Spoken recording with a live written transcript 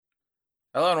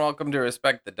Hello and welcome to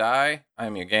Respect the Die.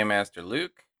 I'm your Game Master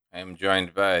Luke. I am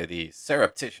joined by the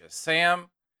surreptitious Sam,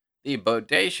 the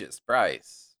bodacious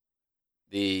Bryce,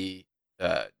 the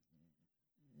uh,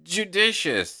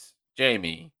 judicious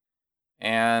Jamie,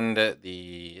 and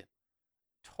the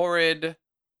torrid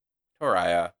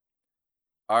Toriah.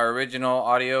 Our original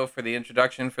audio for the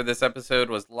introduction for this episode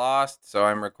was lost, so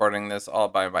I'm recording this all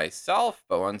by myself.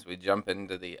 But once we jump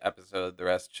into the episode, the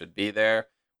rest should be there.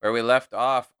 Where we left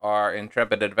off, our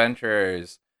intrepid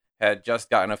adventurers had just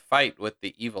gotten a fight with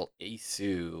the evil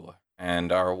Asu,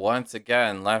 and are once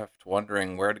again left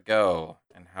wondering where to go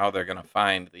and how they're going to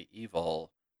find the evil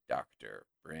Dr.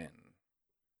 Bryn.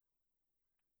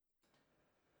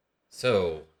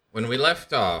 So, when we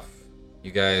left off,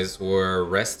 you guys were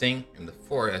resting in the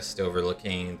forest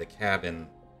overlooking the cabin,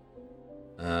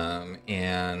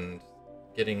 and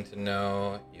getting to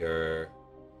know your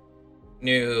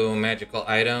new magical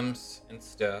items and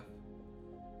stuff.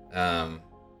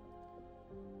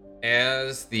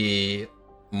 As the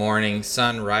morning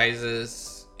sun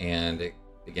rises and it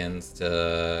begins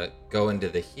to go into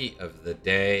the heat of the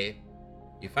day,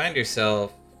 you find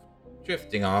yourself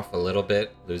drifting off a little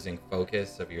bit, losing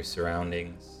focus of your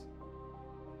surroundings.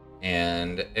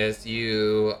 And as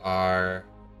you are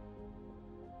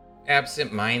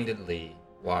absent-mindedly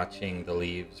watching the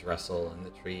leaves rustle in the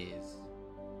trees,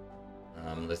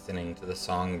 listening to the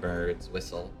songbirds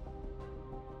whistle,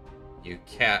 you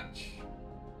catch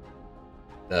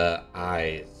the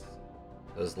eyes,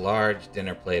 those large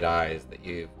dinner plate eyes that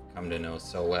you've come to know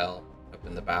so well up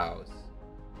in the boughs.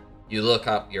 You look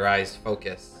up, your eyes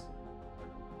focus,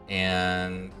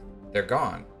 and they're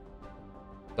gone.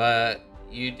 But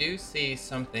you do see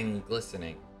something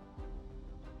glistening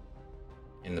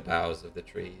in the boughs of the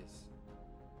trees.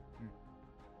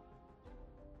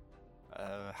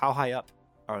 How high up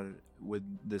would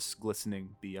this glistening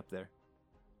be up there?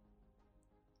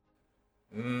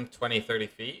 20, 30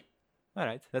 feet. All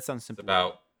right, that sounds It's simple.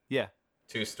 about Yeah,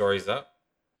 2 stories up.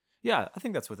 yeah, I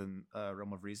think that's within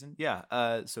realm of reason.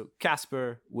 Yeah, so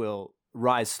Casper will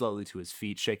rise slowly to his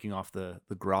feet, shaking off the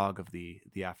grog of the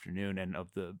afternoon and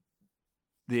of the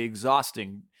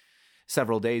exhausting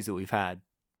several days that we've had.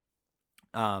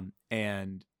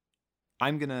 And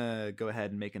I'm gonna go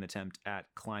ahead and make an attempt at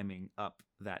climbing up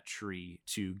that tree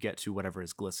to get to whatever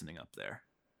is glistening up there.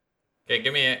 Okay,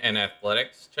 give me an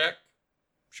athletics check.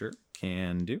 Sure,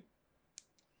 can do.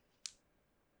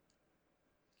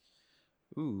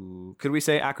 Ooh, could we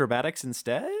say acrobatics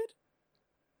instead?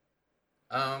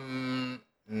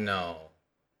 No.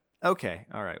 Okay,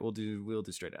 all right. We'll do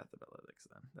straight athletics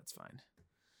then. That's fine.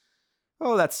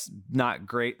 Oh, that's not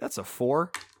great. That's a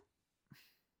 4.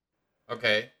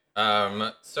 Okay.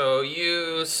 So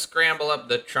you scramble up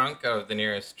the trunk of the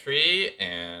nearest tree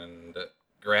and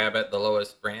grab at the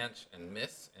lowest branch and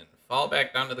miss and fall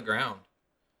back down to the ground.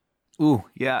 Ooh,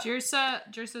 yeah.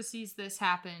 Jersa sees this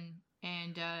happen,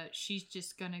 and she's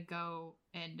just gonna go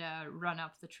and run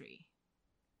up the tree.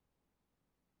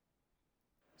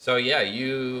 So yeah,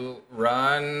 you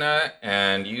run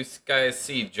and you guys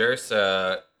see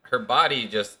Jersa. Her body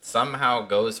just somehow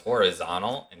goes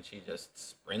horizontal and she just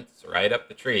sprints right up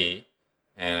the tree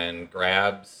and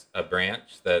grabs a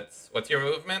branch that's... What's your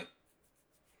movement?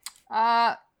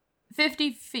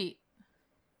 50 feet.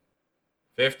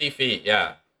 50 feet,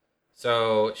 yeah.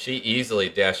 So she easily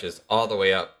dashes all the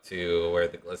way up to where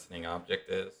the glistening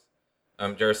object is.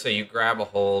 Jersa, you grab a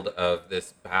hold of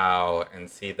this bough and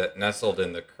see that nestled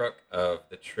in the crook of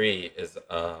the tree is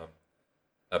a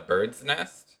bird's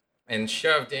nest. And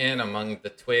shoved in among the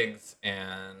twigs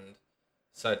and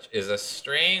such is a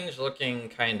strange looking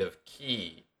kind of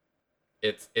key.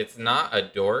 It's not a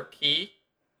door key.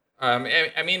 I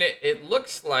mean, it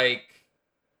looks like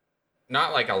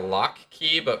not like a lock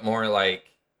key, but more like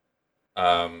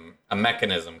a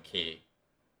mechanism key.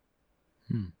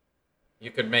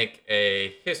 You could make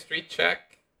a history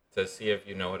check to see if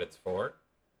you know what it's for.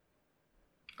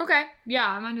 Okay, yeah,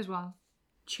 I might as well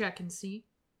check and see.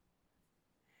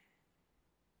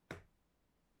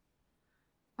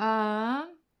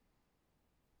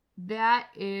 That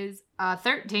is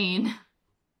 13.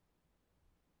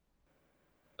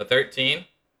 A 13?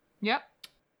 Yep.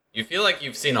 You feel like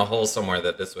you've seen a hole somewhere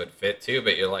that this would fit to,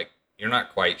 but you're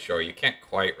not quite sure. You can't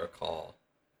quite recall.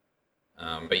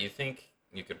 But you think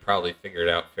you could probably figure it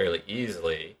out fairly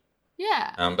easily.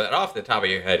 Yeah. But off the top of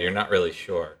your head, you're not really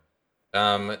sure.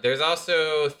 There's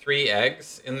also 3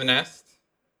 eggs in the nest.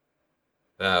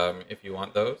 If you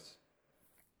want those.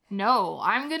 No,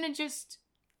 I'm gonna just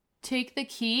take the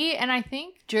key, and I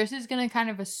think Jersa's gonna kind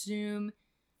of assume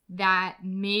that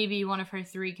maybe one of her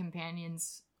 3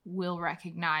 companions will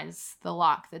recognize the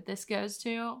lock that this goes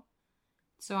to.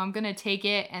 So I'm going to take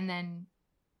it and then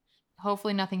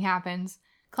hopefully nothing happens.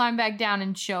 Climb back down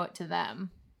and show it to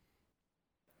them.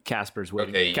 Casper's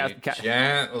waiting.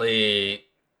 Okay,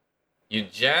 you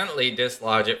gently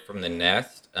dislodge it from the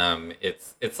nest.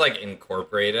 It's like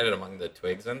incorporated among the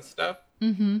twigs and stuff.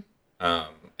 Mm-hmm.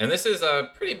 And this is a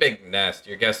pretty big nest.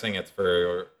 You're guessing it's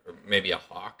for maybe a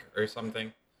hawk or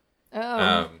something.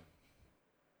 Oh.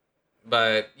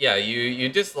 But yeah, you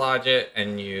dislodge it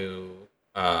and you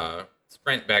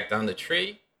sprint back down the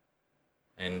tree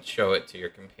and show it to your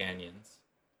companions.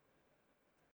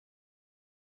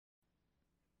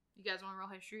 You guys want to roll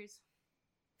histories?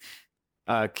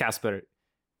 Casper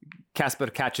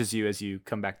catches you as you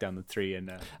come back down the tree,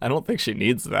 and I don't think she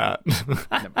needs that.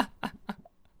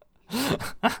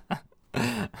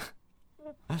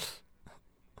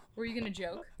 Were you gonna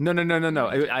joke? No.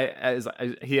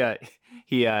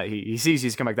 He sees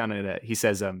you come back down, and he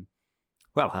says,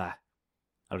 "Well,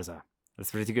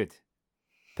 that's pretty good.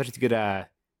 Pretty good.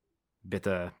 Bit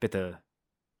of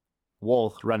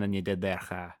wall running you did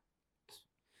there.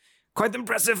 Quite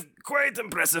impressive.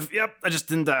 Yep. I just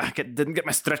didn't get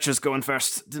my stretches going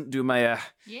first. Didn't do my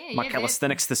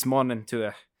calisthenics this morning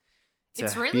to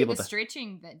it's really the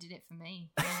stretching that did it for me.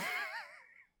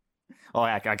 Oh,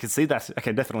 I can see that. I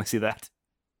can definitely see that.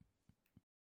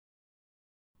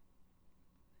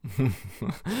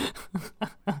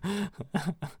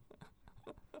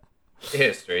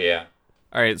 History, yeah.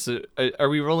 All right, so are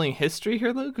we rolling history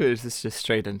here, Luke, or is this just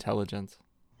straight intelligence?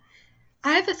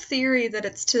 I have a theory that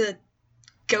it's to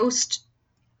ghost.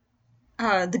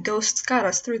 The ghosts got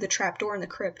us through the trapdoor in the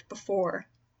crypt before.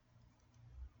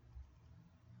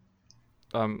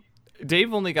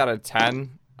 Dave only got a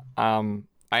 10. I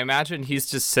imagine he's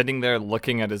just sitting there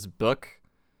looking at his book,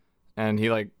 and he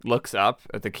looks up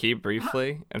at the key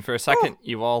briefly, and for a second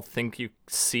you all think you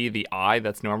see the eye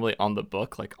that's normally on the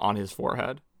book, on his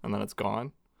forehead, and then it's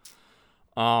gone.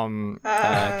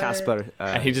 Casper,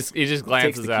 and he just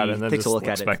glances at it and then takes just a look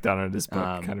looks at back it, down at his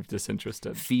book, kind of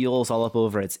disinterested. Feels all up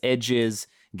over its edges,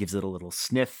 gives it a little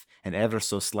sniff, and ever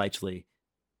so slightly.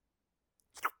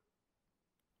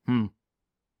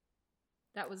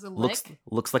 That was a lick.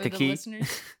 Looks like a key.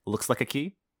 Listeners. Looks like a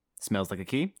key. Smells like a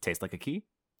key. Tastes like a key.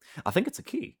 I think it's a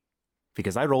key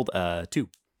because I rolled 2.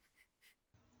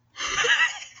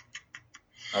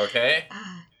 Okay.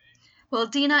 Well,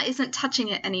 Dina isn't touching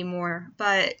it anymore,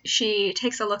 but she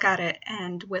takes a look at it,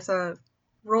 and with a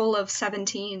roll of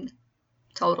 17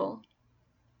 total,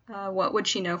 what would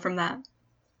she know from that?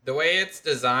 The way it's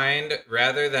designed,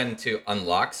 rather than to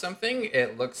unlock something,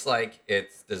 it looks like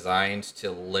it's designed to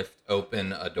lift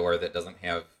open a door that doesn't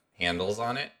have handles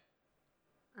on it.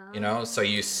 So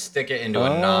you stick it into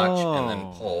a notch and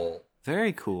then pull.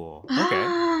 Very cool. Okay.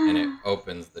 And it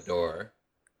opens the door.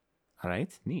 All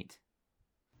right. Neat.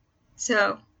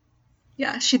 So,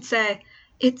 yeah, she'd say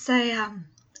it's a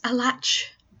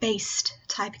latch-based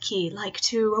type key, like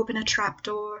to open a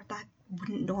trapdoor that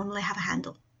wouldn't normally have a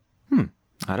handle.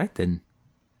 All right, then.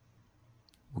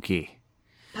 Okay.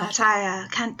 But I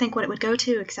can't think what it would go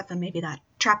to, except for maybe that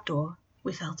trapdoor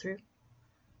we fell through.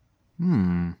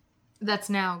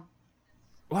 That's now.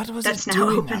 What was That's it now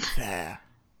doing open. up there?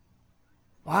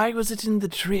 Why was it in the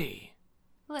tree?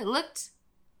 Well, it looked.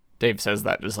 Dave says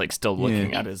that, just still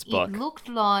looking at his book. It looked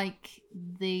like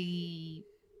the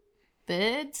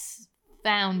birds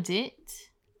found it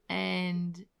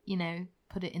and,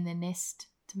 put it in the nest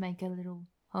to make a little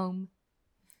home.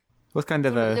 What kind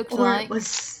of It a... looked Or like. it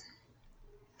was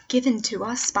given to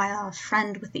us by our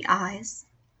friend with the eyes.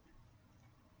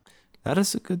 That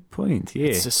is a good point, yeah.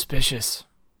 It's suspicious.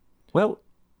 Well,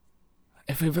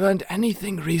 If we've learned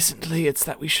anything recently, it's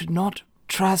that we should not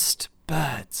trust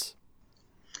birds.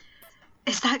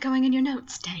 Is that going in your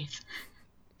notes, Dave?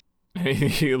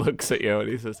 He looks at you and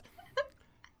he says,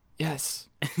 yes.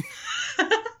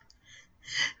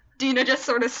 Dina just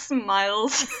sort of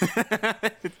smiles.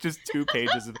 it's just 2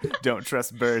 pages of don't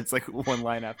trust birds, one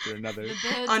line after another. The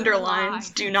birds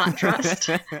Underlines, are do not trust.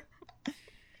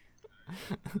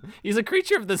 He's a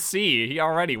creature of the sea. He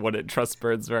already wouldn't trust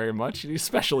birds very much. He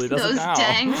especially doesn't Those now.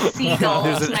 dang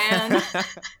seagulls, man.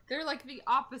 They're like the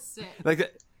opposite.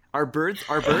 Are birds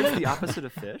the opposite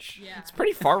of fish? Yeah. It's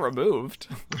pretty far removed.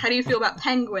 How do you feel about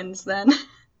penguins, then?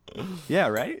 Yeah,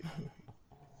 right?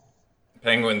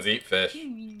 Penguins eat fish.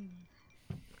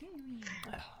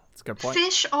 That's a good point.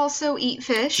 Fish also eat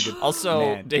fish. Also,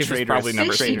 Man, Dave has traitors- probably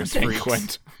never seen a traitors penguin.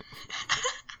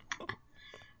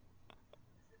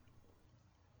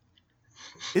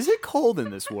 Is it cold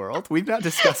in this world? We've not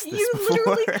discussed this You before.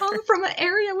 literally come from an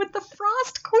area with the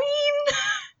Frost Queen.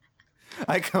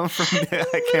 I come from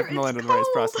the land of the rice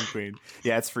processing queen.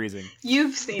 Yeah, it's freezing.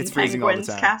 You've seen It's freezing all the penguins,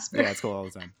 time. Casper. Yeah, it's cold all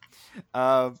the time.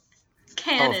 Oh,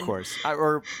 Canon. of course.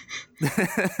 Or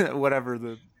whatever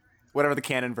the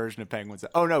canon version of penguins.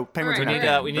 Oh no, penguins Right, are We not need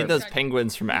canon. we need those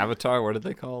penguins from Avatar. What are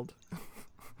they called?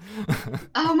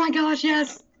 Oh my gosh,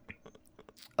 yes.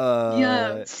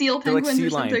 Seal They're like penguins sea or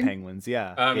lion something. penguins.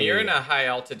 Yeah. You're in a high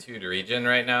altitude region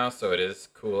right now, so it is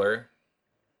cooler.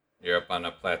 You're up on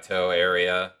a plateau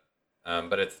area,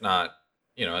 but it's not,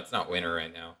 it's not winter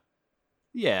right now.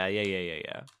 Yeah.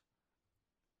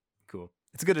 Cool.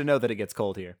 It's good to know that it gets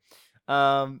cold here.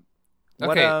 What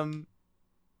Okay.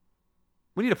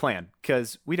 we need a plan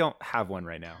because we don't have one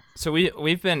right now. So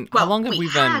we've been. Well, how long have we we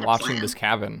had been a watching plan. this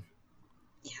cabin?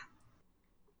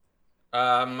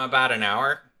 About an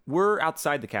hour. We're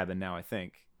outside the cabin now, I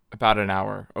think. About an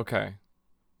hour. Okay.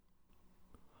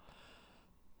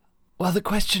 Well, the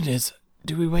question is,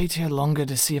 do we wait here longer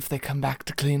to see if they come back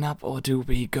to clean up, or do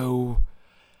we go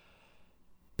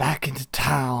back into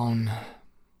town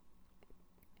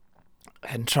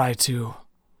and try to,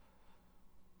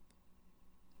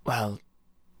 well,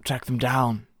 track them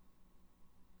down?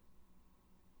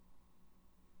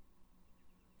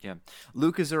 Yeah.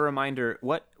 Luke, as a reminder,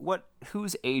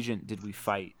 whose agent did we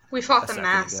fight? We fought a the second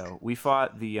mask. ago? We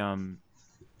fought the Anu,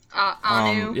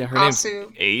 Yeah, her name's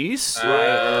Asu. Ace.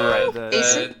 Right.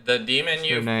 The demon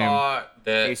you her name? fought,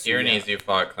 the Asu, Iones yeah. you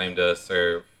fought, claimed to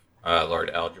serve Lord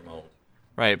Algermold.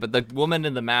 Right, but the woman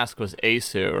in the mask was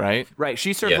Asu, right? Right.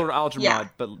 She served Yeah. Lord Algermod, Yeah.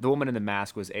 but the woman in the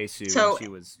mask was Asu. So- and she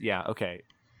was okay.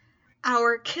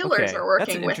 Our killers Okay. are working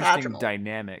That's an with interesting Admiral.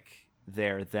 dynamic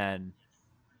there. Then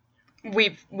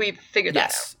We've figured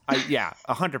yes, that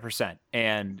out 100%.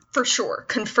 And for sure,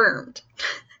 confirmed.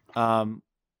 do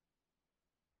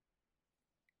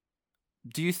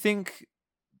you think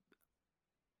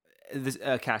this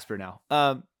Casper now?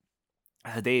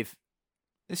 Dave,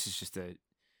 this is just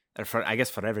I guess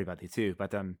for everybody too,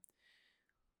 but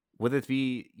would it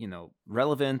be,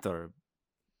 relevant or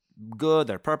good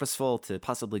or purposeful to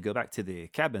possibly go back to the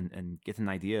cabin and get an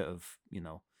idea of,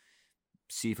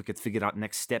 see if we could figure out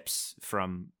next steps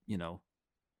from,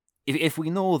 if we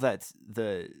know that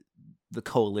the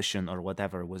coalition or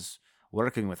whatever was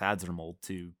working with Addermold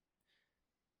to,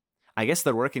 I guess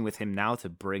they're working with him now to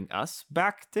bring us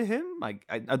back to him. I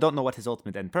don't know what his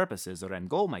ultimate end purpose is or end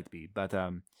goal might be, but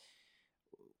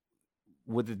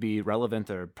would it be relevant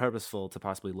or purposeful to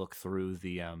possibly look through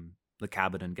the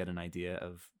cabin and get an idea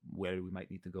of where we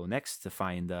might need to go next to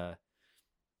find the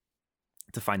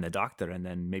doctor, and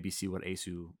then maybe see where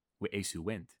Asu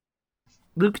went?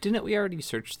 Luke, didn't we already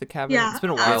search the cabin? Yeah, It's been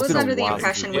a I while. was It's been a under the while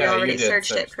impression since we Yeah, you already did searched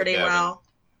search it the pretty cabin. well.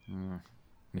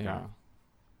 Yeah.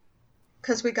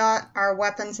 Because we got our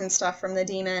weapons and stuff from the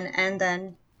demon, and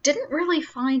then didn't really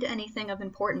find anything of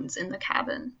importance in the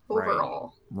cabin Right.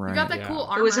 overall. Right. You got that Yeah. cool It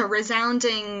armor. was a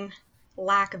resounding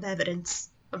lack of evidence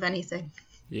of anything.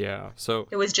 Yeah. So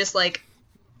It was just like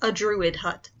a druid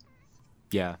hut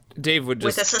Yeah. Dave would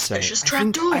with just a suspicious say,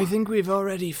 trapdoor. I think we've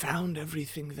already found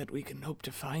everything that we can hope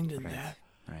to find in there.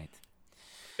 Right.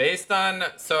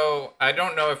 So I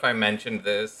don't know if I mentioned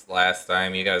this last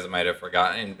time, you guys might have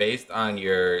forgotten. Based on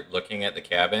your looking at the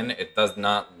cabin, it does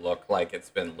not look like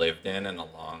it's been lived in a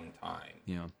long time.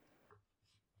 Yeah.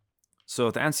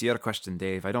 So to answer your question,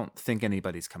 Dave, I don't think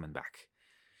anybody's coming back.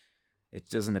 It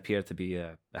doesn't appear to be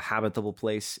a habitable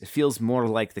place. It feels more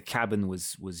like the cabin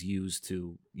was used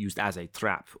as a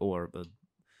trap or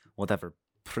whatever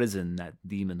prison that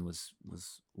demon was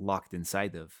locked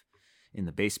inside of in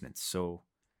the basement. So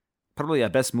probably our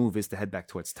best move is to head back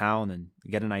towards town and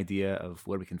get an idea of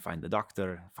where we can find the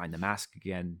doctor, find the mask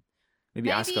again, maybe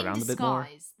ask in around a bit more.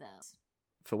 disguise, though.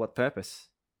 For what purpose?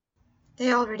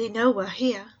 They already know we're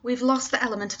here. We've lost the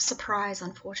element of surprise,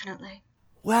 unfortunately.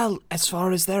 Well, as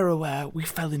far as they're aware, we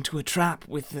fell into a trap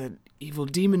with the evil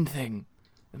demon thing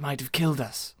that might have killed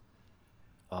us.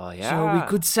 Oh yeah. So we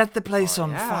could set the place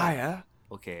on yeah. fire.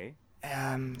 Okay.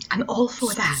 I'm all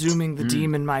for that. Presuming the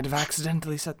demon might have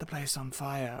accidentally set the place on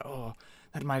fire, or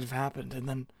that might have happened,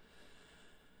 and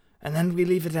then we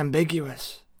leave it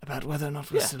ambiguous about whether or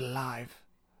not we're Yeah. still alive.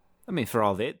 I mean, for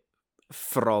all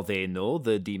they know,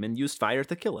 the demon used fire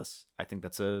to kill us. I think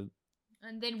that's a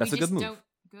And then That's we a good just move. don't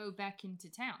go back into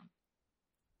town.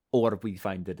 or we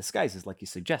find the disguises like you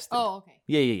suggested. Oh, okay.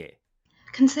 Yeah.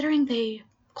 Considering they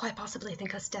quite possibly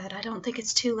think us dead, I don't think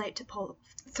it's too late to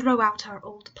throw out our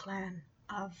old plan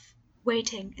of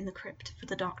waiting in the crypt for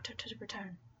the doctor to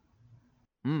return.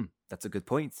 That's a good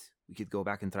point. We could go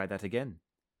back and try that again.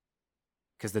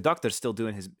 Because the doctor's still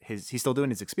doing he's still doing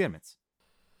his experiments.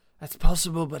 That's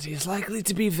possible, but he's likely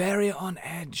to be very on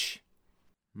edge.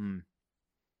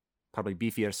 probably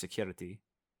beefier security.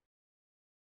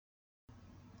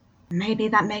 Maybe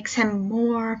that makes him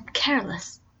more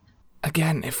careless.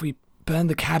 Again, if we burn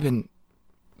the cabin,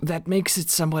 that makes it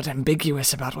somewhat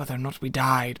ambiguous about whether or not we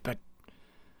died, but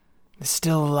it's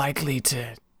still likely to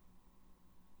at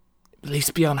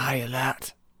least be on high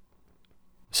alert.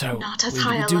 So Not as we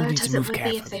high do alert need as to it move would be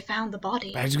carefully. if they found the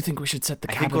body. But I do think we should set the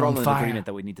I think cabin we're all on in fire. agreement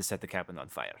that we need to set the cabin on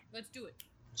fire. Let's do it.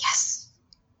 Yes.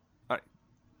 All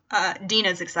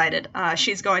Dina's excited.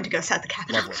 She's going to go set the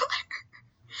cabin on Lovely. fire.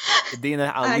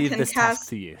 Dina, I'll I leave can this cast- task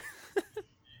to you.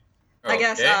 I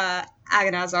guess Okay.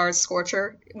 Agonazar's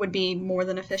Scorcher would be more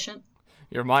than efficient.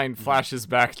 Your mind flashes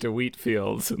back to wheat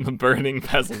fields and the burning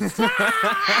peasants. I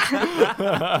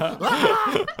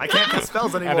can't cast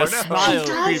spells anymore. And a no. smile She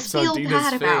does creeps on feel Dina's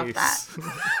bad about face.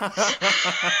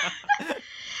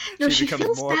 No, She she becomes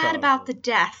feels more bad about powerful. the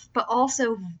death, but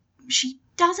also she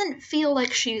doesn't feel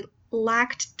like she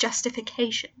lacked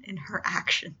justification in her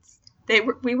actions.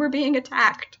 We were being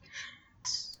attacked.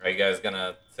 Are you guys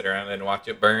gonna sit around and watch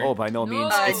it burn? Oh, by no No.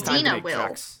 means. It's time Dina to make will.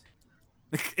 tracks.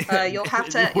 You'll have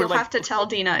to We're like- have to tell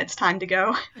Dina it's time to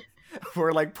go.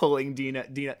 We're like pulling Dina.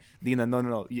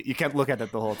 No. You can't look at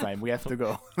it the whole time. We have to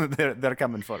go. They're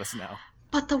coming for us now.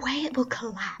 But the way it will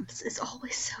collapse is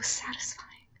always so satisfying.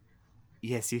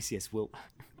 Yes. We'll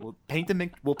paint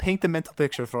the mental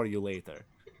picture for you later.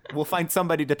 We'll find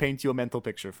somebody to paint you a mental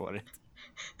picture for it.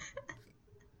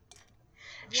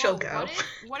 She'll Whoa, go.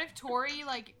 What if Tori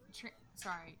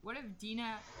what if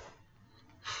Dina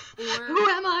or Who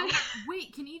am I?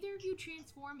 wait, can either of you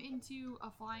transform into a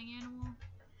flying animal?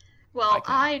 Well,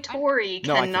 I Tori,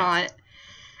 No, I can't. cannot.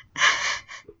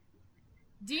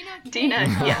 Dina can. Dina,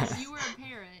 yes. You were a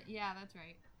parrot. Yeah, that's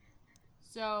right.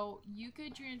 So you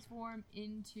could transform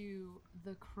into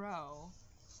the crow.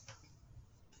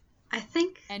 I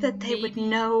think And that they would maybe-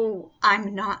 know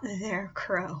I'm not their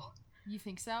crow. You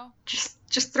think so?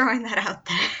 Just throwing that out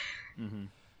there. Mm-hmm.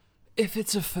 If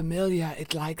it's a familiar,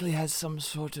 it likely has some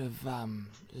sort of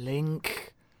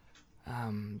link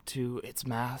to its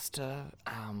master,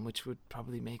 which would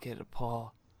probably make it a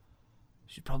paw.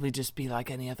 Should probably just be like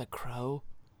any other crow.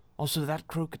 Also, that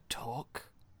crow could talk.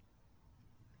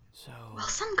 So Well,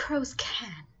 some crows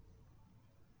can.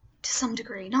 To some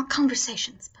degree. Not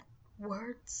conversations, but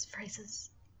words, phrases.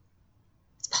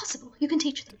 It's possible. You can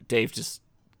teach them. Dave just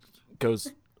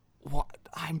goes, "What?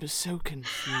 I'm so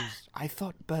confused. I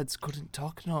thought birds couldn't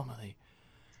talk normally.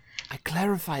 I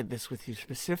clarified this with you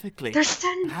specifically. There's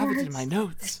certain I have words. it in my There's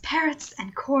notes." parrots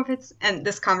and corvids. And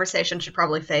this conversation should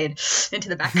probably fade into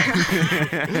the background.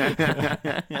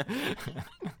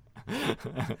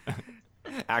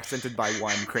 Accented by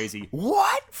one crazy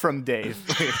 "what" from Dave.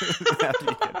 After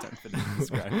you get done finishing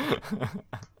describing.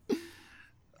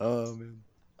 Oh man.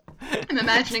 I'm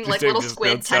imagining like Dave little just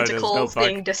squid notes down in his tentacles notebook.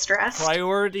 being distressed.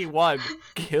 Priority 1,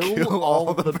 kill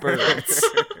all the birds.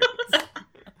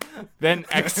 Then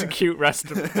execute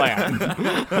rest of plan.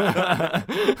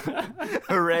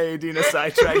 Hooray, Dina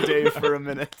sidetracked Dave for a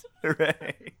minute.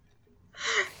 Hooray.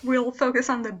 We'll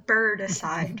focus on the bird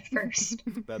aside first.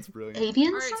 That's brilliant. Avian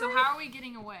All right. side? So how are we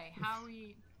getting away? How are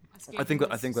we escaping? I think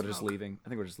this we're just smoke? leaving. I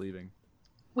think we're just leaving.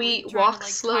 We trying to, walk like, hide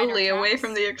slowly our away tracks?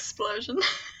 from the explosion.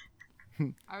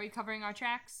 Are we covering our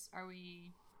tracks? Are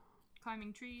we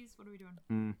climbing trees? What are we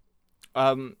doing?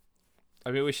 I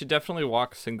mean, we should definitely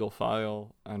walk single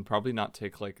file and probably not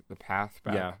take like the path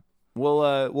back. Yeah.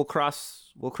 We'll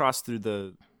cross through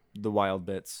the wild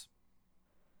bits.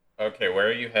 Okay, where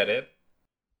are you headed?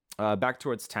 Back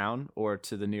towards town or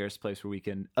to the nearest place where we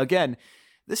can. Again,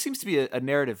 this seems to be a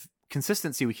narrative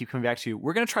consistency we keep coming back to.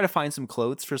 We're going to try to find some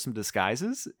clothes for some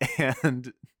disguises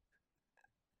and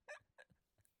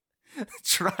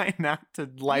try not to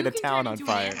light You a can town turn on into an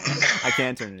fire. animal. I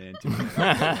can turn it into.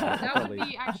 That Probably. would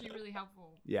be actually really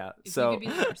helpful. Yeah. If So you could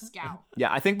be like our scout.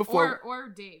 yeah, I think before Or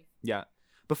Dave. yeah,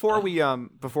 before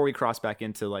we cross back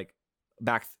into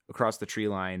back across the tree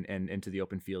line and into the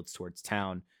open fields towards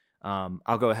town,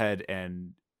 I'll go ahead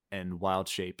and wild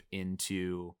shape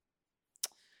into.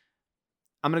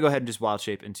 I'm gonna go ahead and just wild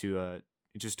shape into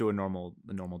just do a normal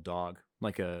dog,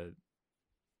 like a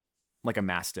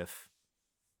mastiff,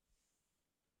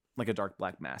 like a dark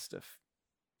black mastiff.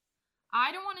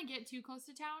 I don't want to get too close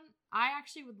to town. I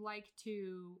actually would like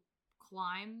to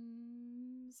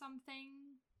climb something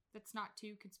that's not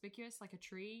too conspicuous, like a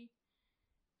tree,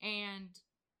 and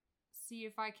see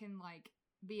if I can like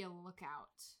be a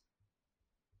lookout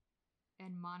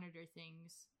and monitor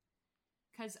things.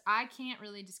 Cause I can't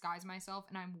really disguise myself,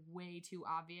 and I'm way too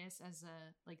obvious as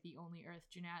the only Earth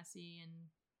Genasi in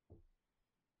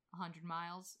 100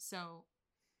 miles. So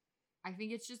I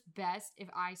think it's just best if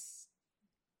I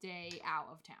stay out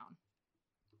of town.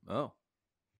 Oh.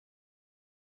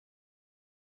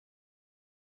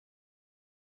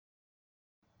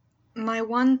 My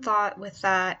one thought with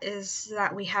that is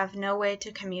that we have no way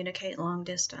to communicate long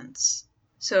distance.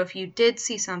 So if you did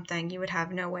see something, you would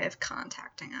have no way of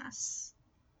contacting us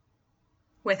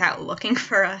without looking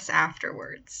for us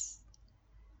afterwards.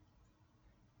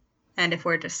 And if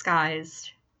we're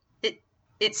disguised,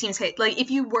 it seems like if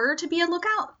you were to be a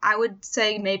lookout, I would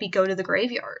say maybe go to the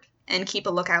graveyard and keep a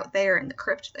lookout there in the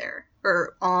crypt there,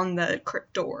 or on the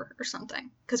crypt door or something,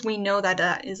 because we know that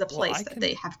that is a place that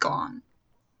they have gone.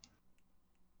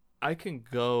 I can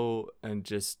go and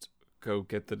just go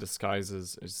get the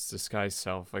disguises. It's disguise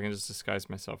self. I can just disguise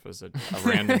myself as a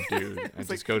random dude and It's just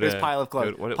like, go there's to pile of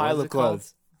clothes. What Pile was of it called?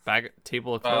 clothes.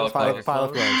 Table of Pile clothes. of Pile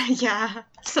of clothes. Yeah,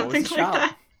 something the like shop?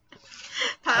 that.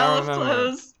 I Pile don't of remember.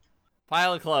 clothes.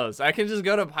 Pile of clothes. I can just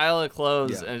go to pile of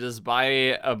clothes Yeah. and just buy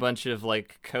a bunch of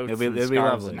like coats It'll and be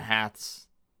scarves lovely. and hats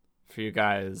for you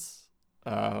guys.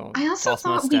 I also false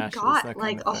thought we mustaches, got that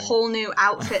like kind a of thing. whole new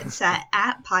outfit set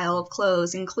at Pile of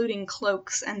Clothes, including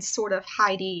cloaks and sort of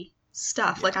hidey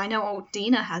stuff. Yeah. Like I know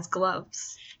Dina has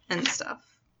gloves and stuff.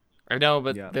 I know,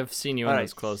 but Yeah. they've seen you in All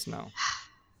those right. clothes now.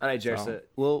 All right, Jersa. So-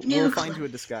 We'll New find you a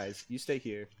clothes. disguise. You stay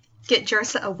here. Get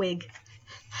Jersa a wig.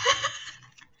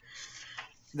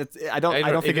 I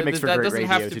don't think it makes for that great doesn't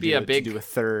radio have to be a big- to do a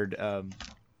third.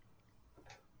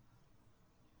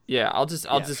 Yeah, I'll just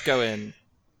go in.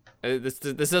 This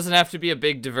doesn't have to be a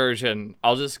big diversion.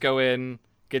 I'll just go in,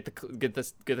 get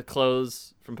the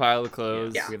clothes from pile of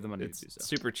clothes. Yeah. We have the money It's to do so.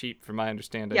 super cheap from my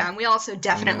understanding. Yeah, and we also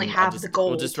definitely And have the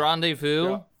gold. We'll just rendezvous,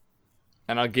 Yeah.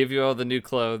 and I'll give you all the new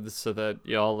clothes so that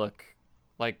you all look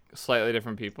like slightly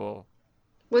different people.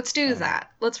 Let's do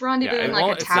that. Let's rendezvous Yeah, in it like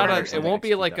won't, a it's not tavern. a, or it something. won't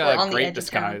be like Or on a the great edge of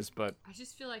town. disguise, but I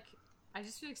just feel like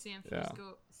Sam should Yeah. just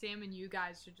go. Sam and you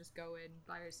guys should just go in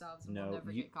by yourselves, and No, we'll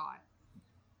never you- get caught.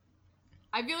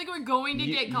 I feel like we're going to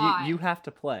You- get you- caught. You have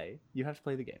to play. You have to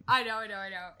play the game. I know.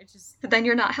 It's just But then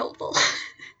you're not helpful.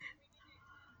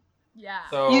 yeah.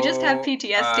 So You just have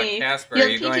PTSD. Casper, You are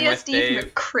have you going with PTSD from a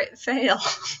Dave, crit fail.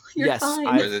 You're Yes, fine.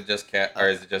 or is it just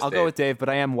I'll Dave? go with Dave, but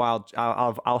I am wild.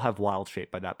 I'll have wild shape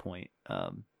by that point.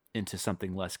 Into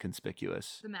something less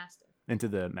conspicuous. The mastiff. Into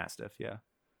the mastiff. Yeah.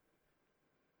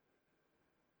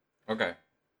 Okay.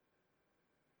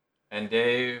 And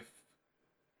Dave,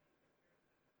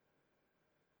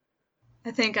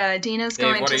 I think Dina's Dave,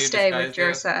 going what to are you stay with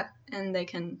disguised Jersa, and they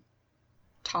can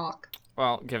talk.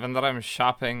 well, given that I'm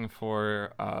shopping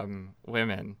for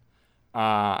women,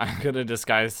 I'm gonna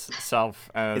disguise self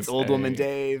as It's old woman a-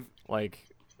 Dave. like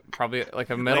probably like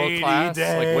a middle Lady class,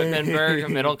 like Dave. Wittenberg, a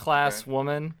middle class Okay.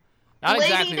 woman. Not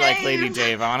Lady exactly like Lady Dave.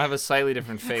 Dave. I want to have a slightly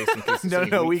different face. In case No,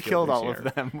 there's no, any we weak killed all fielders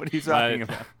of here. them. What are you talking But-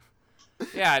 about?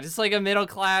 Yeah, just like a middle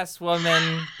class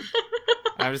woman.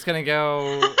 I'm just gonna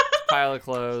go to pile of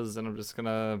clothes, and I'm just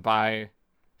gonna buy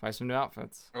some new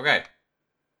outfits. okay.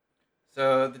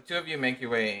 So the two of you make your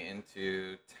way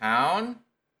into town,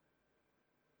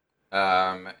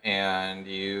 and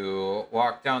you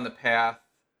walk down the path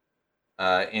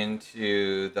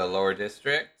into the lower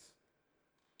district,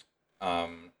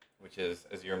 which is,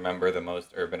 as you remember, the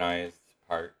most urbanized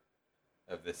part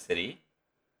of the city.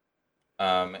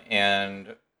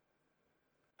 And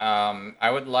I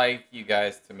would like you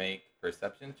guys to make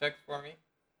perception checks for me.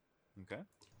 Okay.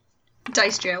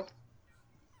 Dice jail.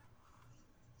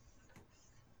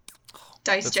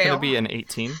 Dice That's jail. gonna be an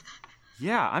 18.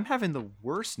 Yeah, I'm having the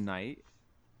worst night.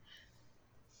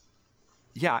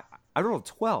 Yeah, I rolled a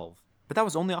 12, but that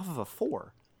was only off of a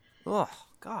 4. Ugh,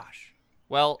 gosh.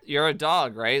 Well, you're a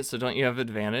dog, right? So don't you have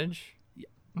advantage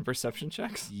on perception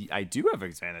checks? I do have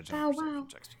advantage Bow on perception wow.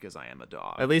 checks because I am a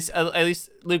dog. At least,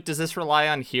 Luke, does this rely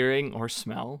on hearing or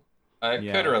smell? I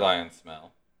Yeah. could rely on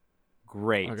smell.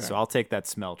 Great. Okay. So I'll take that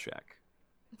smell check.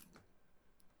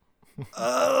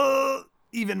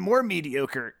 Even more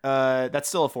mediocre. That's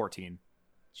still a 14.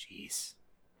 Jeez.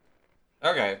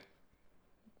 Okay.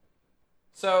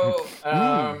 So,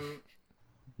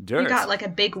 Dirt. You got like a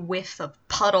big whiff of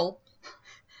puddle.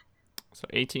 So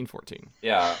 18, 14.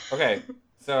 yeah, okay.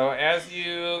 So as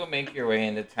you make your way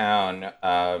into town,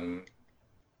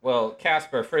 well,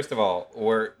 Casper, first of all,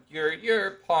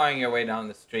 you're pawing your way down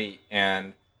the street,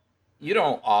 and you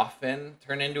don't often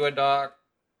turn into a dog,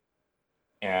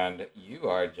 and you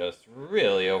are just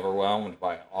really overwhelmed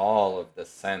by all of the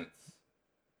scents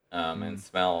and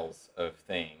smells of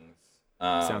things.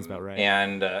 Sounds about right.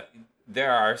 And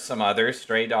there are some other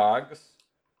stray dogs,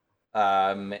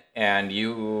 and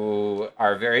you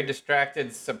are very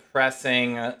distracted,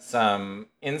 suppressing some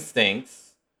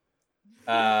instincts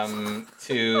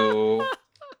to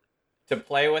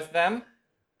play with them.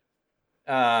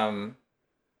 and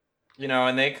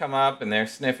they come up and they're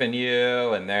sniffing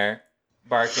you and they're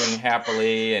barking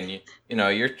happily, and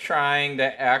you're trying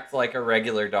to act like a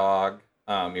regular dog.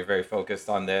 You're very focused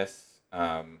on this.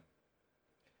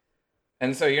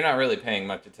 And so you're not really paying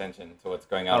much attention to what's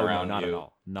going on around not you. at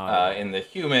all. Not at all.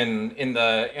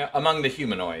 Among the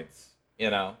humanoids,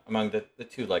 among the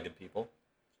two-legged people.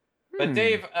 But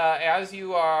Dave, as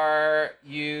you are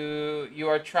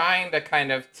trying to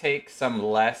kind of take some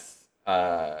less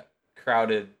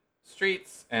crowded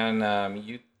streets, and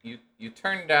you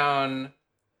turn down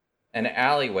an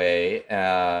alleyway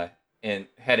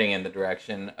heading in the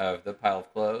direction of the pile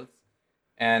of clothes.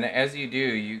 And as you do,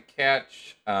 you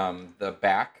catch the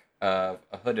back of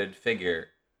a hooded figure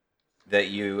that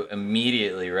you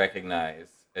immediately recognize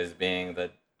as being the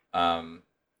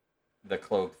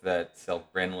cloak that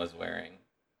Sylke Bryn was wearing.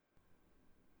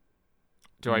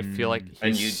 Do I feel like he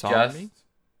And saw me?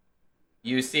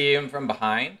 You see him from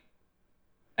behind,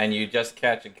 and you just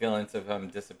catch a glimpse of him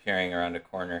disappearing around a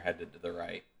corner headed to the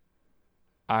right.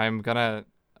 I'm gonna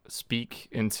speak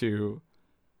into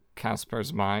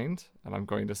Casper's mind, and I'm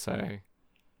going to say,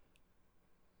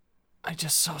 I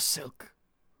just saw Sylke.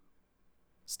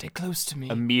 Stay close to me.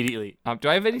 Immediately. Do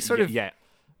I have any sort of... Yeah.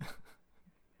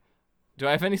 Do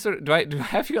I have any sort of... Do I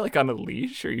have you, like, on a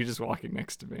leash, or are you just walking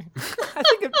next to me? I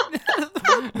think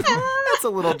that's a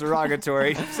little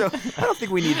derogatory, so I don't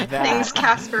think we need that. Things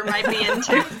Casper might be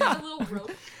into. A little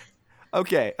rope.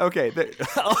 Okay.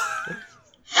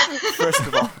 First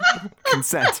of all,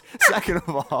 consent. Second of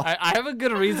all, I have a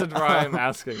good reason why I'm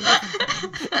asking.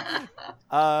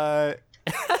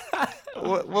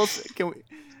 We'll can we?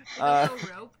 A little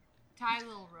rope. Tie a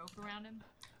little rope around him.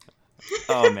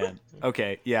 Oh man.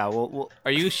 Okay. Yeah. We'll.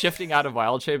 Are you shifting out of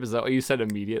wild shape? Is that what you said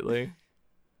immediately?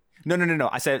 No.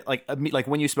 I said like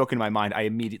when you spoke in my mind,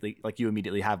 you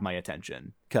immediately have my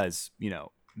attention because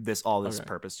this Okay.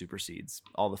 purpose supersedes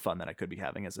all the fun that I could be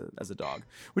having as a dog,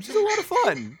 which is a lot of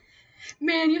fun.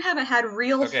 Man, you haven't had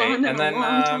real fun in a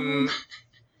long time.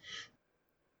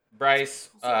 Bryce,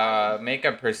 make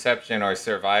a perception or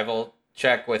survival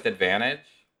check with advantage.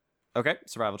 Okay,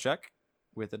 survival check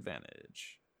with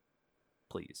advantage,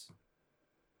 please.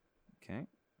 Okay,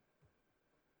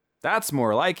 that's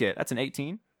more like it. That's an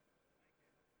 18.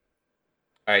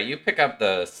 All right, you pick up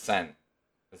the scent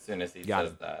as soon as he Got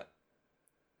says him. that.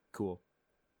 Cool.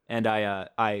 And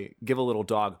I give a little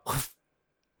dog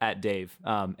at Dave,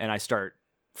 and I start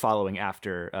following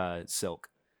after Sylke.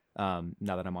 Now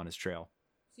that I'm on his trail,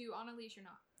 So you on a leash or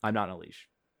not? I'm not on a leash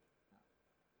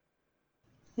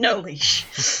No leash.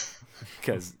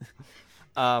 because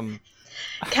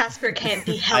Casper can't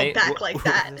be held back like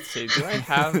that. Let's see. Do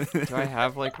I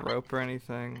have like rope or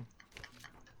anything?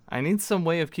 I need some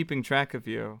way of keeping track of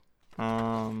you.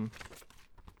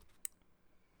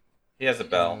 He has a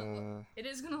bell. It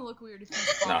is gonna look weird if he's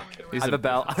No, following kidding. around. He's I have a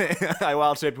bell. I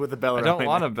wild shaped with a bell. I around don't my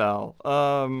want a neck.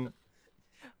 bell.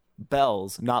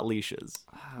 Bells, not leashes.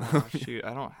 Oh, shoot,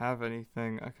 I don't have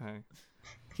anything. Okay.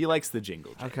 He likes the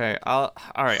jingle. Jam. Okay. All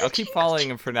right. I'll keep following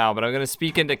him for now, but I'm gonna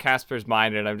speak into Casper's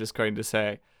mind, and I'm just going to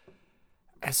say,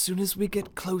 as soon as we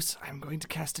get close, I'm going to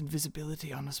cast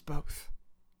invisibility on us both.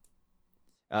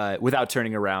 Without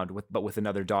turning around, but with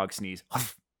another dog sneeze.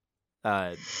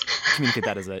 Communicate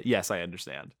that as a yes. I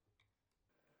understand.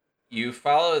 You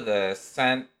follow the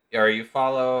scent, or you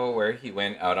follow where he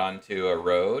went out onto a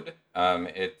road.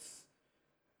 It's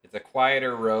a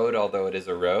quieter road, although it is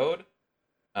a road.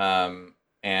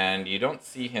 And you don't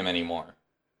see him anymore.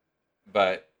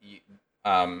 But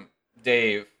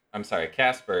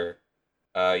Casper,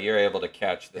 you're able to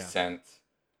catch the scent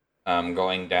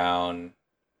going down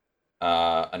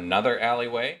another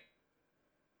alleyway.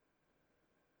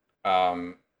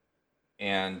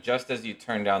 And just as you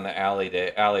turn down the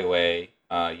alleyway,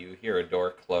 you hear a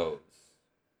door close.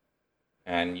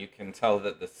 And you can tell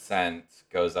that the scent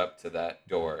goes up to that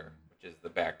door, which is the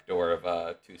back door of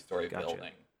a 2-story Gotcha.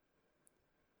 building.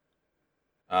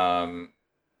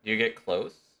 You get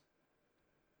close.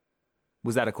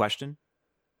 Was that a question?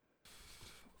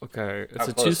 Okay. How It's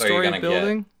a close are you 2-story gonna get?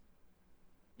 building.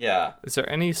 Yeah. Is there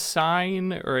any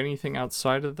sign or anything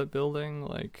outside of the building?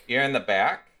 Like, You're in the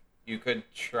back. You could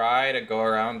try to go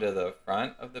around to the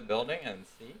front of the building and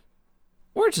see.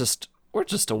 we're just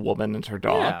a woman and her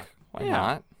dog. Yeah. Why Yeah.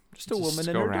 not? Just a woman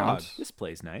and go her around. dog. This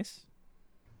play's nice.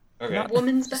 Okay.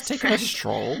 Woman's Just best taking friend. a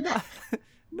stroll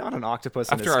Not an octopus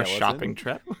and after a our skeleton. shopping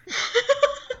trip.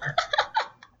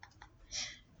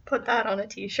 Put that on a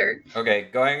t-shirt. Okay,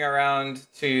 going around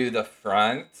to the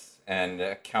front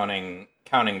and counting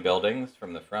buildings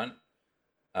from the front.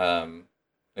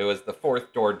 It was the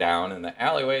 4th door down in the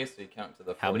alleyway, so you count to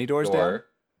the 4th How many doors door.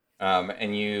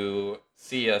 And you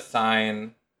see a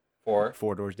sign for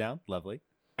 4 doors down. Lovely.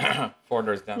 4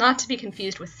 doors down. Not to be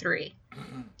confused with 3.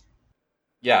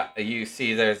 Yeah, you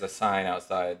see there's a sign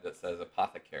outside that says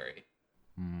Apothecary.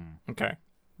 Okay,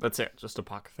 that's it. Just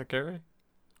apothecary.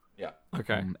 Yeah.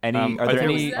 Okay. Are there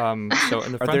any? So in the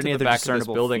Are front there and any the other back of this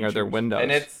discernible building, are there features? windows?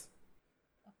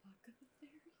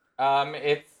 And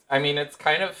it's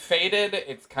kind of faded.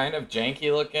 It's kind of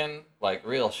janky looking, like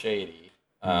real shady.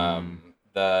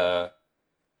 The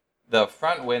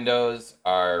front windows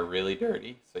are really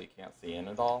dirty, so you can't see in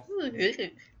at all.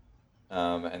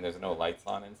 And there's no lights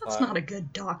on inside. That's not a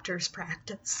good doctor's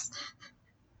practice.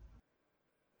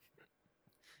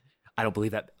 I don't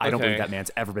believe that. I don't believe Okay. that man's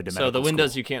ever been to medical So the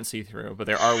windows school. you can't see through, but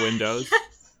there are windows.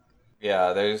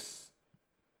 Yeah, there's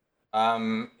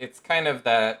it's kind of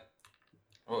that,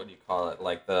 what would you call it?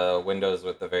 Like the windows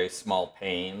with the very small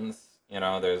panes. You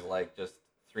know, there's like just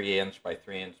 3-inch by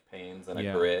 3-inch panes and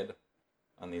a grid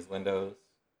on these windows.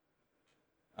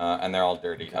 And they're all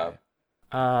dirtied up.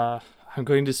 I'm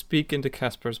going to speak into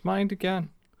Casper's mind again.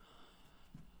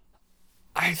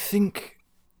 I think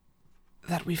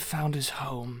that we found his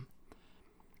home.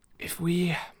 If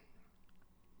we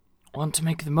want to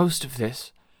make the most of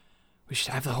this, we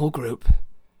should have the whole group,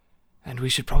 and we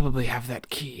should probably have that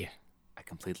key. I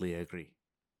completely agree.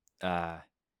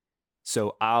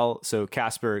 So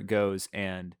Casper goes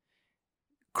and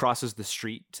crosses the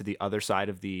street to the other side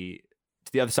of the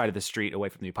street away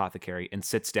from the apothecary and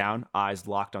sits down, eyes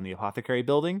locked on the apothecary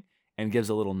building, and gives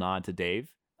a little nod to Dave.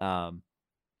 I'm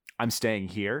staying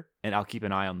here, and I'll keep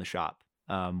an eye on the shop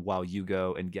while you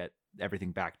go and get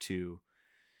everything back to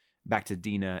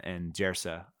Dina and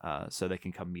Jersa, so they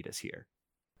can come meet us here.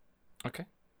 Okay.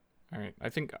 All right. I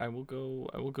think I will go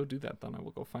do that then. I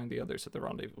will go find the others at the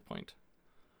rendezvous point.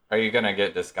 Are you gonna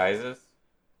get disguises?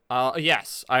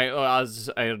 Yes. I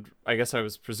guess I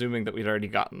was presuming that we'd already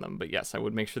gotten them, but yes, I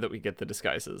would make sure that we get the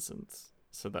disguises, and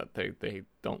so that they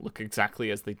don't look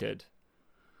exactly as they did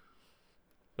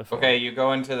before. Okay, you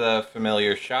go into the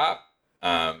familiar shop,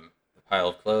 the pile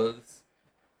of clothes,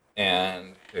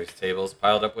 and there's tables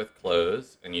piled up with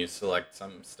clothes, and you select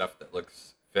some stuff that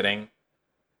looks fitting,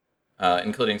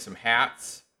 including some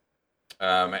hats,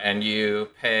 and you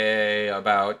pay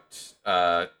about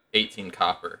 18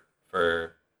 copper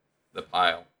for the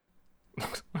pile.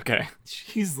 Okay.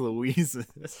 Jeez Louise.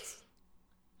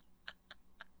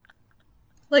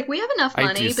 Like, we have enough I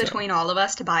money do so. between all of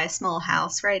us to buy a small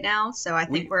house right now, so I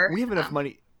think we have enough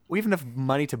money. We have enough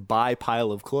money to buy a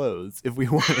pile of clothes if we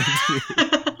wanted to.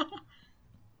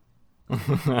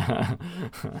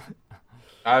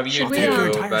 You Should we take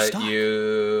your do, entire but stock?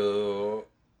 you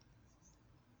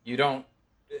don't.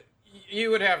 You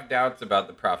would have doubts about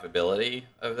the profitability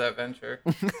of that venture.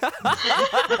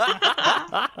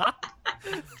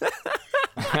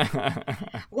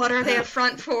 What are they a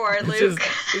front for, Luke?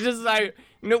 It's just like,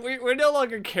 we no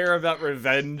longer care about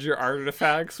revenge or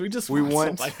artifacts. We just We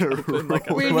want want somebody to to open, like,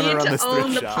 a We run need around to this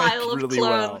own thrift the shop pile of really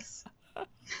well. clothes.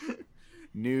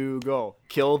 New goal: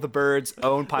 kill the birds,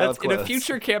 own pile of in clothes. a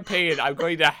future campaign. I'm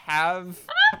going to have.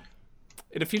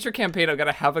 In a future campaign, I'm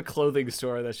gonna have a clothing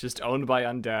store that's just owned by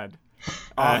undead.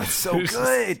 Oh, that's so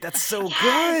good. That's so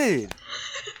good. Wait,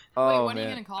 Oh what are you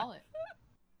man. gonna call it?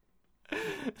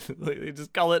 They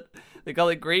just call it. They call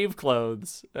it grave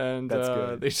clothes, and That's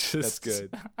good. they just. That's good.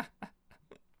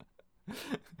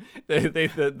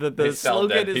 The They sell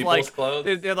slogan dead is people's like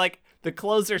clothes? they're like, the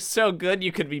clothes are so good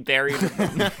you could be buried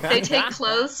in them. They take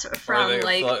clothes Or from,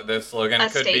 the slogan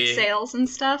could estate be, sales and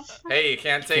stuff. "Hey, you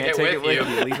can't take Can't it take with you."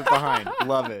 Leave it behind.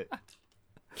 Love it.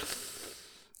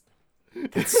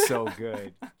 It's so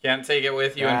good. Can't take it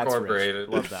with you. That's rich. Incorporated.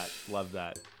 Love that. Love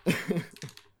that.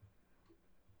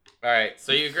 All right,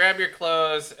 so you grab your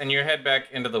clothes and you head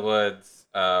back into the woods,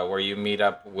 where you meet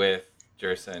up with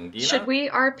Jersa and Dina. Should we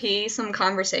RP some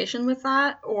conversation with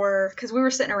that? Or, because we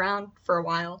were sitting around for a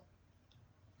while.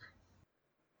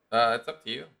 It's up to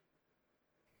you.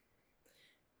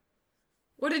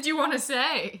 What did you want to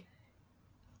say?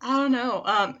 I don't know.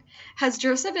 Has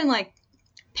Jersa been,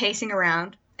 pacing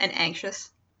around and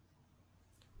anxious?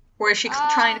 Or is she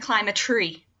trying to climb a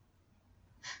tree?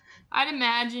 I'd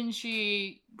imagine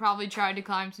she probably tried to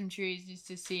climb some trees just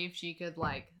to see if she could,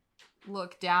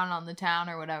 look down on the town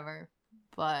or whatever.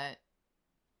 But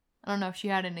I don't know if she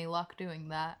had any luck doing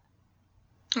that.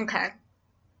 Okay.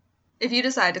 If you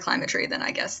decide to climb a tree, then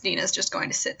I guess Dina's just going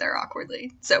to sit there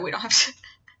awkwardly, so we don't have to...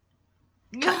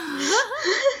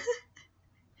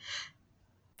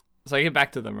 So I get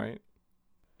back to them, right?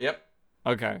 Yep.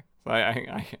 Okay. So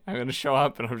I'm gonna show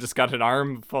up and I've just got an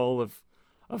arm full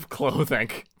of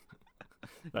clothing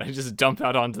that I just dump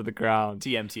out onto the ground.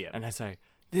 TM. And I say,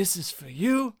 this is for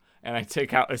you. And I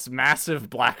take out this massive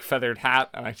black feathered hat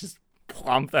and I just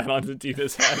plump that onto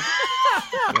Dina's head.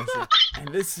 And I say, and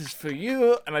this is for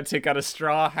you. And I take out a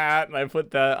straw hat and I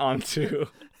put that onto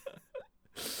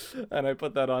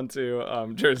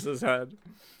Jersa's head.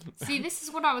 See, this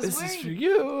is what I was This worried. is for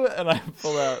you. And I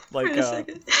pull out like Wait a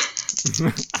second.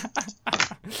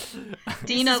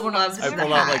 Dina is what I was loves I the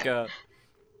pull hat. out like a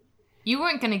You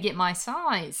weren't gonna get my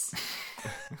size.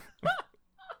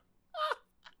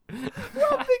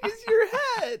 How big is your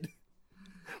head?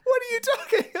 What are you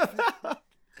talking about?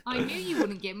 I knew you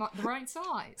wouldn't get the right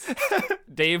size.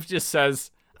 Dave just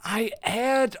says, I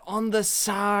erred on the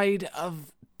side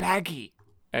of baggy.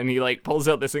 And he like pulls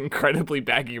out this incredibly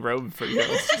baggy robe for you.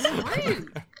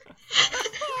 Rude.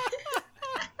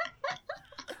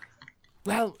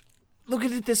 Well, look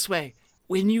at it this way.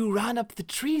 When you run up the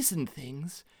trees and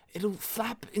things, it'll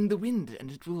flap in the wind and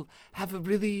it will have a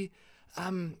really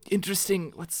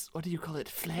interesting, what do you call it, It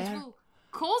flare? will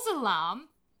cause alarm,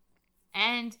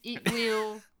 and it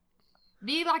will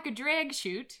be like a drag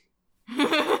chute.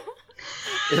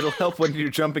 It'll help when you're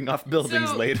jumping off buildings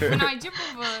So, later. when I jump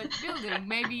over a building,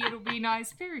 maybe it'll be a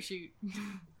nice parachute.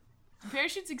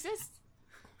 Parachutes exist.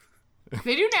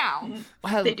 They do now.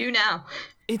 Well, They do now.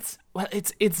 it's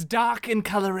dark in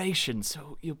coloration,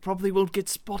 so you probably won't get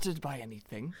spotted by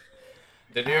anything.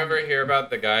 Did you ever hear about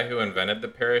the guy who invented the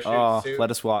parachute suit?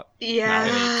 Let us walk. And he Yeah.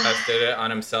 tested it on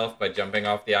himself by jumping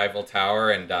off the Eiffel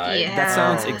Tower and died. Yeah. That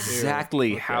sounds Oh,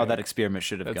 exactly dude. how Okay. that experiment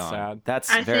should have That's gone. sad. That's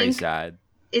I very think- sad.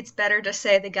 It's better to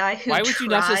say the guy who Why would you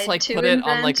not just tried like to put it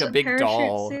on like invent a big parachute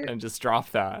doll suit. and just drop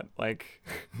that? Like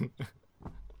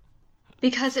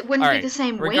Because it wouldn't All be right, the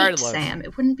same weight, regardless. Sam.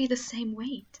 It wouldn't be the same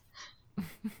weight.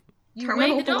 You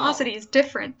Terminal weigh the doll. velocity is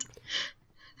different.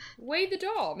 Weigh the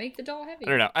doll. Make the doll heavy. I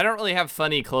don't know. I don't really have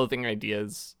funny clothing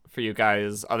ideas for you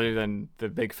guys other than the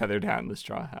big feathered hat and the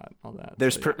straw hat and all that.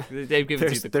 There's So, yeah. Dave gives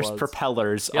you the there's clothes.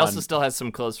 propellers. He also still has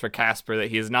some clothes for Casper that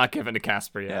he has not given to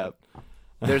Casper yet.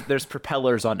 there's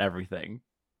propellers on everything.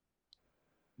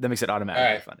 That makes it automatically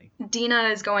Alright. funny. Dina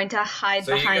is going to hide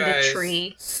So you behind a guys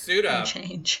tree suit and up.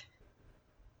 change.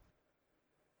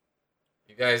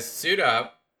 You guys suit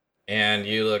up, and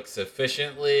you look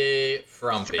sufficiently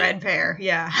frumpy. Threadbare,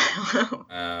 yeah.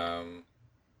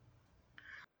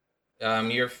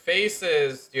 Your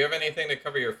faces. Do you have anything to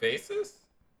cover your faces?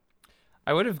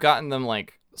 I would have gotten them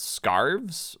like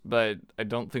scarves, but I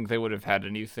don't think they would have had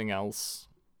anything else.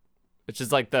 It's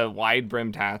just like the wide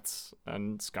brimmed hats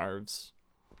and scarves.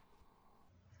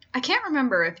 I can't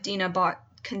remember if Dina bought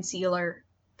concealer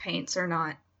paints or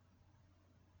not.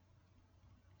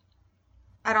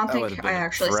 I don't That would think have I been a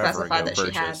actually forever specified ago that she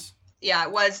had. purchase. Yeah,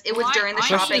 it was. It was Well, during the I-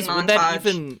 shopping Question montage.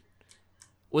 is,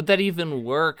 would that even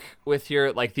work with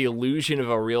your like the illusion of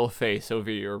a real face over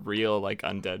your real like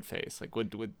undead face? Like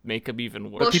would makeup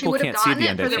even work? Well, she people would have can't see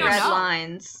gotten the it for undead the face. red No.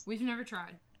 lines. We've never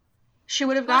tried. She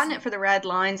would have gotten it for the red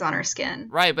lines on her skin.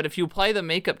 Right, but if you apply the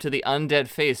makeup to the undead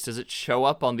face, does it show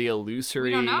up on the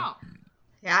illusory We don't know.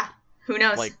 Yeah, who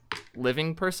knows? like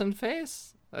living person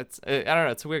face? That's I don't know.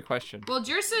 It's a weird question. Well,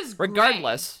 Jersa's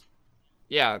Regardless,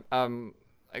 yeah.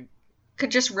 Could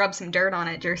just rub some dirt on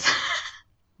it, Jersa.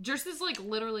 Jersa's like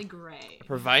literally gray.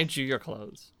 Provide you your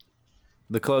clothes.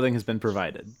 The clothing has been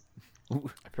provided.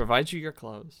 I provide you your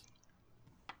clothes.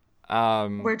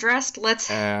 We're dressed. Let's.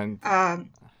 And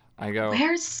I go.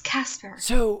 Where's Casper?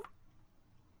 So,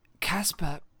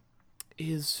 Casper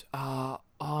is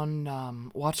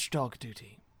on watchdog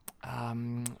duty.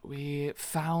 We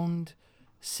found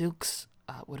Sylke's,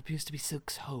 what appears to be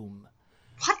Sylke's home.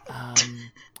 What?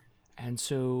 And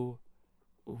so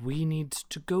we need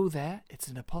to go there. It's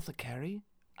an apothecary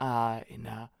in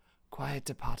a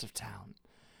quieter part of town.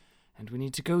 And we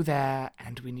need to go there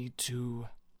and we need to,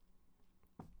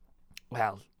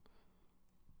 well,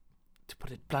 to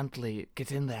put it bluntly,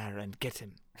 get in there and get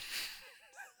him.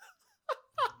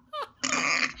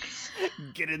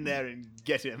 Get in there and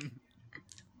get him.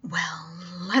 Well,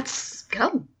 let's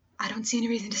go. I don't see any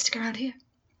reason to stick around here.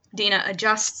 Dina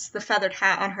adjusts the feathered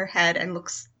hat on her head and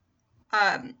looks.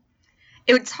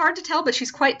 It's hard to tell, but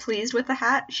she's quite pleased with the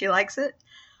hat. She likes it.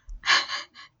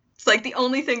 It's like the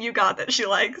only thing you got that she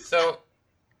likes. So,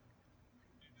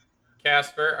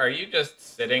 Casper, are you just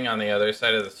sitting on the other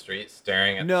side of the street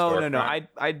staring at the No.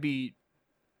 storefront?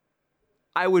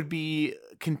 I would be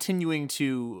continuing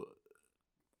to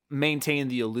maintain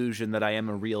the illusion that I am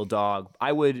a real dog.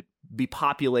 I would be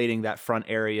populating that front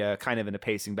area kind of in a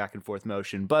pacing back and forth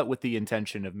motion, but with the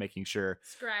intention of making sure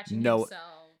Scratching No. himself.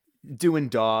 doing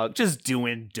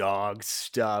dog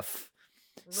stuff.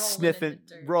 Sniffing,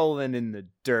 rolling in the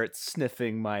dirt,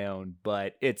 sniffing my own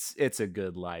butt. It's a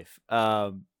good life.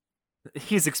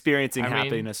 He's experiencing I mean,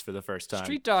 happiness for the first time.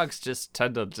 Street dogs just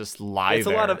tend to just lie It's a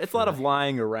there. lot of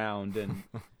lying around and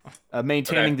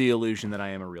maintaining Okay. the illusion that I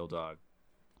am a real dog.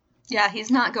 Yeah,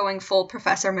 he's not going full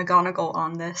Professor McGonagall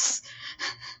on this.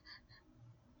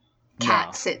 Cat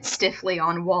No. sits stiffly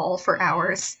on wall for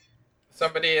hours.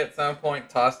 Somebody at some point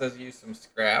tosses you some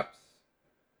scraps.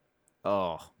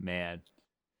 Oh man,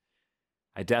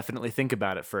 I definitely think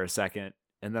about it for a second,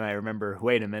 and then I remember.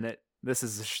 Wait a minute. This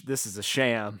is a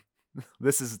sham.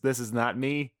 This is not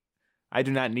me. I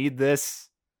do not need this,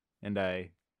 and I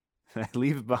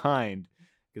leave it behind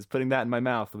because putting that in my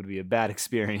mouth would be a bad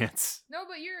experience. No,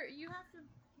 but you have to.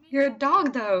 You're a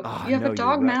dog, though. Oh, You have no, a you're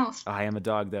dog right. mouth. I am a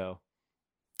dog, though.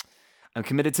 I'm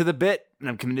committed to the bit, and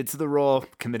I'm committed to the role,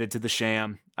 committed to the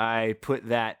sham. I put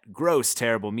that gross,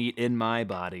 terrible meat in my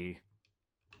body.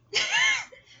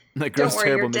 That gross, Don't worry,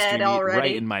 terrible you're mystery dead meat already.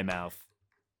 right in my mouth.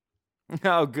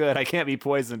 Oh, good. I can't be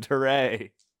poisoned.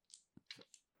 Hooray.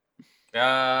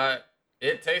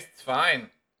 It tastes fine.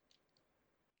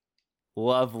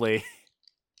 Lovely.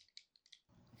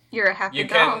 You're a happy You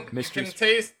dog. can Mysteries.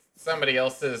 taste somebody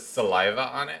else's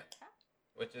saliva on it,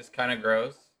 which is kind of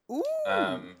gross. Ooh.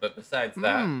 But besides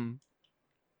that, Mm.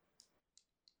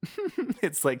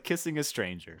 It's like kissing a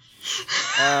stranger.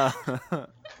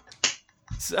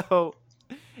 So,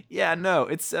 yeah, no,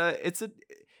 it's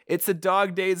a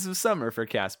dog days of summer for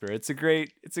Casper. It's a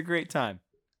great time.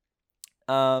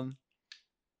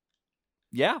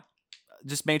 Yeah,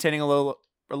 just maintaining a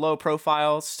low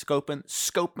profile,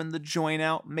 scoping the joint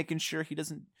out, making sure he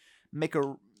doesn't make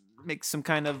some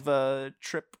kind of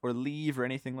trip or leave or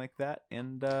anything like that,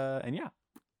 and yeah,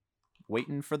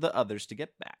 waiting for the others to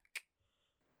get back.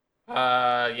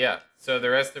 yeah. So the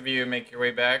rest of you make your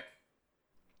way back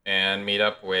and meet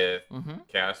up with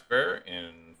Casper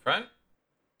in front.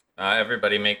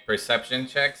 Everybody make perception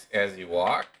checks as you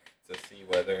walk to see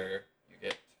whether you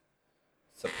get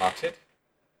spotted.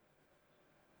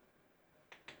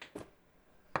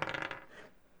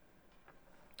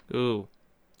 Ooh,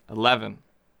 11.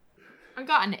 I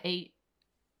got an 8.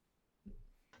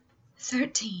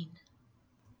 13.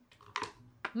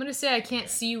 I'm gonna say I can't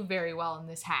see you very well in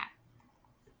this hat.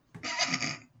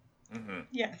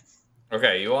 Yes.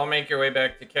 Okay, you all make your way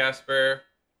back to Casper,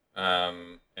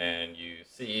 and you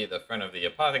see the front of the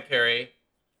apothecary.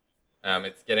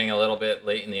 It's getting a little bit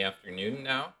late in the afternoon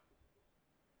now.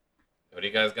 What are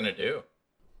you guys gonna do?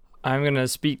 I'm gonna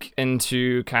speak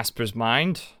into Casper's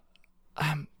mind.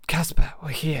 Casper, we're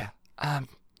here.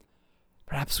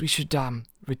 Perhaps we should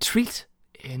retreat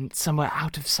in somewhere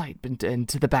out of sight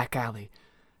into the back alley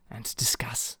and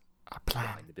discuss our plan.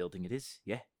 Behind the building it is.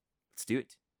 Yeah, let's do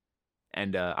it.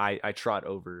 And I trot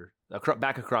over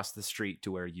back across the street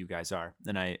to where you guys are,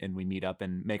 and we meet up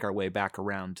and make our way back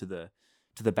around to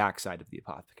the back side of the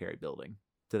apothecary building,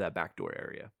 to that back door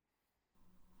area.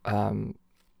 I'm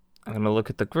gonna look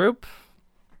at the group.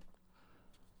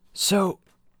 So,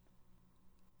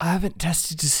 I haven't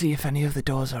tested to see if any of the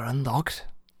doors are unlocked,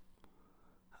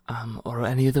 or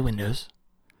any of the windows.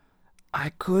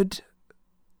 I could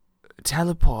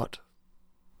teleport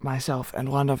myself and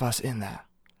one of us in there.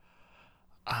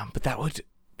 But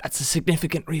that's a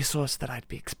significant resource that I'd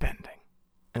be expending.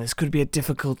 And this could be a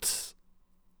difficult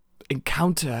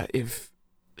encounter if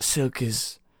Sylke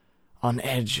is on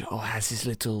edge or has his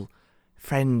little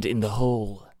friend in the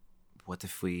hole. What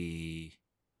if we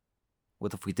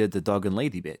did the dog and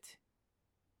lady bit?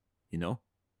 You know?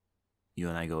 You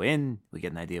and I go in, we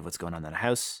get an idea of what's going on in the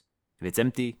house. If it's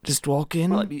empty, Just walk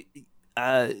in? well,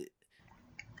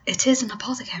 It is an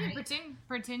apothecary.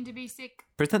 Pretend to be sick,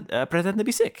 pretend to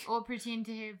be sick. or pretend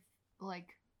to have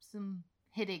like some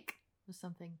headache or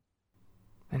something.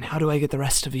 And how do I get the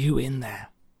rest of you in there?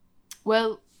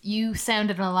 Well, you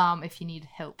sound an alarm if you need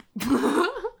help.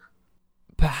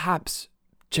 Perhaps,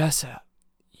 Jessa,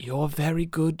 you're very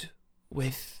good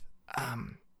with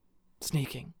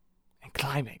sneaking and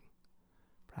climbing.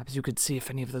 Perhaps you could see if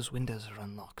any of those windows are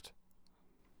unlocked.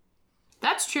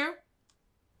 That's true.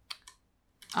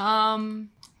 I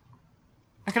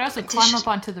could also climb up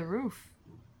onto the roof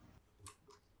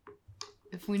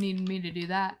if we need me to do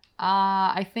that.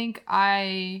 I think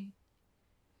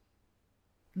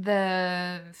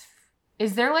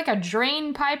is there like a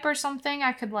drain pipe or something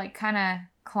I could like kind of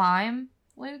climb,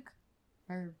 Luke?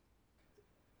 Or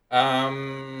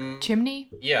chimney?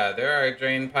 Yeah, there are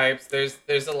drain pipes. There's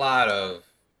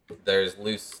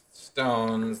loose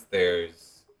stones.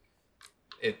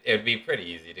 It'd be pretty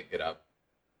easy to get up.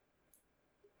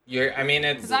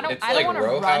 It's 'Cause I don't like wanna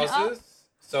row run houses, up.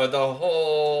 so the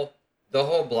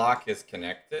whole block is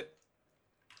connected.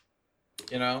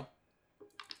 You know.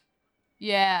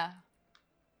 Yeah.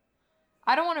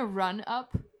 I don't want to run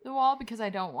up the wall because I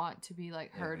don't want to be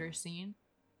like heard or seen.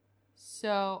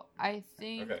 So I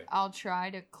think I'll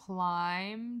try to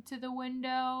climb to the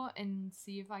window and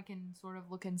see if I can sort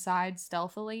of look inside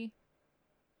stealthily.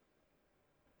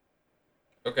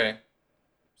 Okay.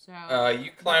 So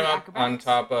you climb up on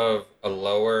top of a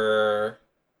lower...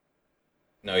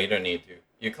 No, you don't need to.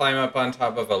 You climb up on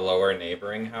top of a lower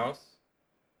neighboring house.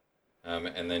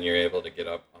 And then you're able to get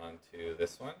up onto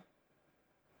this one.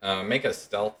 Make a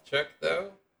stealth check,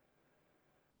 though.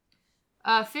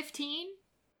 15.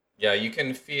 Yeah, you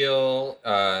can feel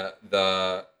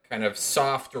the kind of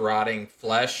soft, rotting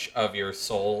flesh of your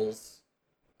souls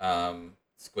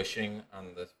squishing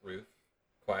on the roof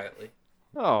quietly.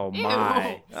 Oh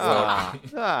my!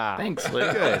 Thanks,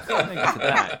 Luke. Good. Thank you for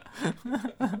that.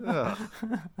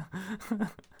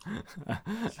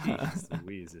 Jesus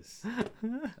Louises.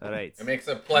 All right. It makes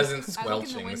a pleasant I look in the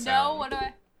squelching window. sound. What do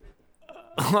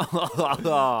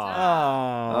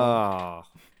I?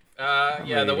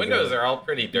 Yeah, the windows are all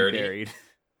pretty dirty. Buried.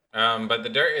 But the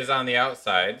dirt is on the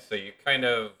outside, so you kind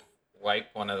of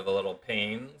wipe one of the little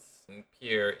panes and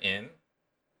peer in.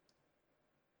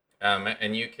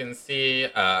 And you can see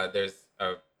there's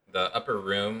the upper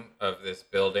room of this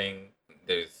building.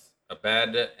 There's a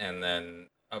bed and then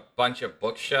a bunch of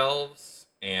bookshelves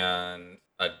and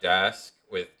a desk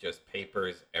with just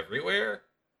papers everywhere.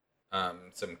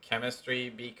 Some chemistry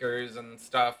beakers and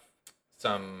stuff.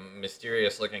 Some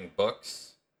mysterious looking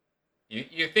books.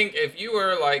 You think if you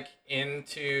were like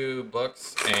into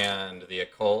books and the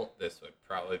occult, this would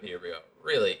probably be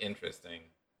really interesting.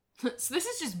 So this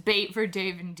is just bait for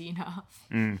Dave and Dina.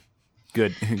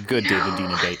 Good David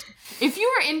Dina bait. If you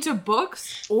are into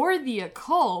books or the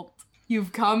occult,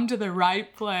 you've come to the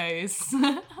right place.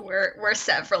 We're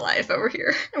set for life over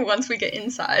here once we get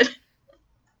inside.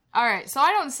 All right, so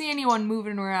I don't see anyone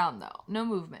moving around though. No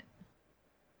movement.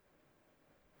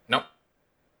 Nope.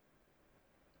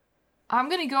 I'm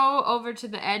gonna go over to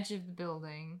the edge of the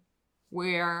building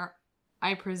where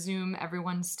I presume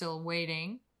everyone's still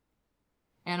waiting.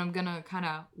 And I'm gonna kind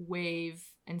of wave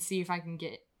and see if I can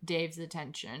get Dave's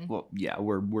attention. Well, yeah,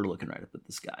 we're looking right up at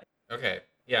the sky. Okay.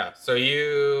 Yeah. So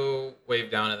you wave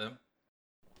down at them.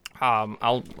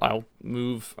 I'll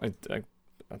move. I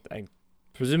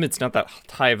presume it's not that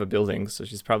high of a building, so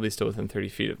she's probably still within 30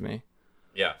 feet of me.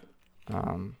 Yeah.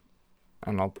 And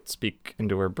I'll speak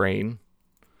into her brain,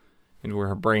 into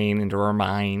her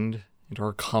mind, into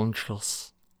her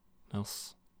consciousness. I'll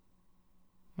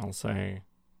say,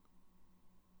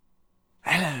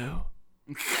 hello.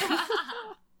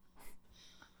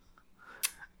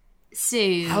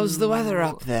 So, How's the weather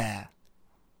up there?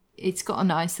 It's got a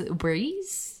nice little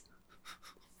breeze.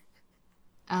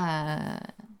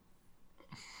 What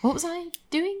was I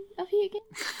doing up here again?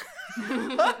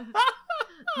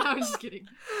 No, I'm just kidding.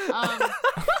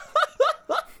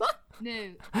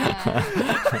 No.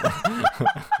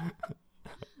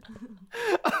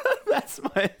 That's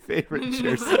my favorite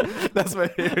Jersa. That's my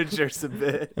favorite Jersa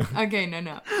bit. Okay,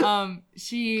 no.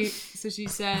 She says,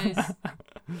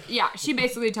 yeah, she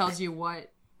basically tells you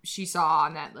what she saw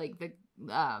on that, like, the,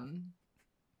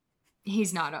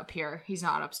 he's not up here. He's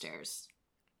not upstairs.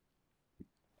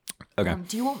 Okay.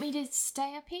 Do you want me to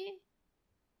stay up here?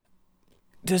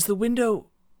 Does the window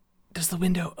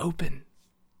open?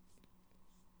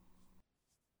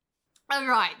 All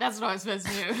right, that's what I was supposed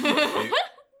to do.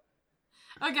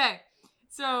 Okay,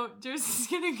 so Jersey's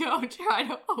gonna go try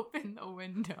to open the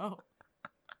window.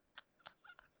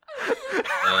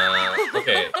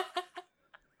 Okay.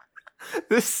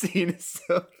 This scene is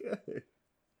so good.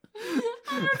 I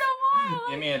don't know why.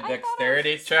 Give me a I thought I was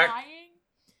dexterity just check. trying.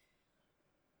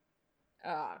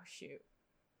 Oh, shoot.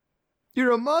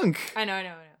 You're a monk. I know.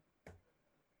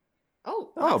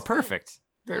 Oh, Oh, that's perfect.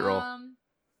 good. Great roll.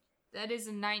 That is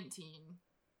a 19.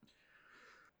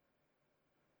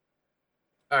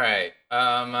 All right.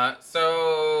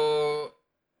 So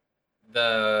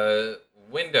the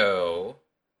window,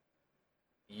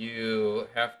 you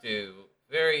have to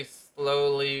very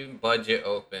slowly budge it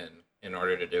open in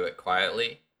order to do it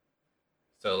quietly.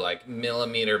 So like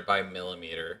millimeter by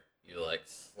millimeter, you like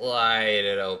slide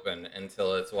it open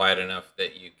until it's wide enough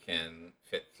that you can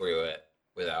fit through it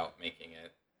without making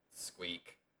it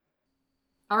squeak.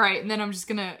 All right, and then I'm just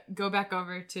gonna go back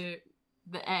over to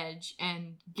the edge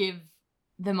and give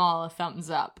them all a thumbs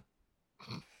up.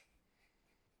 All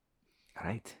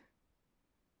right.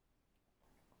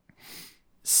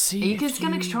 See, Are you guys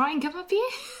gonna try and come up here?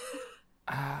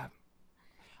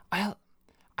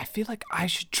 I feel like I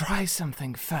should try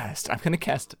something first. I'm gonna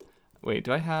cast. Wait,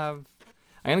 I'm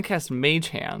gonna cast Mage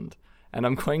Hand, and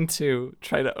I'm going to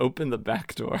try to open the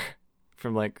back door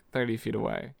from like 30 feet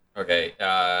away. Okay,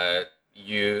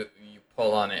 you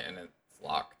pull on it and it's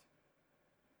locked.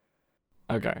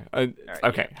 Okay. right,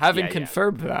 Okay. yeah. Having Yeah.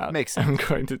 confirmed that, Makes I'm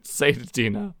going to say to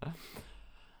Dina,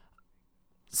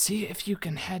 see if you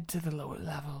can head to the lower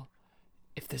level.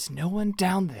 If there's no one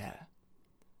down there,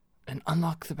 and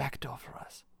unlock the back door for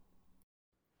us.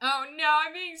 Oh no,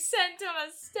 I'm being sent on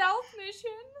a stealth mission.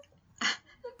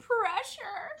 The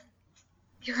pressure.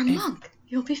 You're a monk.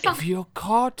 You'll be fine. If you're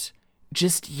caught,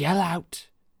 just yell out.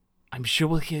 I'm sure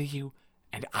we'll hear you,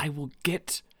 and I will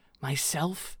get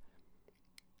myself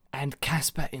and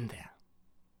Casper in there.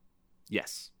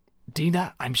 Yes.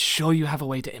 Dina, I'm sure you have a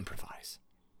way to improvise.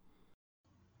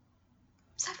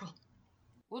 Several.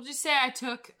 We'll just say I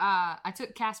took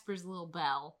Casper's little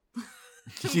bell. I'm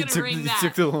You gonna ring you that.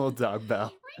 took the little dog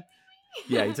bell.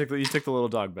 Yeah, you took the little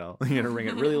dog bell. You're gonna ring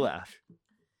it really loud.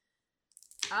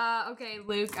 Okay,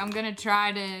 Luke, I'm gonna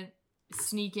try to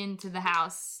sneak into the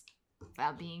house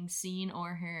without being seen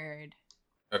or heard.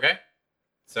 Okay.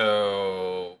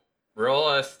 So roll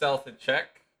a stealth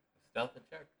check.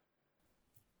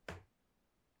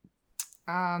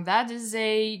 That is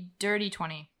a dirty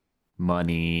 20.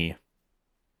 Money.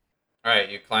 All right,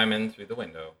 you climb in through the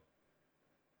window.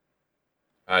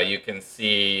 You can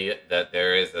see that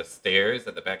there is a stairs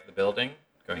at the back of the building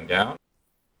going down.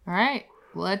 All right,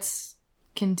 let's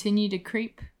continue to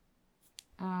creep.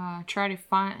 Try to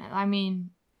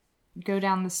go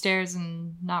down the stairs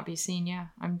and not be seen. Yeah,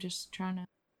 I'm just trying to.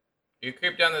 You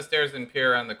creep down the stairs and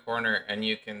peer around the corner, and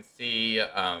you can see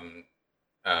a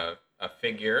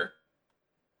figure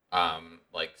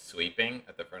like sweeping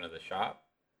at the front of the shop.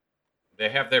 They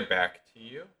have their back to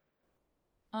you.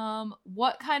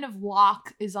 What kind of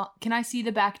lock is on? Can I see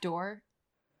the back door?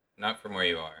 Not from where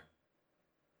you are.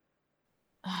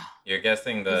 You're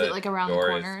guessing Is the it, like, around the door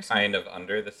corner or is kind of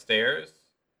under the stairs?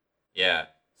 Yeah.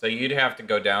 So you'd have to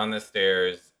go down the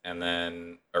stairs and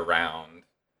then around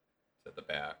to the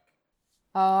back.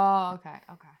 Oh, okay.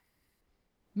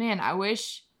 Man, I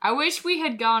wish we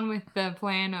had gone with the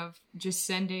plan of just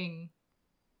sending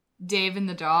Dave and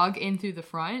the dog in through the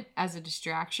front as a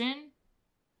distraction,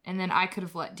 and then I could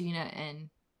have let Dina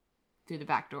in through the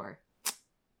back door.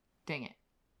 Dang it.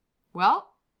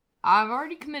 Well, I've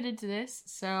already committed to this,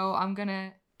 so I'm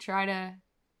gonna try to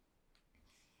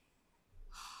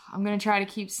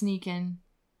keep sneaking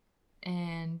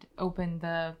and open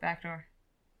the back door.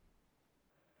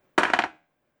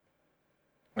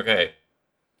 Okay.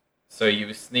 So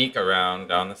you sneak around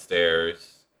down the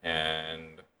stairs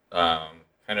and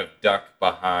kind of duck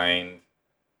behind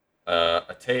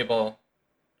a table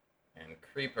and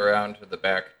creep around to the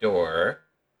back door.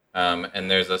 And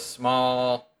there's a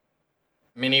small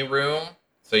mini room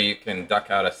so you can duck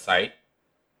out of sight.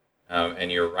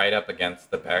 And you're right up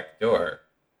against the back door.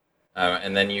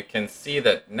 And then you can see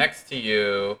that next to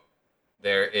you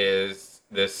there is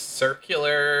this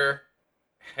circular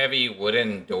heavy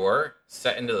wooden door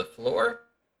set into the floor.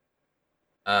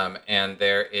 And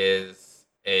there is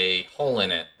a hole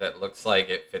in it that looks like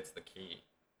it fits the key.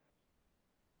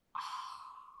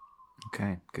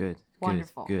 Okay, good.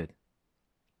 Wonderful. Good.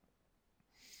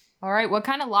 All right, what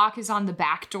kind of lock is on the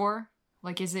back door?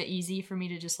 Like, is it easy for me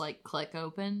to just, like, click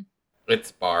open?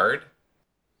 It's barred.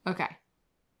 Okay.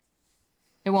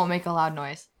 It won't make a loud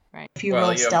noise, right? If you Well,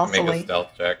 roll you have to make stealthily. a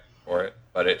stealth check for it,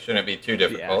 but it shouldn't be too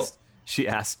difficult. She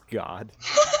asked God.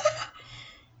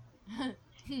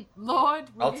 Lord,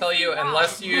 I'll tell you,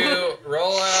 unless you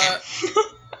roll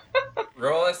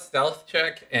a stealth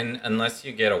check, and unless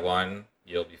you get a 1,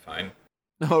 you'll be fine.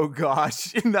 Oh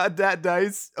gosh, not that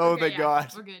dice. Oh Okay, my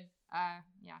gosh. We're good.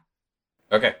 Yeah.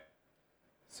 Okay.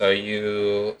 So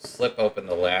you slip open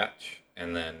the latch,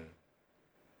 and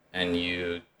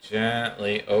you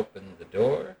gently open the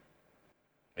door,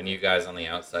 and you guys on the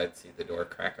outside see the door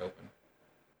crack open.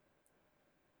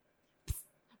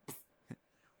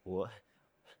 What?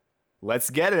 Let's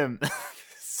get him.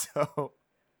 So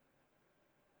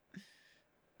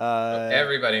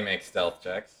Everybody makes stealth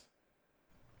checks.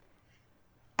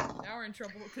 Now we're in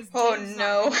trouble because Oh,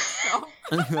 no.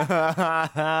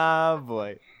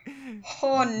 boy.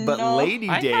 Oh no. But Lady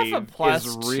I have Dave a plus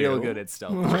is real 2. good at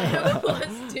stealth. I have a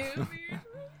plus 2.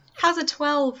 How's a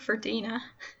 12 for Dina?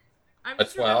 I'm A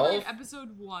just remembering 12?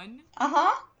 episode 1.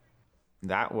 Uh-huh.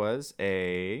 That was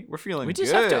a. We're feeling We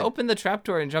just good. have to open the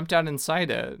trapdoor and jump down inside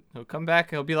it. He'll come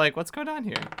back and he'll be like, what's going on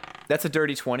here? That's a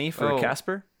dirty 20 for Oh.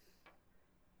 Casper.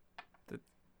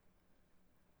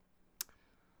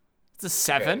 It's a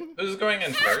 7. Okay. Who's going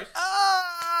in first?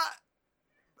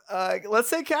 Let's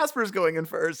say Casper's going in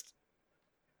first.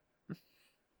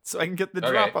 So I can get the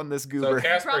Okay. drop on this So goober.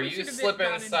 Casper, Probably you should've slip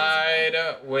been gone inside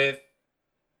with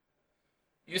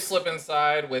You slip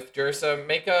inside with Jersa.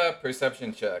 Make a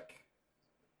perception check.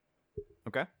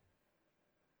 Okay.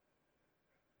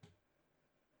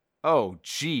 Oh,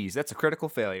 geez, that's a critical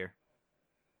failure.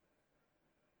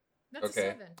 That's Okay.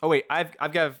 a 7. Oh wait, I've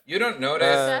got. You don't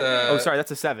notice the... Oh, sorry,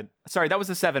 that's a 7. Sorry, that was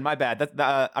a 7. My bad.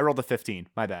 I rolled a 15.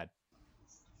 My bad.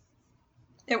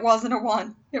 It wasn't a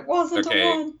 1. It wasn't a Okay,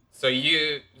 1. so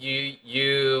you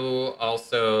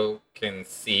also can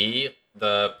see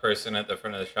the person at the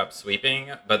front of the shop sweeping,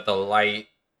 but the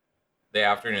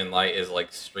afternoon light is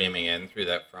like streaming in through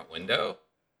that front window.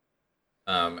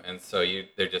 And so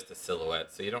they're just a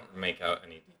silhouette, so you don't make out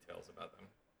any details about them.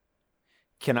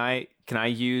 Can I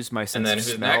use my sense then of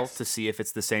who's smell next? to see if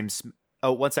it's the same?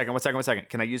 Oh, one second.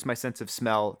 Can I use my sense of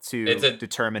smell to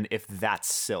determine if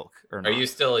that's Sylke or not? Are you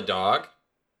still a dog?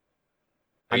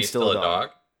 Are I'm you still a dog?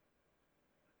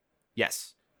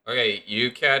 Yes. Okay,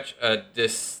 you catch a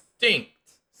distinct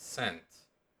scent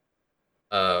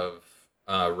of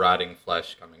rotting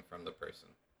flesh coming from the person.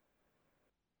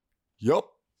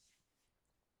 Yup.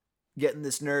 Getting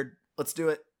this nerd. Let's do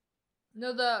it.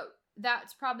 No,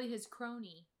 that's probably his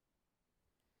crony.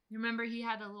 You remember he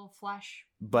had a little flesh.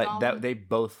 But golem? they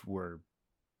both were.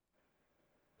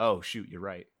 Oh shoot, you're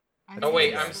right. I Oh think wait,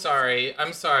 it's-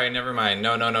 I'm sorry. Never mind.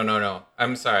 No.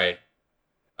 I'm sorry.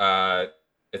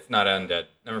 It's not undead.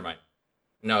 Never mind.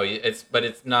 No, it's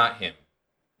not him.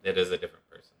 It is a different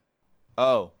person.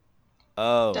 Oh.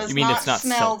 Does You mean not it's not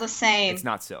smell Sylke? the same. It's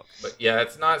not Sylke. But yeah,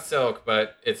 it's not Sylke,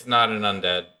 but it's not an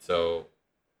undead, so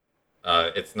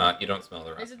it's not. You don't smell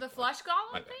the rot. Is it the flesh My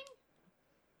golem bad. thing?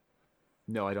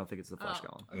 No, I don't think it's the flesh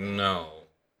Oh. golem. No,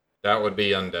 that would be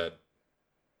undead,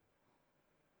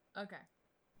 Okay.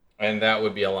 and that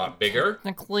would be a lot bigger.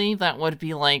 Technically, that would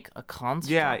be like a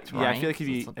construct, Yeah. right? I feel like Since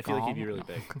it's a it'd be golem. really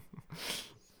big.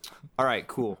 All right,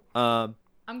 cool. I'm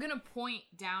gonna point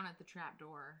down at the trap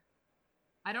door.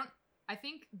 I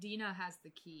think Dina has the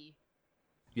key.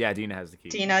 Yeah, Dina has the key.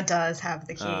 Dina does have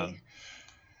the key.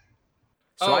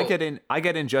 So I Oh.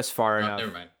 get in just far enough.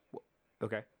 Never mind.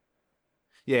 Okay.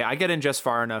 Yeah, I get in just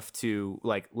far enough to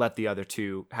like let the other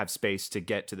two have space to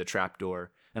get to the trap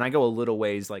door, and I go a little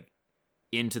ways like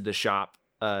into the shop,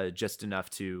 just enough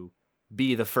to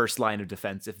be the first line of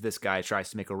defense if this guy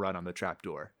tries to make a run on the trap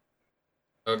door.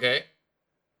 Okay.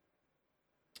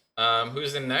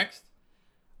 Who's in next?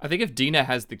 I think if Dina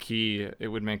has the key, it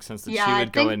would make sense that Yeah, she I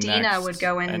would go in think Dina next. would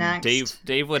go in and next,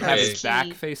 Dave would have his 'cause back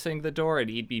he- facing the door, and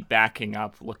he'd be backing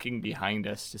up, looking behind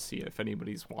us to see if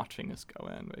anybody's watching us go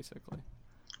in, basically.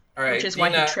 All right, Which is why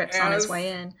Dina, he trips on his way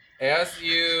in. As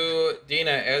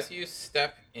you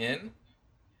step in,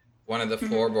 one of the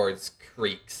floorboards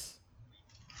creaks,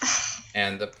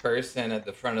 and the person at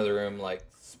the front of the room like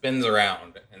spins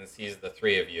around and sees the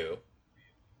three of you.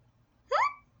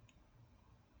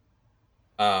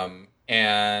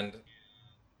 And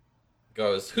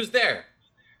goes, "Who's there?"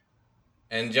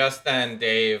 And just then,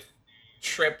 Dave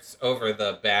trips over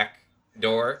the back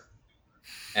door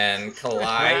and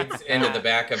collides into the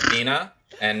back of Dina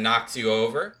and knocks you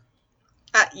over.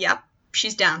 Yep,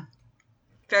 she's down.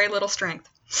 Very little strength.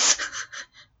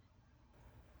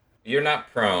 You're not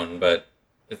prone, but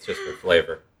it's just for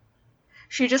flavor.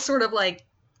 She just sort of like,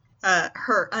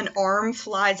 an arm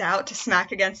flies out to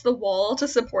smack against the wall to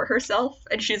support herself,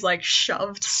 and she's like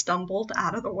stumbled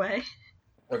out of the way.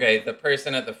 Okay, the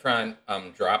person at the front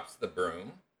drops the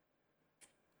broom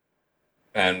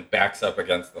and backs up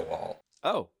against the wall.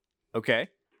 Oh, okay.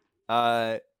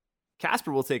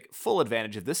 Casper will take full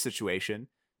advantage of this situation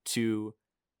to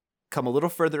come a little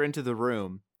further into the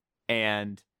room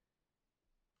and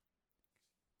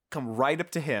come right up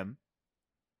to him,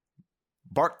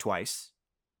 bark twice,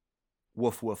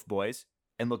 woof woof boys,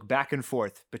 and look back and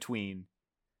forth between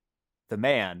the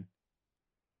man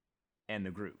and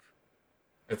the group.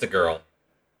 It's a girl.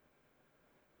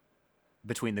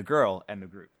 Between the girl and the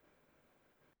group.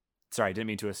 Sorry, I didn't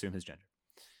mean to assume his gender.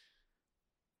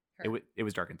 Her. It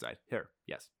was dark inside. Her,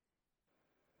 yes.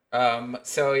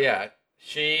 So yeah,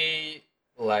 she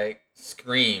like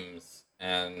screams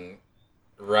and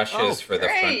rushes for the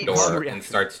front great. door and Reaction.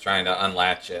 starts trying to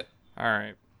unlatch it. All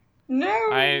right.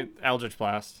 No! Eldritch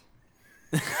Blast.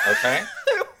 Okay,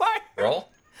 roll.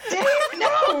 Damn,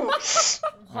 no!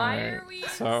 Why Alright, are we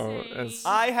so saying... it's-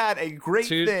 I had a great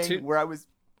Two- thing two- where I was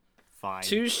fine.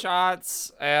 2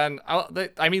 shots, and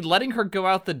letting her go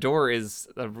out the door is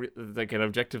like an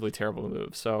objectively terrible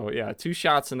move. So yeah, 2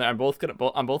 shots, and I'm both gonna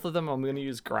on both of them. I'm gonna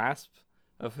use Grasp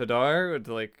of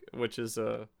Hadar, which is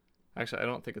actually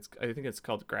I think it's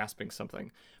called grasping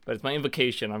something, but it's my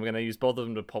invocation. I'm gonna use both of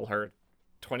them to pull her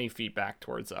 20 feet back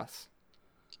towards us.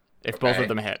 If both Okay. of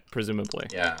them hit, presumably.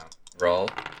 Yeah, roll.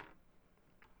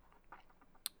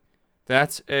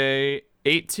 That's a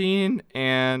 18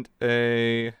 and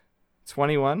a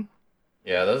 21.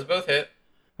 Yeah, those both hit.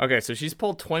 Okay, so she's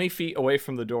pulled 20 feet away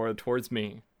from the door towards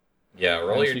me. Yeah,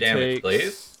 roll And your she damage, takes-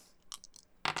 please.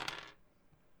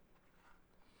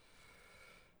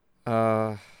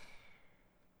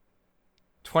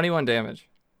 21 damage.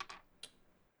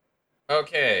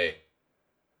 Okay.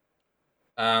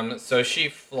 So she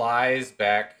flies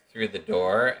back through the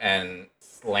door and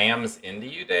slams into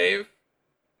you, Dave.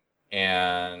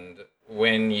 And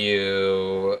when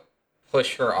you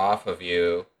push her off of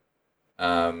you,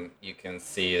 you can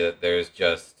see that there's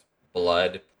just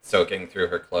blood soaking through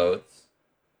her clothes.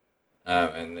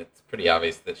 And it's pretty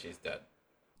obvious that she's dead.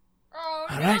 Oh,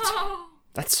 All no. right.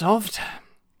 That's solved.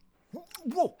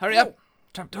 Whoa! Hurry whoa. up.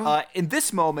 Trapdoor. In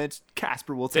this moment,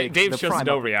 Casper will take Dave the shows prime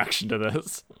no reaction to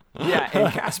this. Yeah,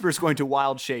 and Casper's going to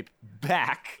wild shape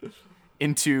back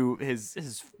into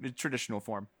his traditional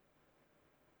form.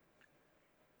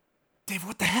 Dave,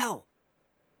 what the hell?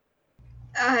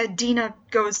 Dina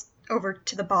goes over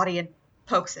to the body and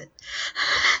pokes it.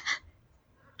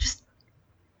 Just.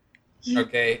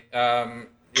 Okay, it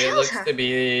Killed looks her. to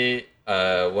be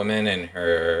a woman in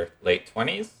her late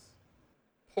 20s.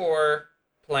 Poor,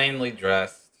 plainly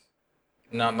dressed.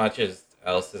 Not much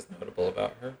else is notable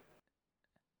about her.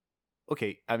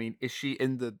 Okay, I mean, is she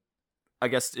in the? I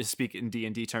guess to speak in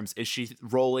D&D terms, is she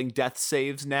rolling death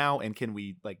saves now? And can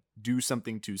we like do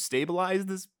something to stabilize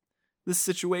this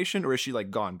situation, or is she like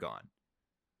gone?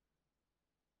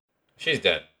 She's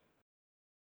dead.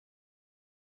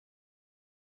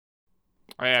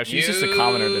 Oh yeah, if she's just a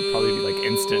commoner, that'd probably be like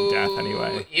instant death You-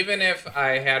 anyway. Even if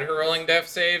I had her rolling death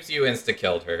saves, you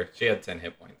insta-killed her. She had 10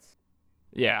 hit points.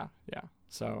 Yeah.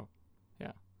 So,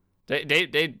 yeah.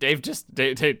 Dave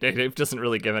doesn't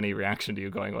really give any reaction to you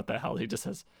going, what the hell? He just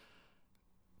says,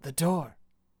 the door.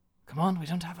 Come on, we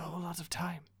don't have a whole lot of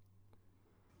time.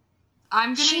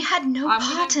 She had no I'm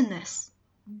part gonna in this.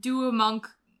 do a monk.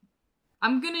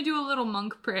 I'm gonna do a little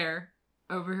monk prayer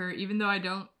over her, even though I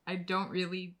don't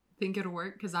really think it'll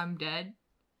work because I'm dead.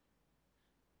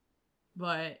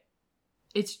 But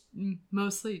it's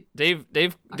mostly Dave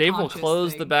will conscious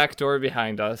close the thing. back door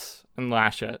behind us and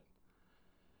lash it.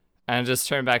 And just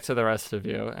turn back to the rest of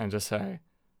you and just say,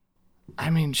 I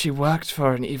mean, she worked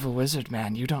for an evil wizard,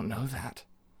 man. You don't know that.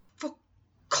 For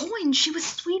coin, she was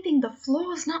sweeping the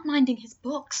floors, not minding his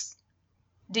books.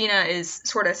 Dina is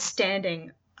sort of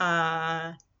standing,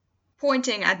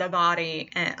 pointing at the body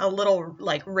a little,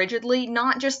 like, rigidly.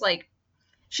 Not just, like,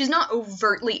 she's not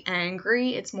overtly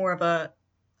angry. It's more of a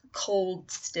cold,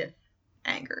 stiff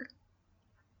anger.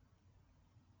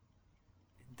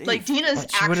 Dave, Like, Dina's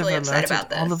But she would have actually upset alerted about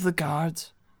this. all of the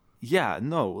guards. yeah,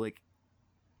 no, like,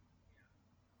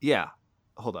 yeah.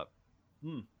 Hold up,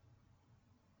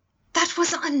 That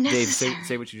was Dave. unnecessary.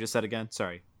 Say what you just said again.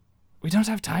 Sorry, We don't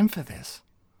have time for this.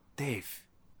 Dave.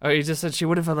 Oh, you just said she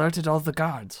would have alerted all the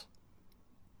guards.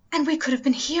 And we could have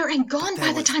been here and gone there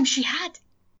by the was- time she had.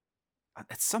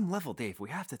 At some level, Dave, we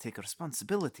have to take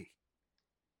responsibility.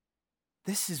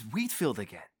 This is Wheatfield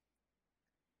again.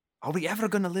 Are we ever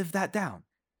gonna live that down?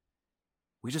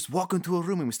 We just walk into a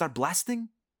room and we start blasting?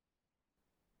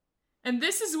 And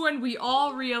this is when we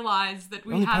all realize that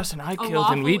we only have person I a killed in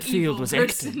lawful Wheatfield evil was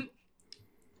person.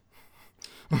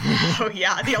 Oh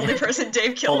yeah, the only person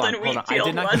Dave killed Hold in on, I Wheatfield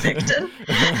did not- was Icton.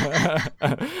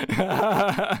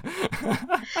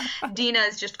 Dina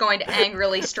is just going to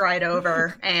angrily stride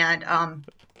over and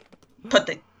put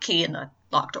the key in the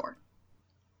locked door.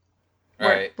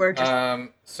 Alright. We're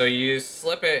just- So you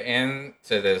slip it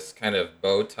into this kind of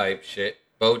bow tie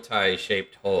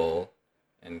shaped hole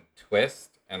and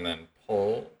twist and then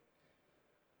pull.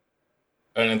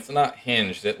 And it's not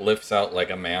hinged, it lifts out like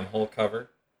a manhole cover.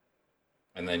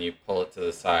 And then you pull it to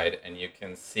the side and you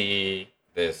can see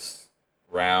this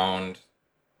round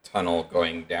tunnel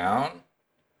going down.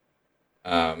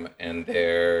 And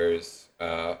there's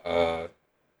a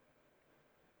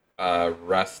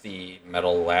rusty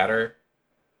metal ladder.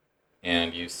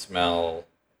 And you smell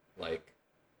like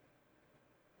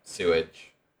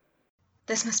sewage.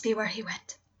 This must be where he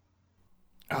went.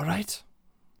 All right.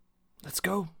 Let's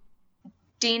go.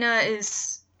 Dina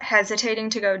is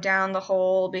hesitating to go down the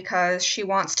hole because she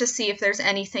wants to see if there's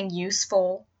anything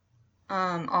useful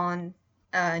on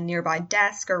a nearby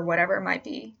desk or whatever it might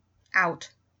be out.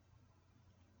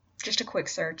 Just a quick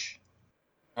search.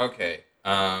 Okay.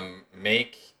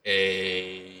 Make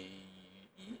a...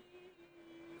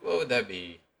 What would that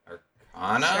be?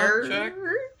 Arcana check,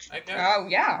 I guess? Oh,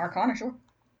 yeah, Arcana, sure.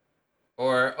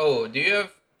 Or, do you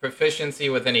have proficiency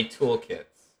with any toolkits?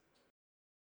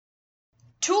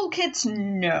 Toolkits,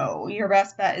 no. Your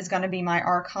best bet is going to be my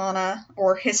Arcana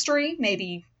or History,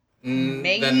 maybe.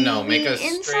 Then no,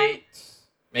 Insight?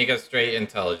 make a straight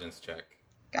intelligence check.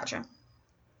 Gotcha.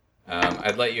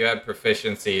 I'd let you add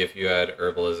proficiency if you had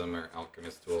herbalism or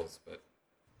alchemist tools, but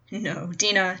No,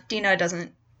 Dina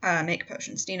doesn't make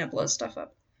potions. Dina blows stuff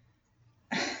up.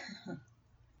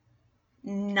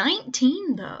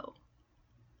 19 though.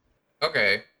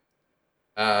 okay.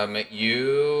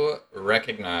 You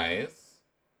recognize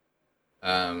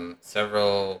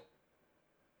several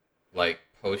like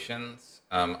potions.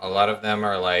 A lot of them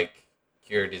are like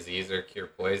cure disease or cure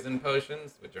poison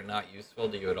potions, which are not useful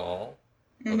to you at all,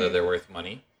 although they're worth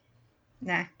money.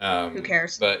 Nah, who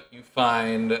cares? But you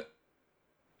find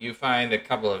a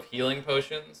couple of healing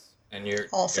potions, and you're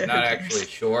Also, not who cares? actually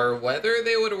sure whether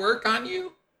they would work on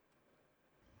you,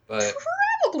 but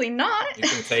Probably not. you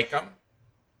can take them.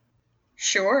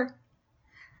 Sure.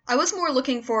 I was more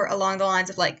looking for along the lines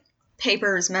of like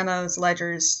papers, memos,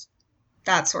 ledgers,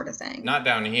 that sort of thing. Not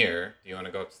down here. Do you want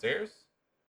to go upstairs?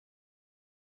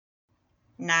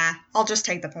 Nah, I'll just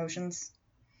take the potions.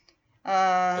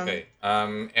 Okay.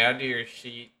 Add to your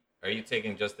sheet. Are you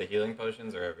taking just the healing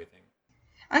potions or everything?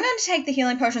 I'm going to take the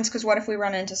healing potions because what if we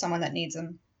run into someone that needs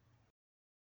them?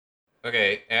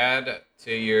 Okay. Add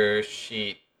to your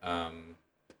sheet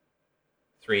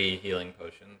 3 healing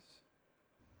potions.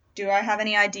 Do I have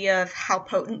any idea of how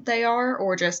potent they are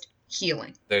or just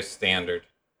healing? They're standard.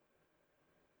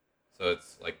 So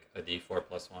it's like a d4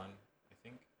 plus 1, I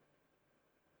think.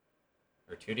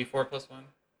 Or 2d4 plus 1?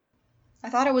 I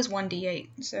thought it was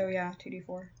 1d8, so yeah,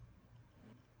 2d4.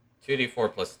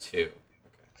 2d4 plus 2. Okay.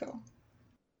 Cool.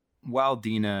 While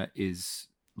Dina is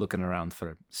looking around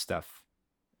for stuff,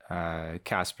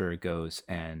 Casper goes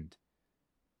and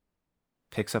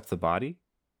picks up the body.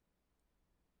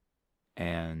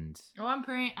 And Oh, I'm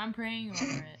praying over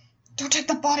it. Don't take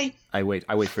the body! I wait.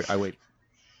 I like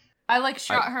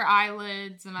shut her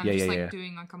eyelids, and I'm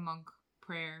doing like a monk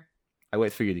prayer I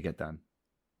wait for you to get done.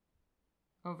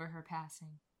 over her passing,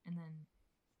 and then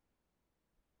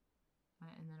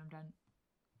I'm done.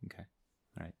 Okay.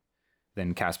 All right.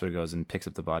 Then Casper goes and picks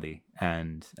up the body,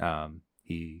 and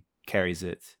he carries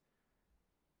it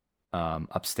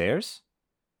upstairs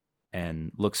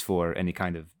and looks for any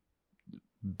kind of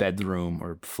bedroom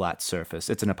or flat surface.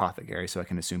 It's an apothecary, so I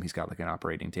can assume he's got like an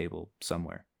operating table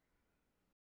somewhere.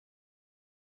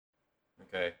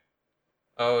 Okay.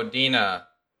 Oh, Dina,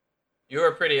 you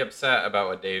were pretty upset about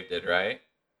what Dave did, right?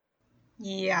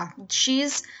 Yeah,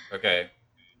 she's... Okay.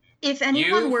 If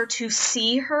anyone were to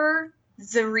see her,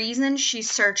 the reason she's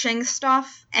searching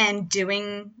stuff and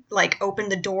doing, like, open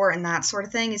the door and that sort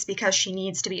of thing is because she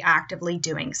needs to be actively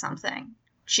doing something.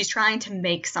 She's trying to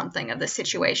make something of the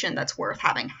situation that's worth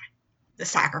having the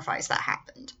sacrifice that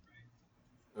happened.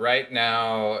 Right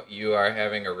now, you are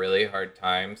having a really hard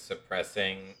time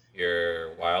suppressing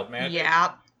your wild magic.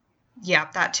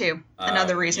 Yep, that too.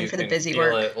 Another reason for the busy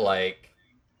work. work. It like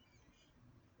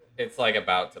it's like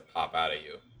about to pop out of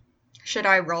you. Should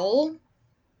I roll?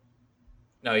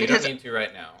 No, you don't need to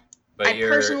right now. But I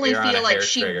personally you're feel like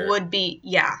she trigger. would be.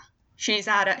 Yeah, she's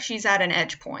at an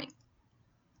edge point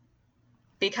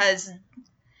because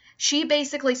she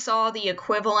basically saw the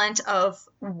equivalent of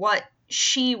what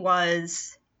she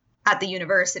was at the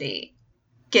university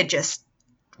get just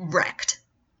wrecked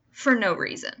for no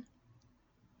reason.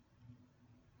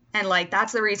 And, like,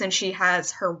 that's the reason she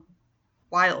has her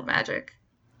wild magic,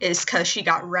 is because she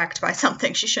got wrecked by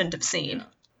something she shouldn't have seen. Yeah.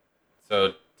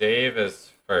 So Dave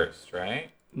is first, right?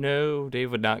 No,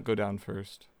 Dave would not go down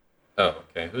first. Oh,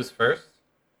 okay. Who's first?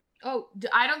 Oh,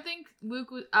 I don't think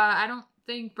Luke was, I don't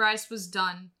think Bryce was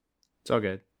done. It's all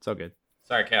good.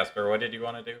 Sorry, Casper. What did you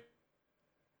want to do?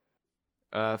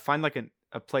 Find like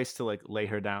a place to like lay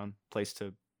her down, place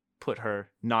to put her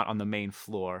not on the main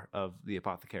floor of the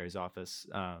apothecary's office,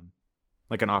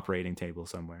 like an operating table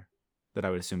somewhere that I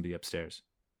would assume be upstairs.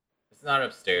 It's not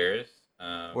upstairs.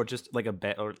 Or just like a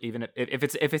bed, or even if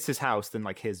it's his house, then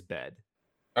like his bed.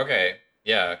 Okay,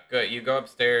 yeah, good. You go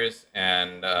upstairs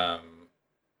and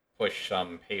push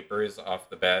some papers off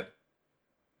the bed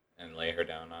and lay her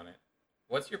down on it.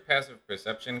 What's your passive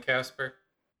perception, Casper?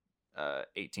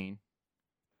 18.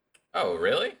 Oh,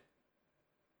 really?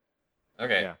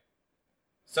 Okay. Yeah.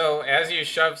 So as you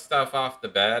shove stuff off the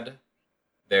bed,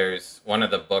 there's one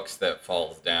of the books that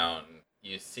falls down.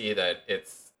 You see that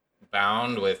it's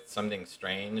bound with something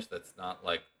strange that's not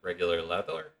like regular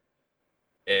leather.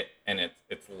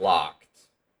 It's locked.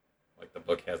 Like the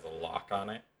book has a lock on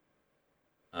it.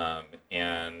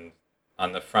 And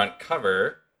on the front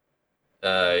cover,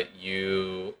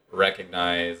 you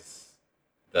recognize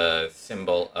the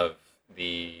symbol of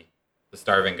the the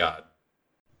starving god.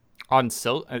 On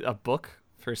Sylke, a book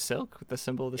for Sylke with the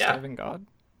symbol of the Yeah. starving god.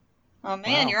 Oh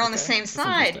man, Wow, you're on the okay. same That's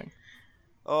side. interesting.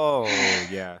 Oh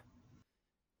yeah.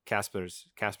 Casper's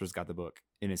got the book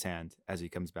in his hand as he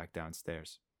comes back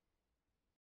downstairs.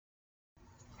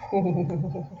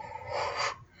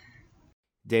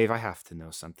 Dave, I have to know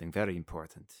something very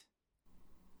important.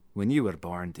 When you were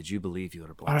born, did you believe you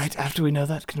were born? All right, special? after we know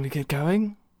that, can we get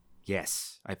going?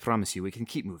 Yes, I promise you we can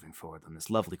keep moving forward on this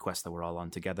lovely quest that we're all on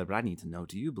together, but I need to know,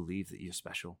 do you believe that you're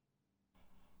special?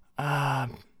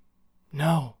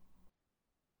 No.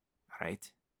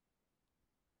 Right?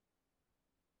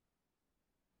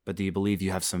 But do you believe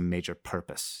you have some major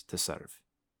purpose to serve?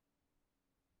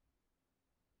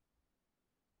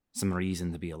 Some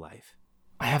reason to be alive?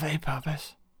 I have a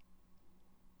purpose.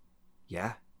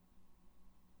 Yeah?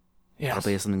 Yes.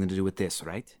 Probably has something to do with this,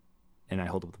 right? And I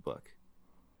hold up the book.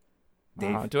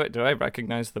 Dave? Do I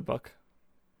recognize the book?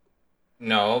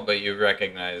 No, but you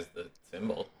recognize the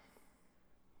symbol.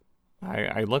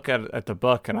 I look at the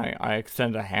book and I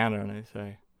extend a hand and I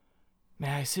say, "May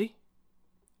I see?"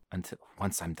 Until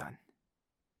once I'm done.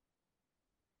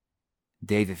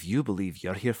 Dave, if you believe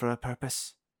you're here for a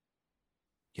purpose,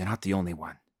 you're not the only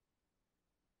one.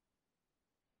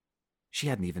 She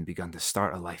hadn't even begun to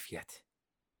start a life yet.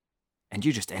 And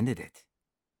you just ended it.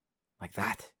 Like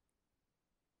that.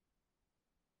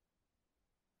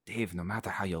 Dave, no matter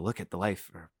how you look at the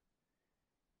life or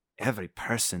every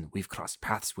person we've crossed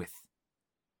paths with,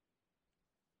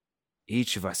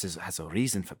 each of us has a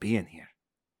reason for being here.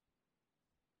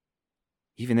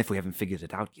 Even if we haven't figured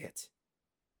it out yet.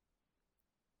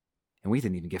 And we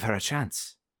didn't even give her a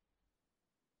chance.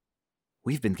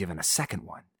 We've been given a second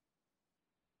one.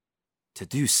 To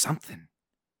do something.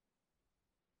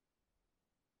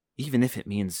 Even if it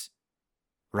means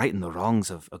righting the wrongs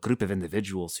of a group of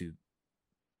individuals who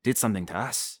did something to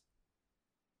us.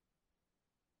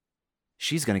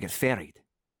 She's gonna get ferried.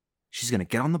 She's gonna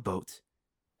get on the boat,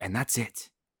 and that's it.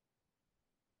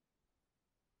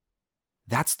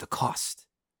 That's the cost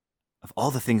of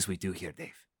all the things we do here,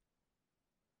 Dave.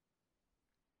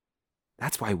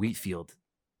 That's why Wheatfield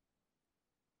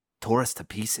tore us to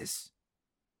pieces.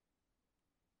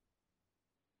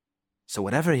 So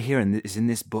whatever here is in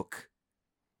this book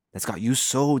that's got you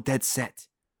so dead set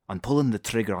on pulling the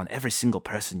trigger on every single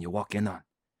person you walk in on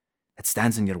that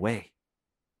stands in your way,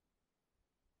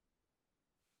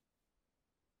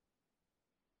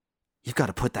 you've got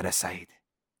to put that aside.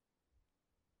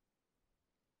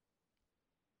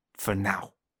 For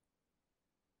now.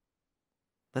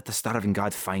 Let the starving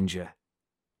god find you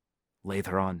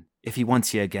later on. If he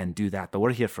wants you again, do that. But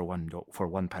we're here for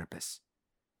one purpose,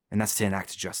 and that's to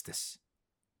enact justice.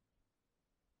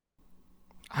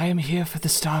 I am here for the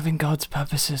starving god's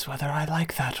purposes, whether I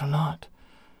like that or not.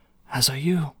 As are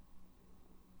you.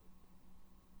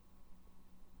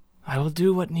 I will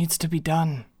do what needs to be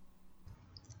done.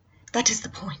 That is the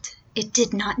point. It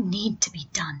did not need to be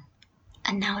done.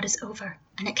 And now it is over,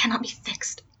 and it cannot be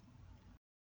fixed.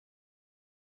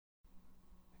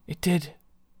 It did.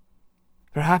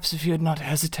 Perhaps if you had not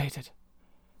hesitated,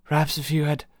 perhaps if you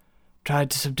had tried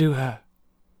to subdue her,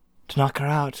 to knock her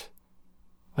out,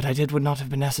 what I did would not have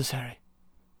been necessary.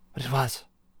 But it was.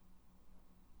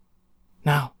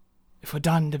 Now, if we're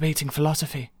done debating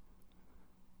philosophy,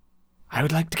 I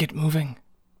would like to get moving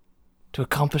to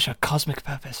accomplish our cosmic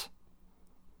purpose.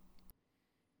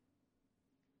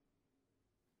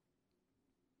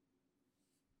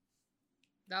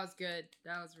 That was good.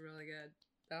 That was really good.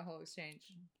 That whole exchange.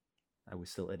 I was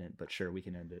still in it, but sure, we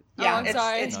can end it. Oh, I'm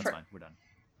sorry. It's No, it's fine. We're done.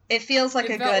 It feels like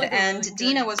It a felt good like a end. really good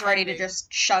Dina was ready to ending.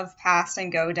 just shove past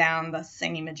and go down the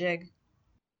thingy-majig.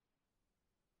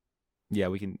 Yeah,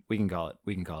 we can call it.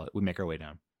 We can call it. We make our way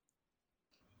down.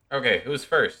 Okay, who's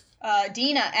first?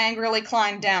 Dina angrily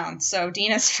climbed down, so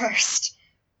Dina's first.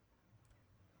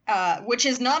 Which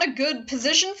is not a good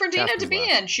position for Dina Casper's to be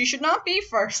last. in. She should not be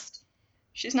first.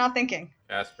 She's not thinking.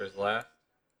 Casper's last.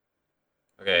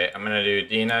 Okay, I'm gonna do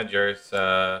Dina,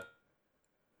 Jersa,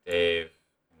 Dave,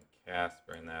 and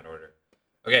Casper in that order.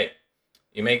 Okay,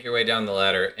 you make your way down the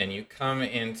ladder and you come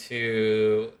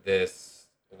into this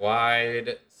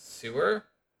wide sewer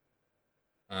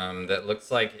that looks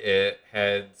like it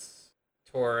heads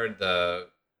toward the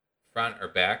front or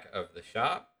back of the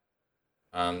shop.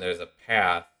 There's a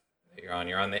path that you're on.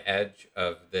 You're on the edge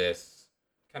of this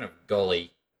kind of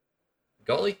gully.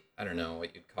 Gully? I don't know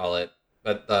what you'd call it,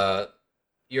 but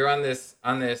you're on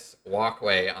this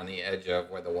walkway on the edge of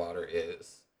where the water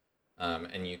is,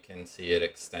 and you can see it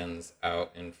extends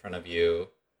out in front of you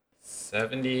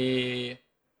 70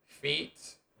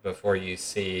 feet before you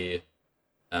see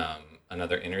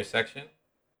another intersection.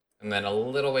 And then a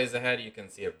little ways ahead, you can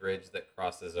see a bridge that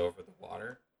crosses over the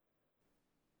water.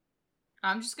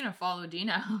 I'm just gonna follow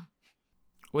Dina.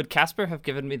 Would Casper have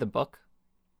given me the book?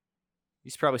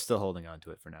 He's probably still holding on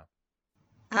to it for now.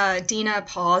 Dina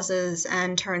pauses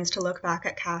and turns to look back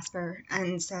at Casper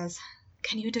and says,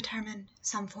 "Can you determine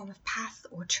some form of path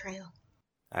or trail?"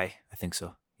 I think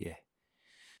so. Yeah.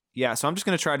 Yeah, so I'm just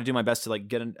gonna try to do my best to like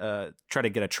try to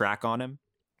get a track on him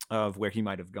of where he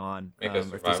might have gone, Make a or if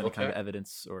there's survival any kind of check.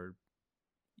 evidence or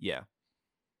yeah.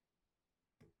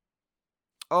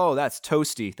 Oh, that's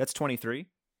toasty. That's 23.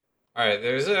 All right,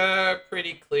 there's a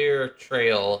pretty clear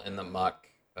trail in the muck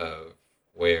of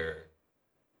where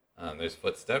there's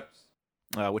footsteps.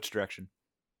 Which direction?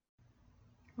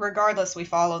 Regardless, we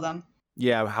follow them.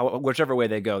 Yeah, whichever way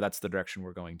they go, that's the direction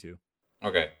we're going to.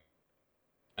 Okay.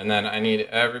 And then I need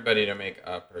everybody to make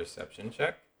a perception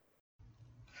check.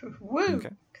 Woo! Okay.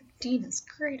 Dina's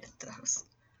great at those.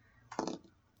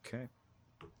 Okay.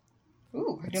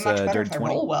 Ooh, I do It's, much better dirty if I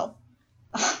 20. roll well.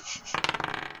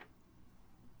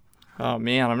 Oh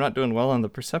man, I'm not doing well on the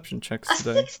perception A checks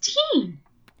today. 16!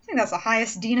 I think that's the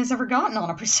highest Dina's ever gotten on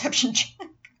a perception check.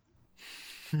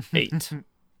 8.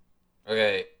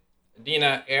 Okay.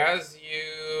 Dina, as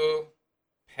you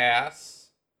pass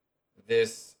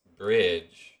this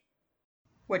bridge,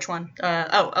 Which one?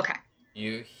 Oh, okay.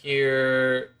 you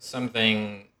hear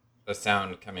something, a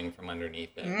sound coming from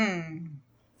underneath it.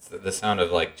 It's the sound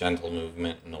of like gentle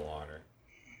movement in the water.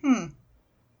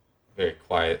 Very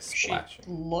quiet She splashing.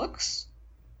 looks.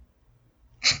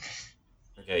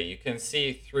 Okay, you can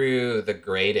see through the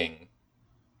grating.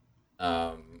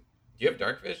 Do you have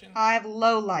dark vision? I have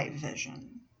low light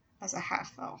vision as a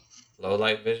half elf. Low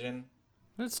light vision?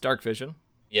 It's dark vision.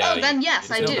 Yeah. Oh, then yes,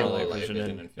 you I don't do. have Low low light light vision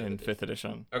vision in 5th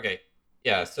edition. Okay.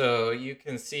 Yeah, so you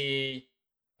can see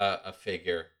a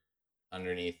figure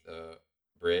underneath the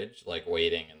bridge, like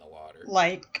waiting in the water.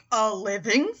 Like a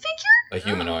living figure? A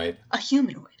humanoid. A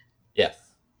humanoid. Yes.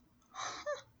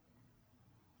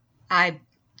 I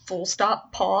full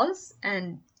stop pause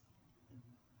and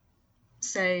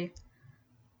say,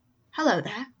 "Hello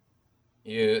there."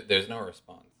 There's no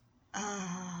response.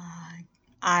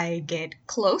 I get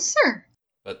closer.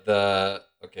 But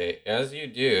as you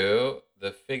do,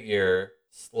 the figure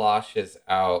sloshes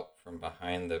out from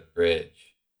behind the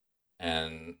bridge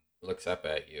and looks up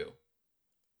at you.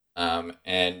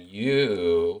 And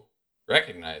you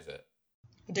recognize it.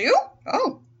 Do you?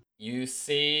 Oh. You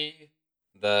see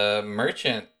the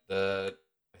merchant, I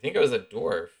think it was a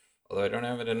dwarf, although I don't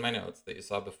have it in my notes, that you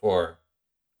saw before,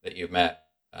 that you met,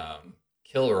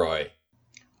 Kilroy.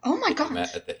 Oh my that god. You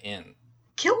met at the inn.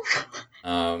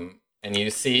 And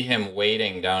you see him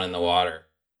waiting down in the water,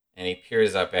 and he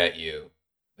peers up at you,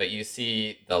 but you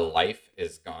see the life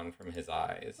is gone from his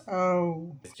eyes.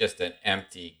 Oh. It's just an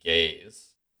empty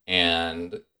gaze,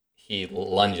 and he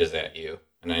lunges at you,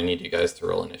 and I need you guys to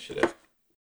roll initiative.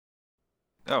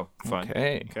 Oh, fun.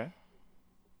 Okay. Okay.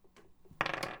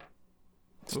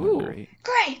 That's not Ooh. great.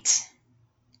 Great.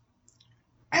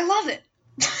 I love it.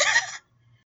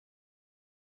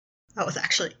 That was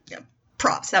actually,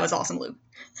 props. That was awesome, Luke.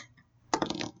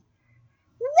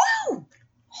 Woo!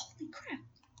 Holy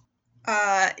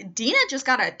crap. Dina just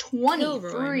got a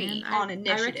 23 on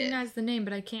initiative. I recognize the name,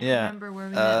 but I can't Yeah. remember where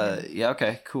we met him. Yeah,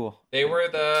 okay, cool. They were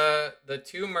the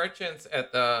two merchants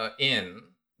at the inn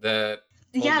that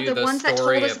told Yeah, you the ones that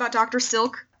story told us of- about Dr.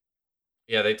 Sylke.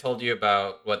 Yeah, they told you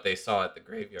about what they saw at the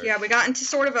graveyard. Yeah, we got into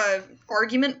sort of a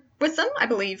argument with them, I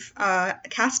believe.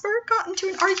 Casper got into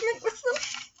an argument with them.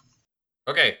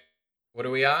 Okay, what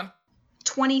are we on?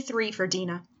 23 for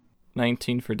Dina.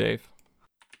 19 for Dave.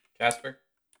 Casper?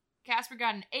 Casper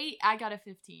got an 8. I got a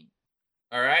 15.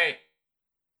 All right.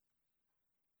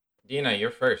 Dina,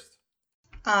 you're first.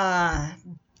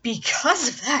 Because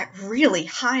of that really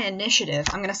high initiative,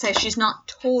 I'm gonna say she's not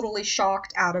totally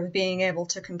shocked out of being able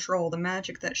to control the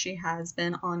magic that she has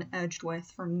been unedged with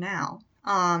from now.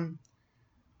 But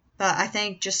I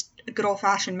think just a good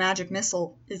old-fashioned magic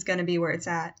missile is gonna be where it's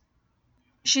at.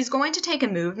 She's going to take a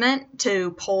movement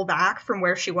to pull back from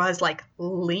where she was, like,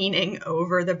 leaning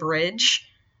over the bridge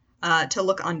to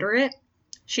look under it.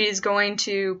 She's going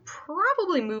to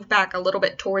probably move back a little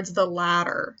bit towards the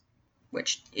ladder,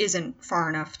 which isn't far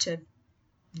enough to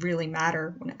really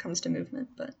matter when it comes to movement,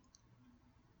 but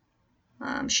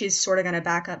she's sort of going to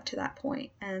back up to that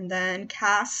point and then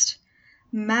cast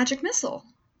Magic Missile,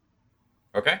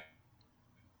 Okay.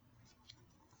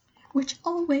 which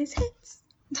always hits.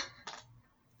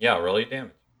 Yeah, roll your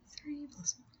damage. 3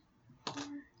 plus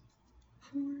 1,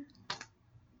 4,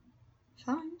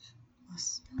 5 plus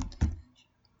spell damage.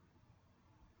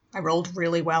 I rolled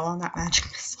really well on that Magic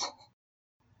Missile.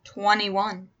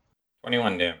 21.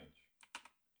 21 damage.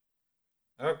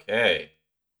 Okay.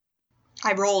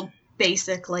 I rolled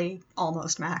basically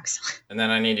almost max. And then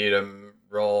I need you to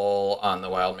roll on the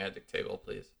wild magic table,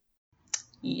 please.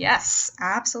 Yes,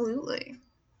 absolutely.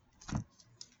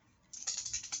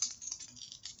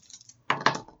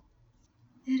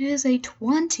 It is a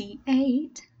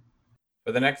 28.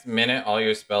 For the next minute, all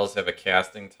your spells have a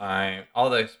casting time. All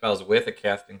the spells with a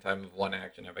casting time of 1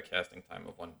 action have a casting time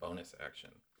of 1 bonus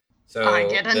action. So I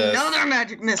get another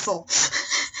magic missile.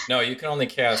 No, you can only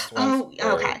cast once.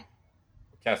 Oh, okay.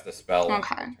 Cast a spell once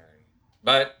per Okay. turn.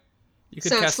 But You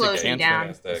could So it cast slows a me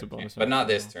cantrip down. as a bonus but not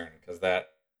action this as well. turn, because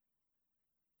that.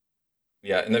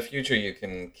 Yeah, in the future you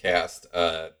can cast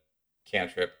a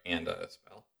cantrip and a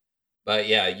spell. But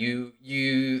yeah, you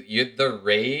the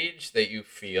rage that you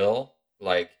feel,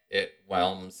 like it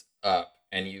whelms up,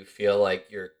 and you feel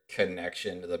like your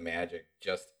connection to the magic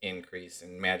just increase,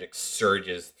 and magic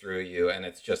surges through you, and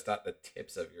it's just at the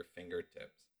tips of your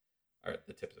fingertips, or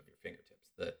the tips of your fingertips.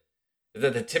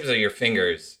 The tips of your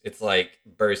fingers, it's like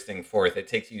bursting forth. It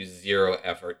takes you 0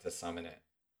 effort to summon it.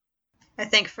 I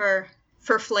think for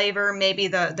flavor, maybe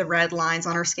the red lines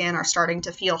on her skin are starting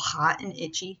to feel hot and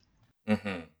itchy.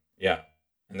 Mm-hmm. Yeah,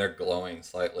 and they're glowing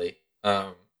slightly.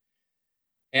 And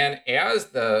as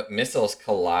the missiles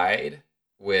collide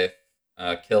with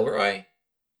Kilroy,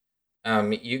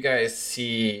 you guys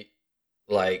see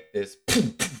like this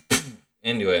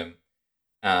into him,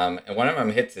 and one of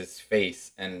them hits his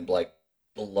face, and like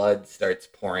blood starts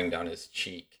pouring down his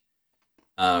cheek,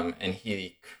 and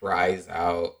he cries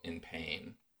out in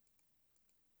pain.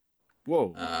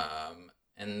 Whoa.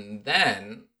 And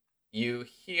then you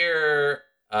hear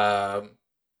a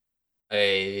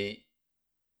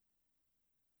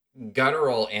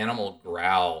guttural animal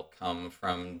growl come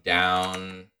from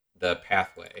down the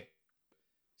pathway.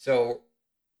 So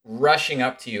rushing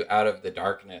up to you out of the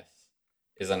darkness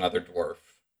is another dwarf,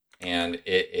 and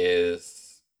it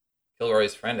is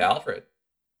Kilroy's friend Alfred,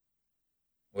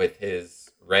 with his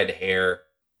red hair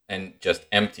and just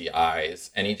empty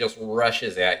eyes, and he just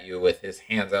rushes at you with his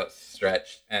hands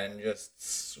outstretched and just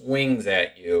swings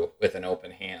at you with an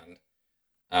open hand,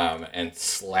 and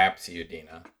slaps you,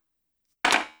 Dina.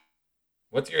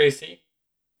 What's your AC?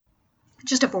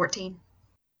 Just a 14.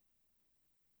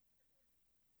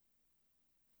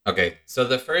 Okay, so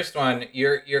the first one,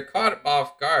 you're caught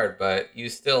off guard, but you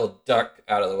still duck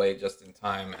out of the way just in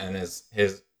time, and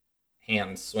his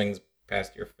hand swings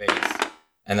past your face,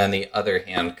 and then the other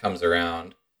hand comes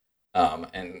around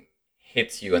and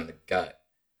hits you in the gut.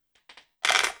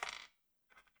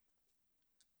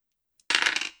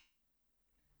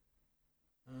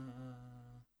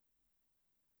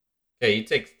 Okay, you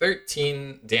take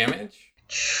 13 damage.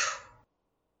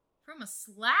 From a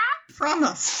slap? From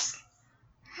a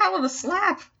hell of a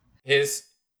slap.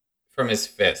 From his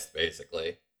fist,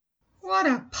 basically. What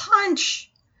a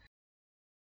punch.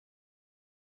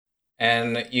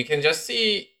 And you can just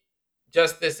see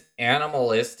just this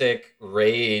animalistic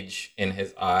rage in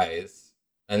his eyes.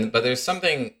 But there's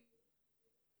something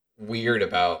weird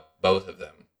about both of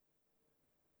them.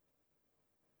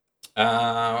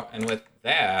 And with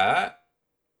that,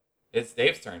 it's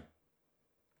Dave's turn.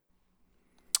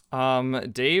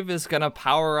 Dave is gonna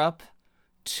power up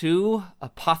 2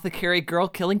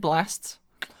 Apothecary-Girl-Killing blasts.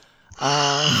 No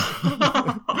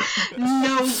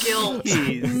guilt.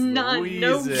 None.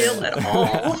 No guilt at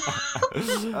all.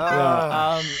 He's You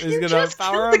gonna just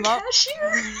power killed him the up.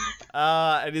 cashier.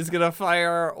 And he's gonna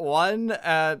fire one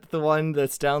at the one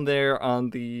that's down there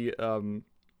on the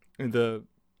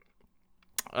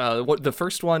the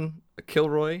first one,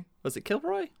 Kilroy. Was it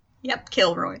Kilroy? Yep,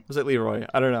 Kilroy. Was it Leroy?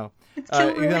 I don't know. It's He's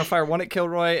Kilroy. gonna fire one at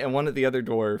Kilroy and one at the other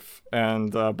dwarf,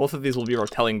 and both of these will be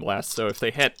repelling blasts. So if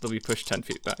they hit, they'll be pushed 10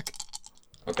 feet back.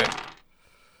 Okay.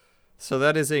 So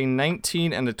that is a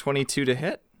 19 and a 22 to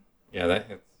hit. Yeah, that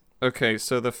hits. Okay,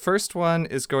 so the first one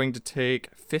is going to take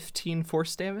 15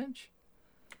 force damage.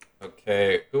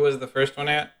 Okay, who was the first one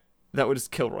at? That was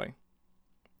Kilroy.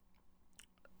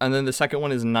 And then the second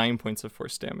one is 9 points of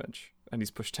force damage, and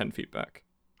he's pushed 10 feet back.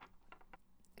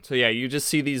 So yeah, you just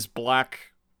see these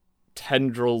black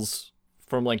tendrils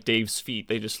from like Dave's feet.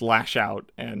 They just lash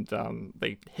out, and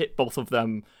they hit both of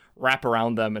them, wrap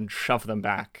around them, and shove them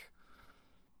back.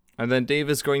 And then Dave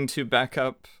is going to back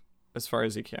up as far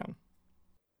as he can.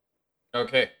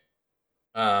 Okay.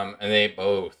 And they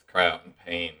both cry out in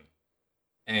pain.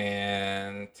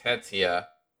 And Tetsia.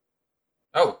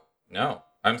 Oh, no.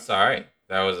 I'm sorry.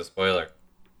 That was a spoiler.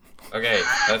 Okay,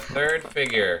 the third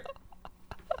figure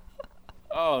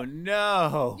Oh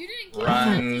no! You didn't kill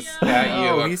runs Cynthia. at you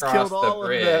Oh, he's across killed all the of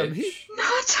them. bridge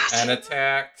Not touching. and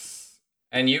attacks.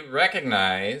 And you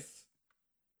recognize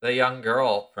the young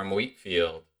girl from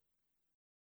Wheatfield.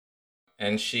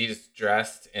 And she's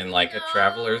dressed in like a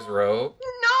traveler's robe.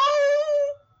 No!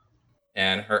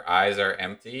 And her eyes are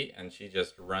empty. And she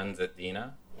just runs at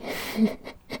Dina.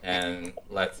 And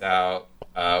lets out,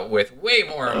 with way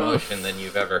more emotion than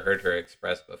you've ever heard her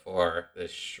express before,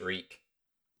 this shriek.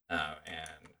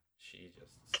 And she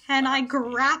just... Can I slaps Dina.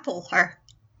 grapple her?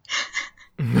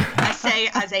 I say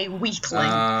as a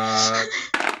weakling.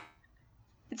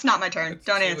 It's not my turn. That's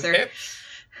Don't 2 answer. hits.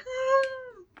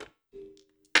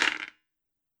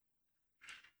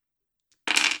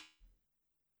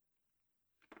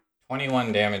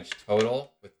 21 damage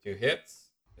total with 2 hits.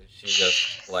 She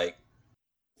just like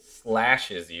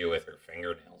slashes you with her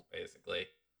fingernails, basically.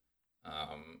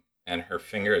 And her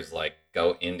fingers like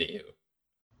go into you.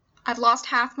 I've lost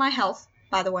half my health,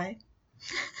 by the way.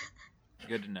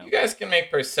 Good to know. You guys can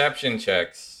make perception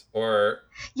checks or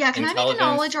Yeah, can I make a intelligence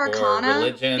knowledge or arcana?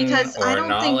 religion Because or I don't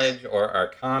knowledge or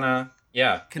arcana.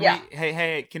 Yeah. Can Yeah. we?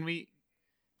 Hey, can we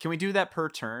do that per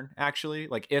turn? Actually,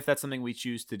 like if that's something we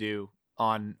choose to do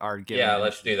on our given. Yeah,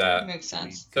 let's do initiative that. turn, Makes can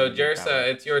we- sense. So can we do it that way?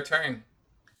 Jersa, it's your turn.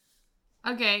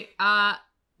 Okay,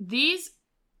 these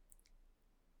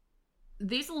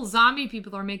little zombie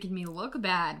people are making me look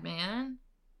bad, man.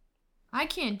 I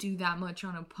can't do that much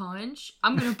on a punch.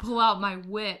 I'm gonna pull out my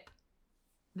whip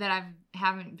that I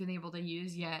haven't been able to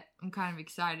use yet. I'm kind of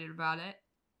excited about it.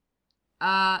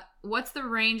 What's the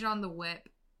range on the whip?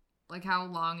 Like, how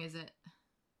long is it?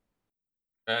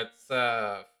 That's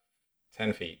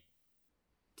 10 feet.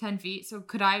 10 feet. So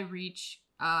could I reach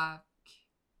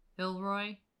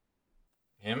Kilroy?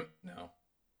 Him? No.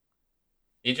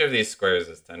 Each of these squares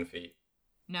is 10 feet.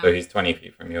 No. So he's 20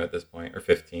 feet from you at this point, or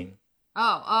 15.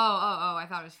 Oh, I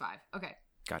thought it was 5. Okay.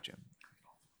 Gotcha.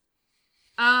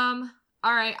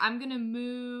 All right, I'm gonna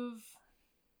move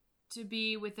to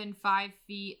be within 5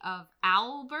 feet of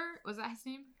Albert. Was that his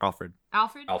name? Alfred.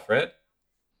 Alfred? Alfred?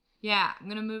 Yeah, I'm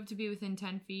gonna move to be within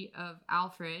 10 feet of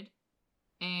Alfred.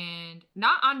 And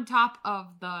not on top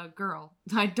of the girl.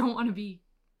 I don't want to be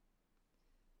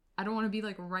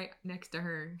like right next to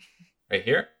her. Right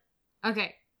here?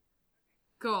 Okay.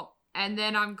 Cool. And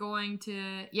then I'm going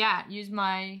to, use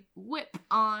my whip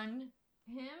on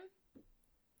him.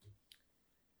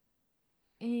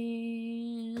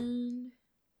 And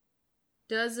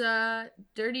does a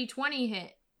dirty 20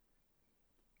 hit?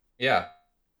 Yeah.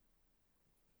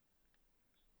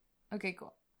 Okay,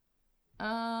 cool.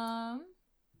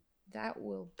 That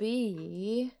will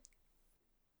be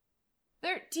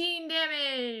 13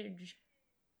 damage.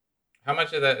 How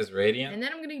much of that is radiant? And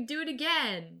then I'm gonna do it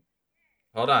again.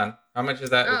 Hold on. How much of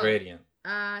that is Oh. radiant?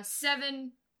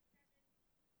 7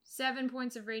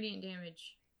 points of radiant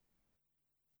damage.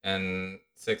 And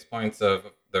 6 points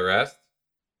of the rest?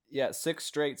 Yeah, 6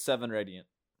 straight, 7 radiant.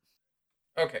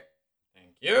 Okay.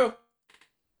 Thank you.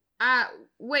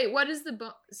 Wait, what is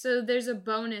so there's a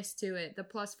bonus to it, the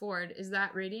 +4. Is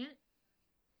that radiant?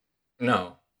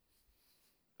 No.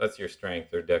 That's your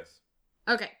strength or dex.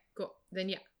 Okay, cool. Then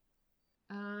yeah.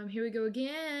 Here we go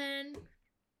again.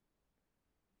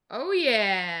 Oh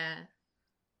yeah.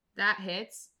 That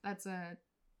hits. That's a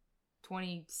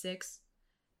 26.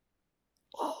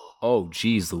 Oh,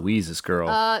 geez, Louise, this girl.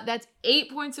 That's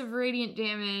 8 points of radiant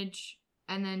damage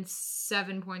and then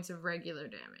 7 points of regular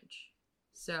damage.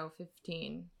 So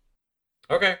 15.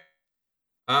 Okay.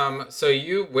 So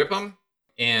you whip them,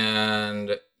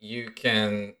 and you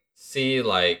can see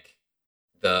like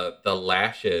the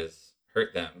lashes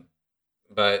hurt them,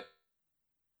 but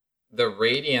the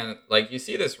radiant, like you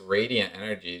see this radiant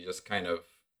energy just kind of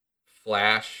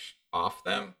flash off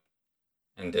them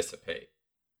and dissipate.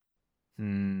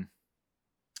 Of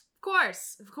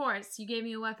course. You gave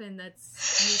me a weapon that's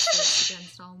useless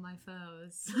against all my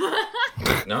foes.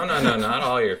 No, not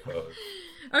all your foes.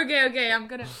 Okay,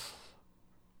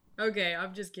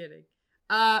 I'm just kidding.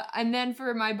 And then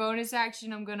for my bonus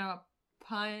action, I'm gonna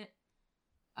punt.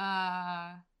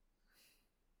 I'm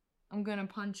gonna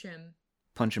punch him.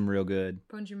 Punch him real good.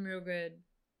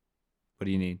 What What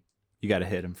do you need? You gotta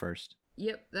hit him first.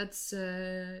 Yep, that's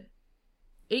 18.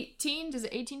 Does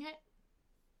it 18 hit?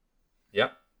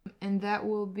 Yep. And that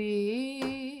will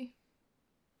be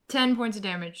 10 points of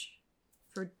damage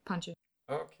for punching.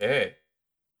 Okay.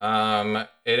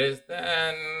 It is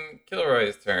then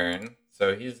Kilroy's turn.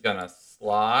 So he's gonna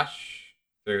slosh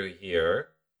through here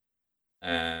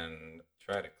and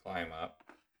try to climb up.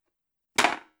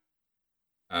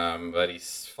 But he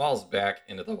falls back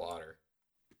into the water.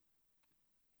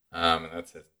 And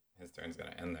that's his turn's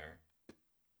gonna end there.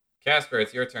 Casper,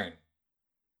 it's your turn.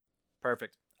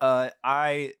 Perfect.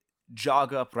 I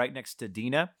jog up right next to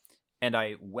Dina, and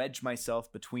I wedge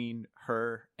myself between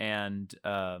her and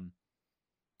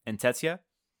Tetsuya,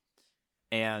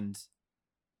 and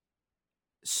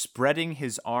spreading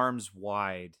his arms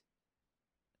wide,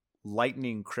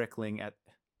 lightning crackling at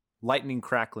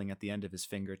the end of his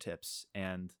fingertips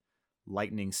and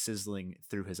lightning sizzling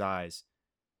through his eyes,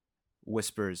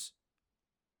 whispers,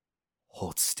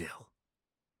 "Hold still."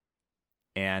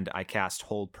 And I cast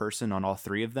Hold Person on all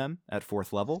three of them at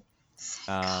 4th level.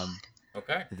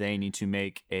 Okay. They need to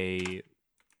make a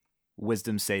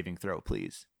wisdom saving throw,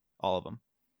 please. All of them.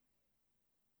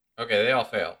 Okay, they all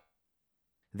fail.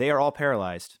 They are all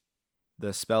paralyzed.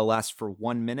 The spell lasts for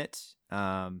 1 minute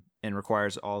and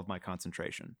requires all of my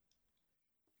concentration.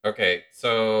 Okay,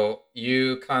 so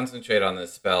you concentrate on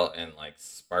this spell and like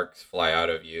sparks fly out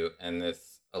of you, and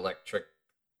this electric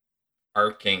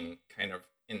arcing kind of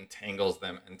entangles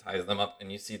them and ties them up,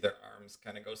 and you see their arms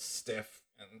kind of go stiff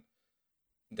and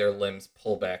their limbs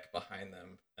pull back behind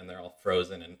them, and they're all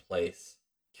frozen in place.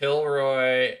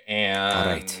 Kilroy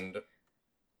and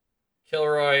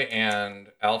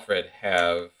Alfred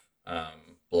have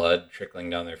blood trickling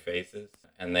down their faces,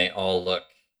 and they all look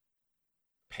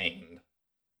pained.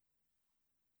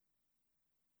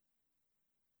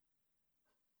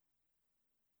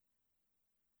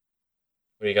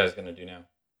 What are you guys gonna do now?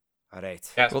 All right.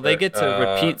 Casper, Well, they get to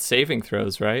repeat saving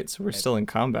throws, right? So we're still in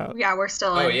combat. Yeah, we're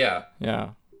still in. Oh yeah.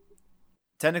 Yeah.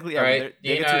 Technically, All right,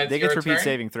 they Dina, get to it's repeat your turn?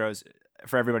 saving throws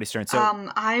for everybody's turn. So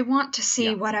I want to see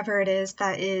Yeah. whatever it is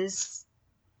that is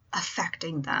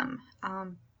affecting them.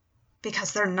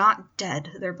 Because they're not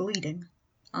dead, they're bleeding.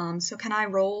 So can I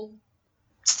roll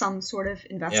some sort of Yeah,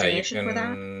 you investigation for that?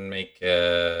 can make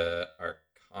a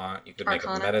arcana. You could make a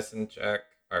Arcana? medicine check,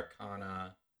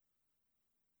 arcana.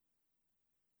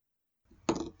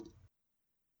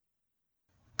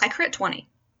 I crit 20.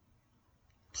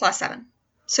 Plus 7.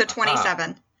 So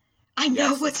 27. I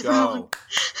know Yes, what's let's wrong. go.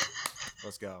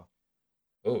 Let's go.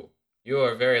 Ooh, you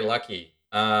are very lucky.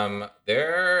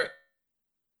 Their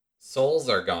souls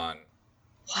are gone.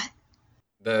 What?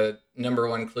 The number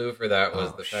one clue for that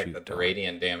was Oh, the fact shoot, that the darn.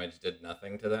 radiant damage did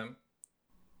nothing to them.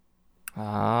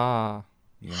 Ah,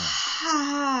 Yeah.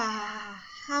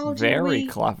 How do very we...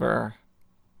 clever.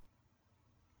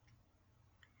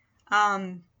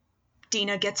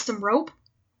 Dina gets some rope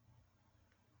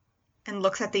and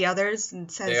looks at the others and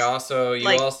says, You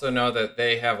like- also know that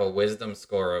they have a wisdom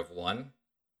score of 1,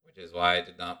 which is why I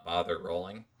did not bother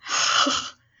rolling.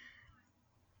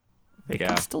 They Yeah.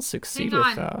 can still succeed Hang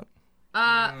with on.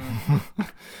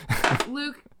 that.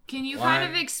 Luke, can you Why? kind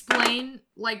of explain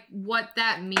like what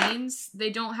that means? They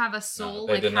don't have a soul.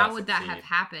 they Like, did how not would that have succeed.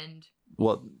 happened?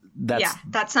 Well, that's yeah,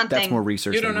 that's something. that's more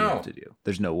research You that don't we know. have to do.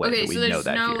 There's no way Okay, that we so know there's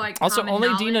that no here. like. Also, common only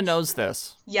Dina knowledge? knows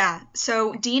this. Yeah,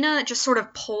 so Dina just sort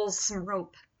of pulls some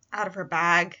rope out of her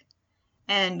bag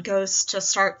and goes to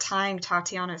start tying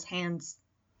Tatiana's hands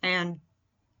and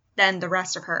then the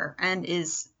rest of her, and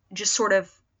is just sort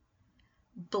of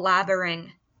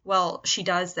blabbering while she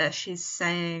does this. She's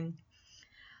saying,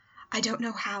 I don't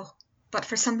know how, but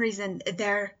for some reason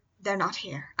they're not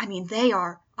here. I mean, they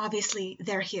are. Obviously,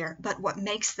 they're here, but what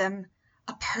makes them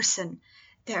a person,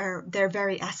 their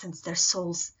very essence, their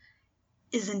souls,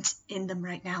 isn't in them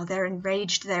right now. They're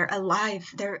enraged. They're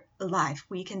alive.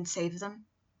 We can save them.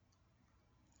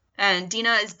 And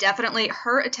Dina is definitely,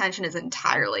 her attention is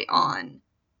entirely on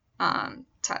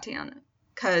Tatiana,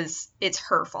 because it's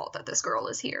her fault that this girl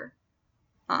is here.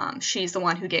 She's the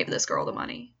one who gave this girl the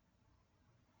money.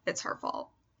 It's her fault.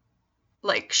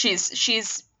 Like,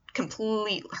 she's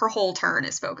complete, her whole turn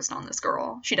is focused on this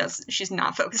girl. She's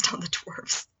not focused on the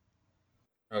dwarves.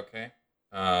 Okay.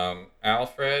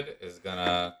 Alfred is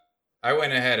gonna... I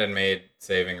went ahead and made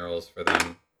saving rolls for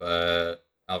them, but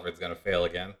Alfred's gonna fail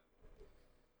again.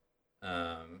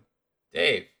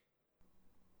 Dave.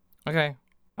 Okay.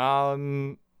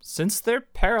 Since they're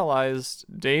paralyzed,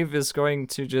 Dave is going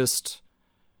to just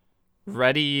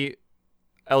ready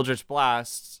Eldritch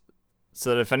Blast so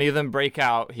that if any of them break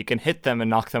out, he can hit them and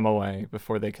knock them away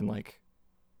before they can, like,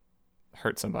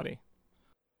 hurt somebody.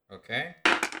 Okay.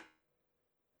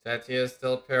 Tatia is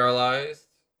still paralyzed.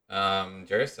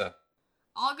 Jersa.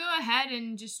 I'll go ahead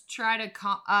and just try to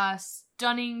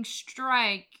stunning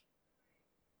strike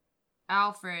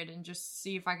Alfred and just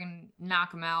see if I can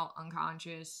knock him out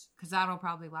unconscious, because that'll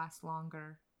probably last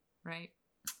longer, right?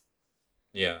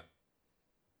 Yeah.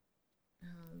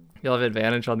 You'll have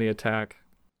advantage on the attack.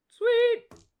 Sweet.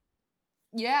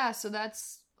 Yeah, so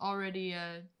that's already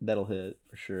That'll hit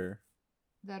for sure.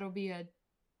 that'll be a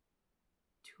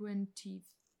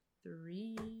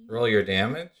 23. Roll your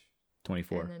damage.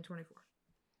 24. And then 24.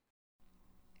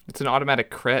 It's an automatic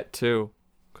crit, too,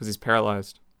 because he's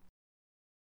paralyzed.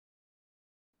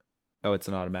 Oh, it's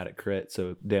an automatic crit,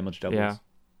 so damage doubles. Yeah.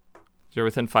 You're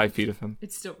within 5 feet of him.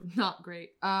 It's still not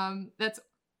great. That's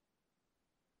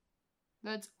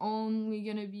only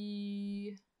gonna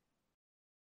be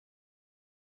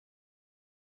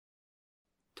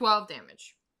 12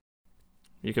 damage.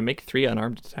 You can make 3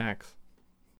 unarmed attacks.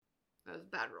 That was a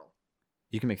bad roll.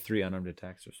 You can make 3 unarmed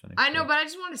attacks or something. I know, but I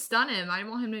just want to stun him. I don't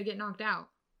want him to get knocked out.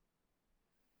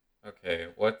 Okay,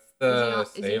 what's the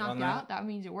Is he save knocked on out? that? That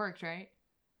means it worked, right?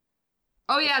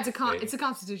 Oh yeah, What's the save? it's a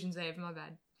Constitution save. My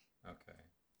bad. Okay.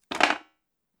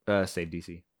 Save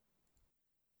DC.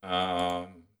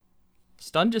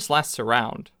 Stun just lasts a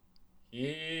round. He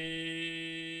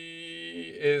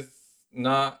is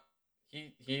not.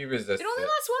 He resists It only it.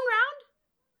 lasts one round.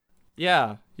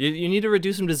 Yeah. You need to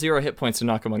reduce him to 0 hit points to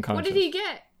knock him unconscious. What did he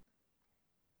get?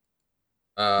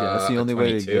 Yeah, that's the only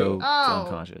way to 22. go to Oh.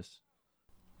 unconscious.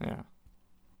 Yeah.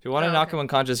 If you want to Oh, knock okay. him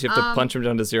unconscious, you have to punch him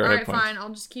down to 0 All hit right, points. fine. I'll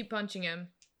just keep punching him.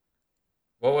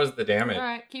 What was the damage? All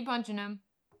right, keep punching him.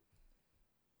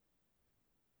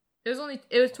 It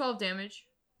was 12 damage.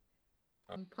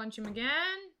 Punch him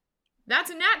again. That's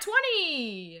a nat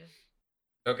 20.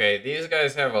 Okay, these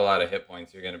guys have a lot of hit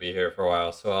points. You're going to be here for a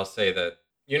while, so I'll say that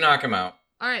you knock him out.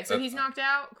 All right, so That's he's fine. knocked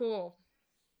out. Cool.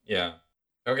 Yeah.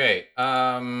 Okay.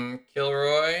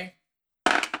 Kilroy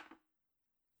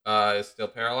is still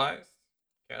paralyzed.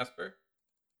 Casper.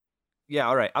 Yeah,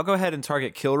 all right. I'll go ahead and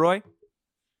target Kilroy.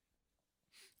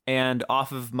 And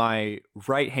off of my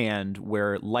right hand,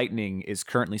 where lightning is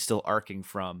currently still arcing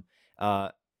from,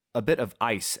 a bit of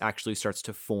ice actually starts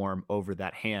to form over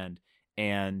that hand.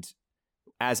 And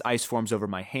as ice forms over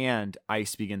my hand,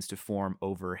 ice begins to form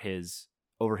over his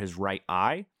right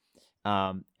eye.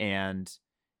 And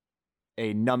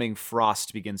a numbing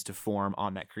frost begins to form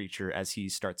on that creature as he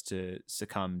starts to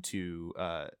succumb to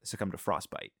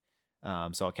frostbite.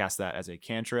 So I'll cast that as a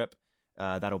cantrip.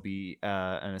 That'll be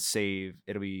a save.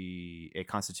 It'll be a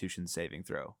Constitution saving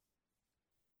throw.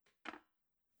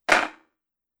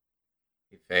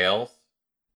 He fails.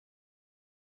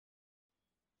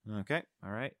 Okay,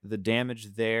 all right. The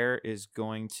damage there is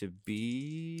going to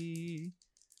be...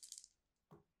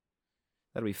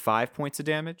 That'll be 5 points of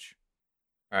damage.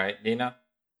 All right, Nina.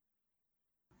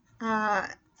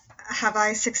 Have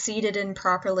I succeeded in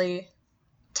properly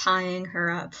tying her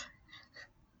up?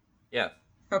 Yes.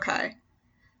 Okay.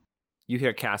 You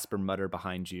hear Casper mutter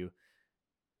behind you.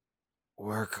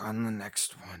 Work on the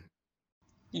next one.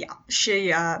 Yeah.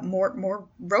 She, more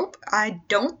rope? I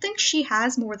don't think she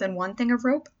has more than one thing of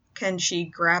rope. Can she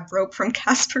grab rope from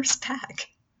Casper's bag?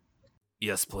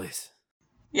 Yes, please.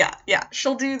 Yeah.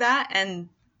 She'll do that and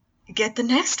get the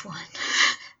next one.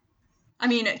 I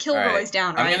mean, Kilroy's All right.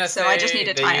 down, I'm right? gonna So I just say need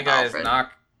to that tie you up guys Alfred.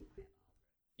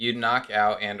 You knock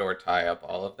out and or tie up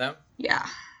all of them. Yeah.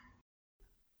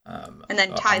 And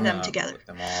then tie I'm them gonna together. Put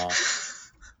them all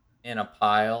in a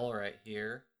pile right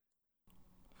here.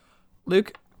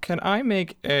 Luke, can I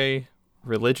make a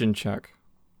religion check?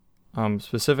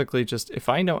 Specifically, just if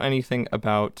I know anything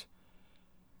about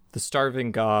the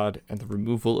starving god and the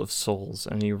removal of souls,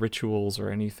 any rituals or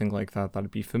anything like that that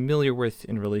I'd be familiar with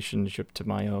in relationship to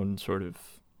my own sort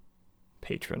of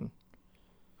patron.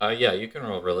 Yeah, you can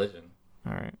roll religion.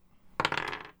 All right.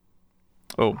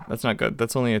 Oh, that's not good.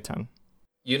 That's only a 10.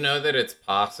 You know that it's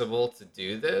possible to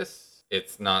do this.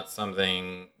 It's not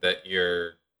something that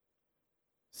you're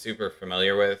super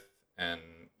familiar with, and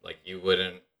like you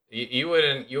wouldn't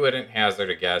hazard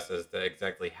a guess as to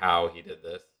exactly how he did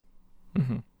this.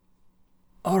 Mm-hmm.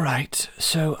 All right.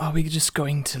 So are we just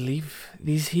going to leave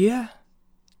these here?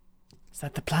 Is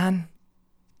that the plan?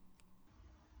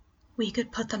 We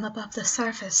could put them above the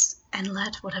surface and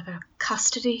let whatever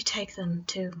custody take them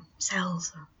to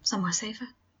cells or somewhere safer.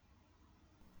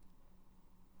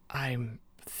 I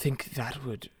think that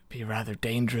would be rather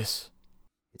dangerous.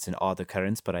 It's an odd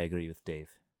occurrence, but I agree with Dave.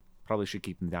 Probably should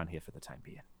keep them down here for the time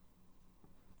being.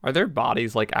 Are their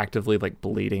bodies like actively like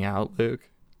bleeding out, Luke?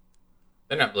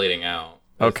 They're not bleeding out.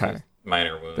 This Okay. is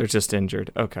minor wounds. They're just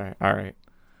injured. Okay. All right.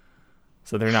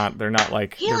 So they're not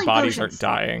like their Healing bodies potions. aren't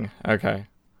dying. Okay.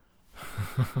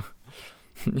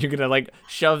 You're gonna like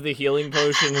shove the healing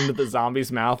potion into the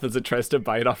zombie's mouth as it tries to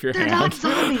bite off your They're hand. not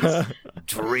zombies.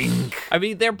 Drink. I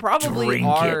mean, there probably Drink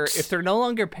are. it. If they're no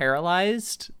longer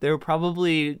paralyzed, they're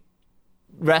probably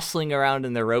wrestling around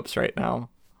in their ropes right now.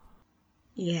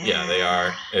 Yeah. Yeah, they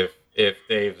are. If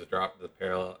Dave's dropped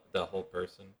the whole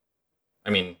person.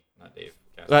 I mean, not Dave.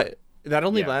 Casper. That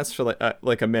only Yeah. lasts for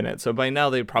like a minute. So by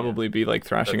now they'd probably be like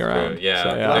thrashing That's around. true, yeah. So,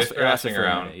 They're It thrashing lasted for a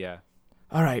around. minute, yeah.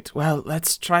 All right. Well,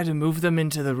 let's try to move them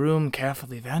into the room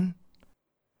carefully then.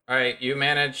 All right, you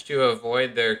managed to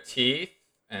avoid their teeth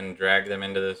and drag them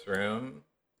into this room.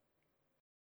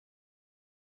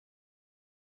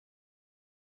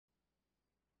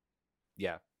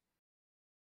 Yeah.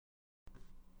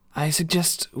 I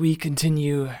suggest we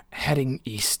continue heading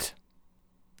east.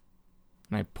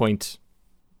 And I point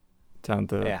down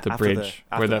the after bridge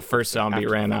where the first footsteps, zombie after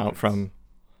the ran out footprints.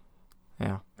 from.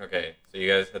 Yeah. Okay, so you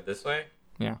guys head this way?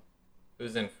 Yeah.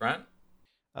 Who's in front?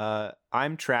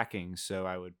 I'm tracking,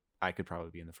 so I could probably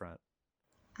be in the front.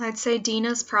 I'd say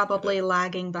Dina's probably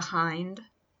lagging behind.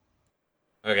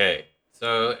 Okay,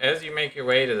 so as you make your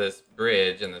way to this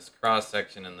bridge and this cross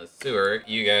section in the sewer,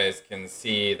 you guys can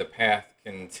see the path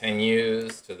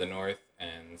continues to the north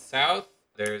and south.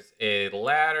 There's a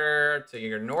ladder to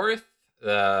your north.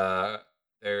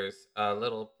 There's a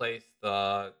little place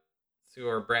the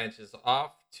sewer branches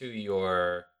off to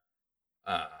your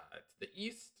to the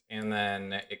east, and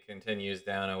then it continues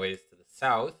down a ways to the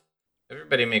south.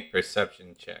 Everybody make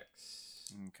perception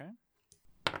checks. Okay.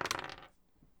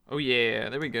 Oh, yeah.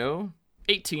 There we go.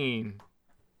 18.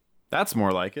 That's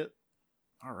more like it.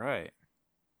 All right.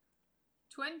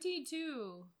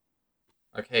 22.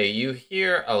 Okay, you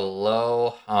hear a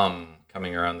low hum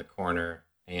coming around the corner,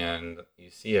 and you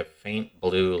see a faint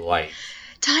blue light.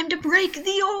 Time to break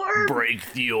the orb!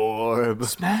 Break the orb.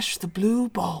 Smash the blue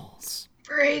balls.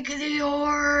 Break the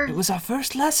orb! It was our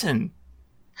first lesson.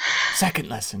 Second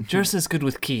lesson. Jersa's good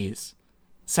with keys.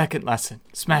 Second lesson.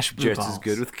 Smash blue balls. Jets is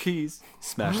good with keys.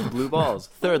 Smash the blue balls.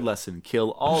 Third lesson.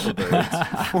 Kill all the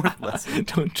birds. Fourth lesson.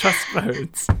 Don't trust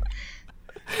birds.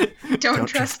 Don't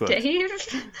trust trust Dave?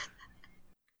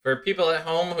 For people at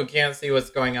home who can't see what's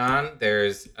going on,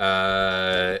 there's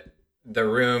the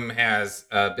room has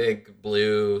a big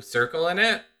blue circle in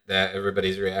it that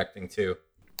everybody's reacting to.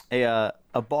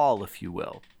 A ball, if you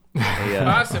will.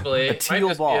 Possibly, a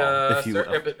teal ball, if you will.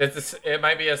 It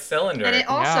might be a cylinder. And it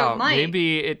also might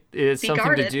maybe it is be something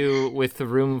guarded. to do with the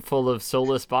room full of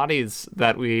soulless bodies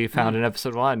that we found in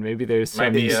episode 1. Maybe there's Might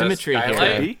some be a symmetry here.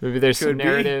 skylight. Maybe there's some Could be.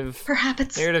 narrative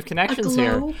Perhaps it's connections a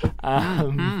here. glow.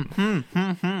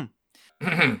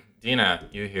 Dina,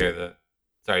 you hear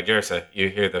Jersa, you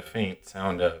hear the faint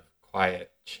sound of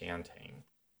quiet chanting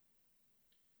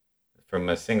from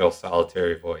a single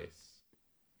solitary voice.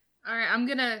 All right, I'm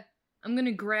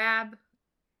gonna grab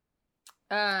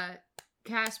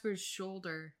Casper's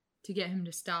shoulder to get him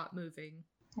to stop moving,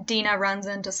 Dina runs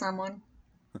into someone.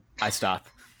 I stop.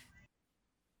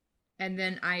 and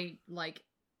then I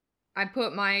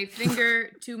put my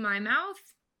finger to my mouth,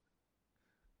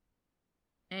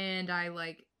 and I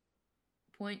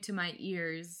point to my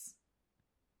ears.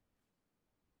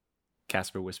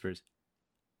 Casper whispers,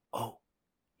 "Oh,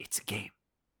 it's a game.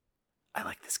 I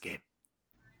like this game.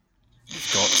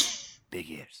 It's got big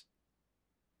ears."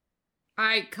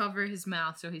 I cover his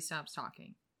mouth so he stops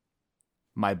talking.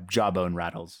 My jawbone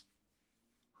rattles.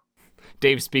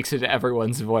 Dave speaks into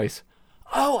everyone's voice.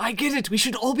 Oh, I get it. We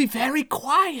should all be very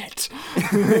quiet.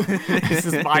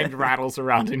 His mind rattles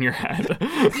around in your head.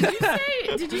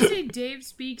 Did you say Dave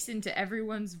speaks into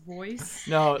everyone's voice?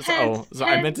 No,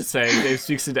 I meant to say Dave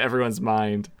speaks into everyone's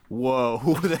mind. Whoa,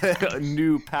 a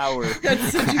new power.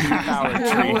 That's such a New power tree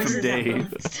power. from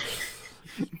Dave.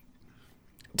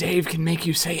 Dave can make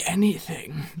you say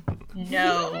anything.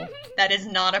 No, that is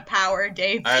not a power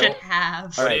Dave should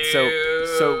have. All right, so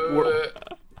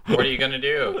What are you gonna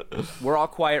do? we're all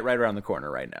quiet right around the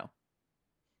corner right now.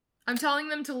 I'm telling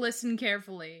them to listen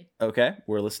carefully. Okay,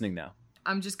 we're listening now.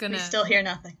 I'm just gonna We still hear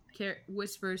nothing.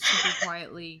 whisper super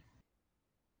quietly.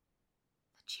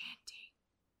 The chanting.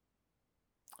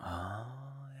 Oh,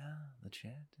 yeah, the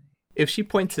chanting. If she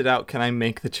points it out, can I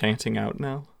make the chanting out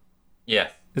now?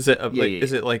 Yes. Is it Yeah.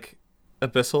 is it like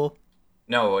abyssal?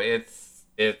 No, it's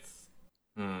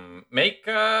make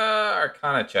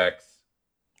Arcana checks.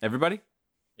 Everybody?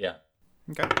 Yeah.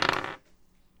 Okay.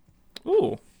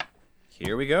 Ooh,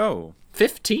 Here we go.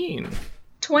 15.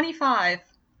 25.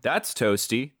 That's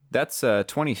toasty. That's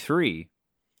 23.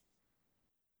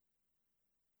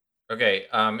 Okay.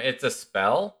 It's a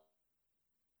spell.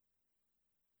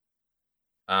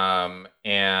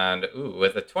 And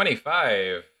with a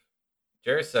 25,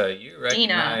 Jersa, you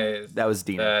recognize That was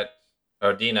Dina.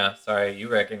 Dina, sorry, you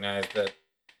recognize that.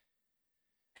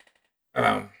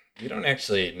 You don't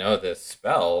actually know this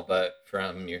spell, but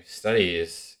from your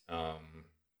studies,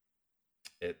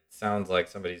 it sounds like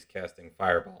somebody's casting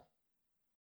Fireball.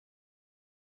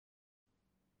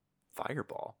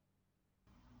 Fireball.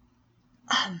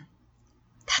 That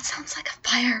sounds like a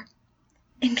fire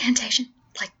incantation.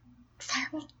 Like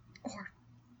fireball? Or,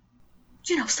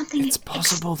 something It's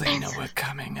possible they know expensive. we're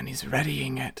coming and he's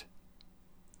readying it.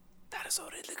 That is a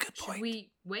really good Should point.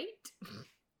 we wait?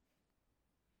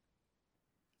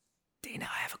 Dina,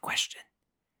 I have a question.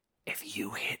 If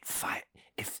you hit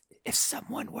if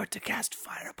someone were to cast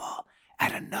Fireball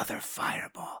and another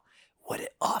fireball, would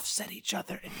it offset each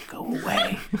other and go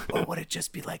away? Or would it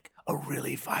just be like a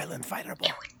really violent fireball?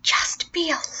 It would just be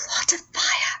a lot of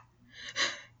fire.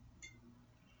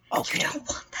 Okay. You don't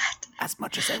want that. As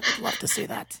much as I would love to say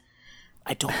that,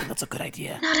 I don't think that's a good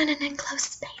idea. Not in an enclosed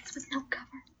space with no cover.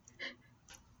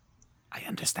 I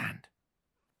understand.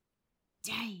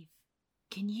 Dave,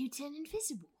 can you turn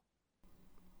invisible?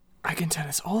 I can turn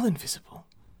us all invisible.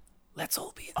 Let's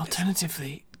all be invisible.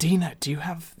 Alternatively, Dina, do you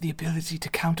have the ability to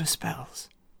counter spells?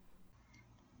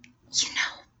 You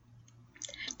know,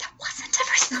 that wasn't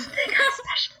ever something I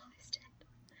specialized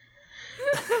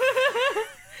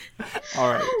in.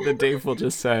 Alright, then Dave will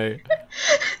just say,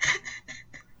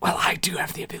 well, I do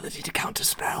have the ability to counter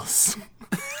spells.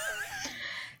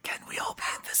 Can we all be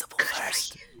invisible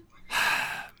first?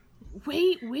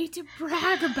 Wait to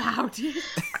brag about it.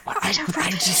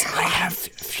 I have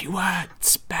fewer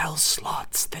spell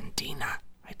slots than Dina.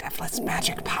 I have less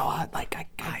magic power. Like, I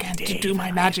can't do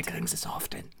my magic things as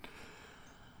often.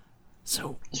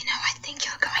 So, You know, I think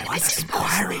you're going I was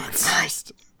inquiring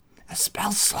first. A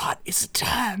spell slot is a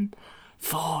term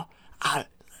for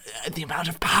the amount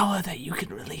of power that you can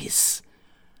release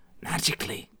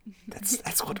magically.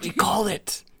 That's what we call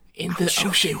it in the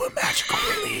ocean. A magical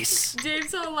release.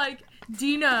 Dave's all like,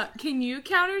 Dina, can you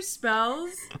counter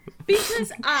spells?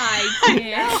 Because I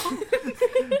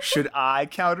can. Should I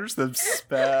counter some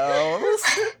spells?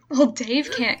 Well,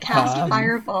 Dave can't cast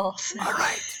fireballs. All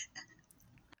right.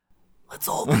 Let's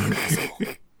all be invisible.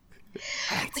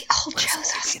 We all chose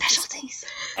our specialties.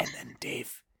 And then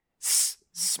Dave,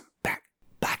 back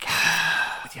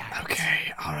at with your hands.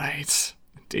 Okay, alright.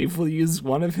 Dave will use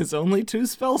one of his only 2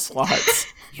 spell slots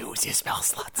Use your spell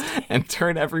slots. and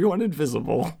turn everyone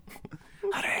invisible.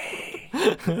 Hooray.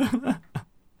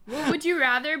 Would you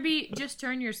rather be just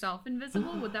turn yourself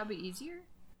invisible? Would that be easier?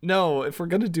 No, if we're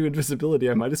gonna do invisibility,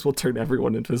 I might as well turn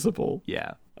everyone invisible.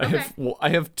 Yeah. I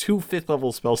have 2 5th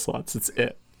level spell slots. It's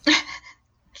it.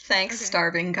 Thanks, Okay.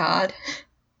 starving god.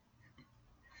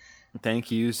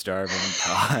 Thank you, starving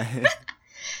god.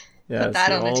 Yeah, Put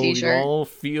that on a t-shirt. You all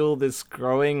feel this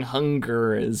growing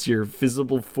hunger as your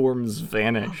visible forms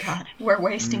vanish, God, we're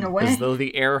wasting away. as though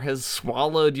the air has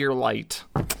swallowed your light.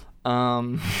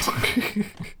 Come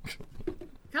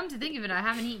to think of it, I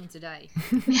haven't eaten today.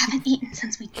 We haven't eaten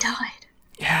since we died.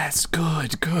 Yes,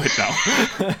 good.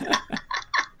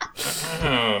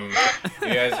 No.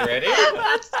 You guys ready?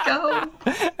 Let's go.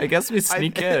 I guess we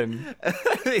sneak in.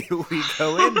 We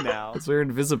go in now. 'Cause we're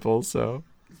invisible, so.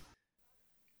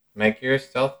 Make your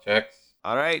stealth checks.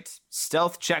 All right.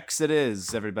 Stealth checks it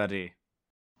is, everybody.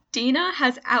 Dina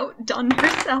has outdone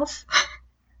herself.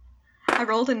 I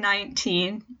rolled a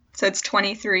 19, so it's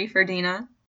 23 for Dina.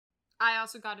 I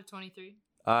also got a 23.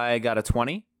 I got a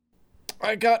 20.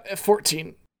 I got a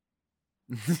 14.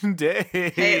 Dave.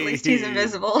 Hey, at least he's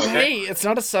invisible. Hey, it's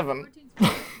not a 7.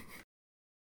 14's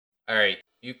All right,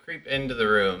 you creep into the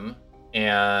room,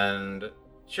 and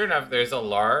sure enough, there's a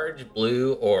large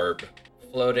blue orb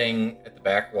floating at the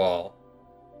back wall,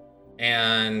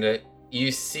 and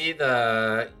you see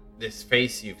this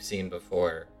face you've seen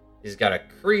before. He's got a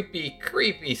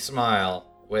creepy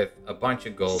smile with a bunch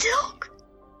of gold. Silk!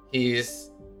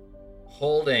 He's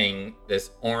holding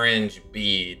this orange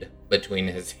bead between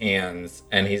his hands,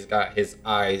 and he's got his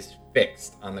eyes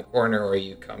fixed on the corner where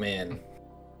you come in.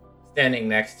 Standing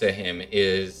next to him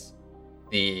is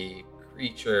the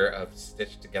creature of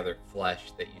stitched together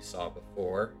flesh that you saw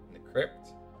before in the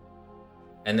crypt.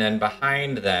 And then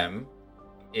behind them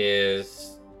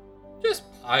is just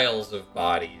piles of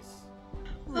bodies.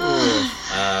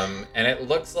 And it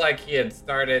looks like he had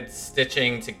started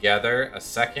stitching together a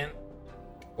second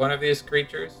one of these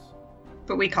creatures,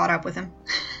 But we caught up with him.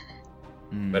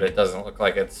 but it doesn't look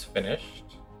like it's finished.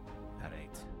 All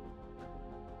right.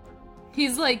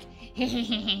 He's like,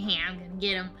 I'm gonna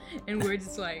get him. And we're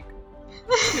just like,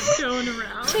 tiptoeing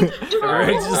around.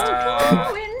 Alright, just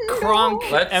Kronk,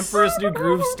 Let's- Emperor's New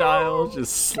Groove style,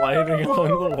 just sliding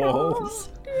along the walls.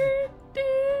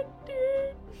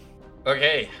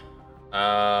 Okay.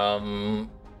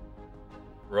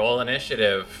 Roll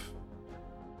initiative.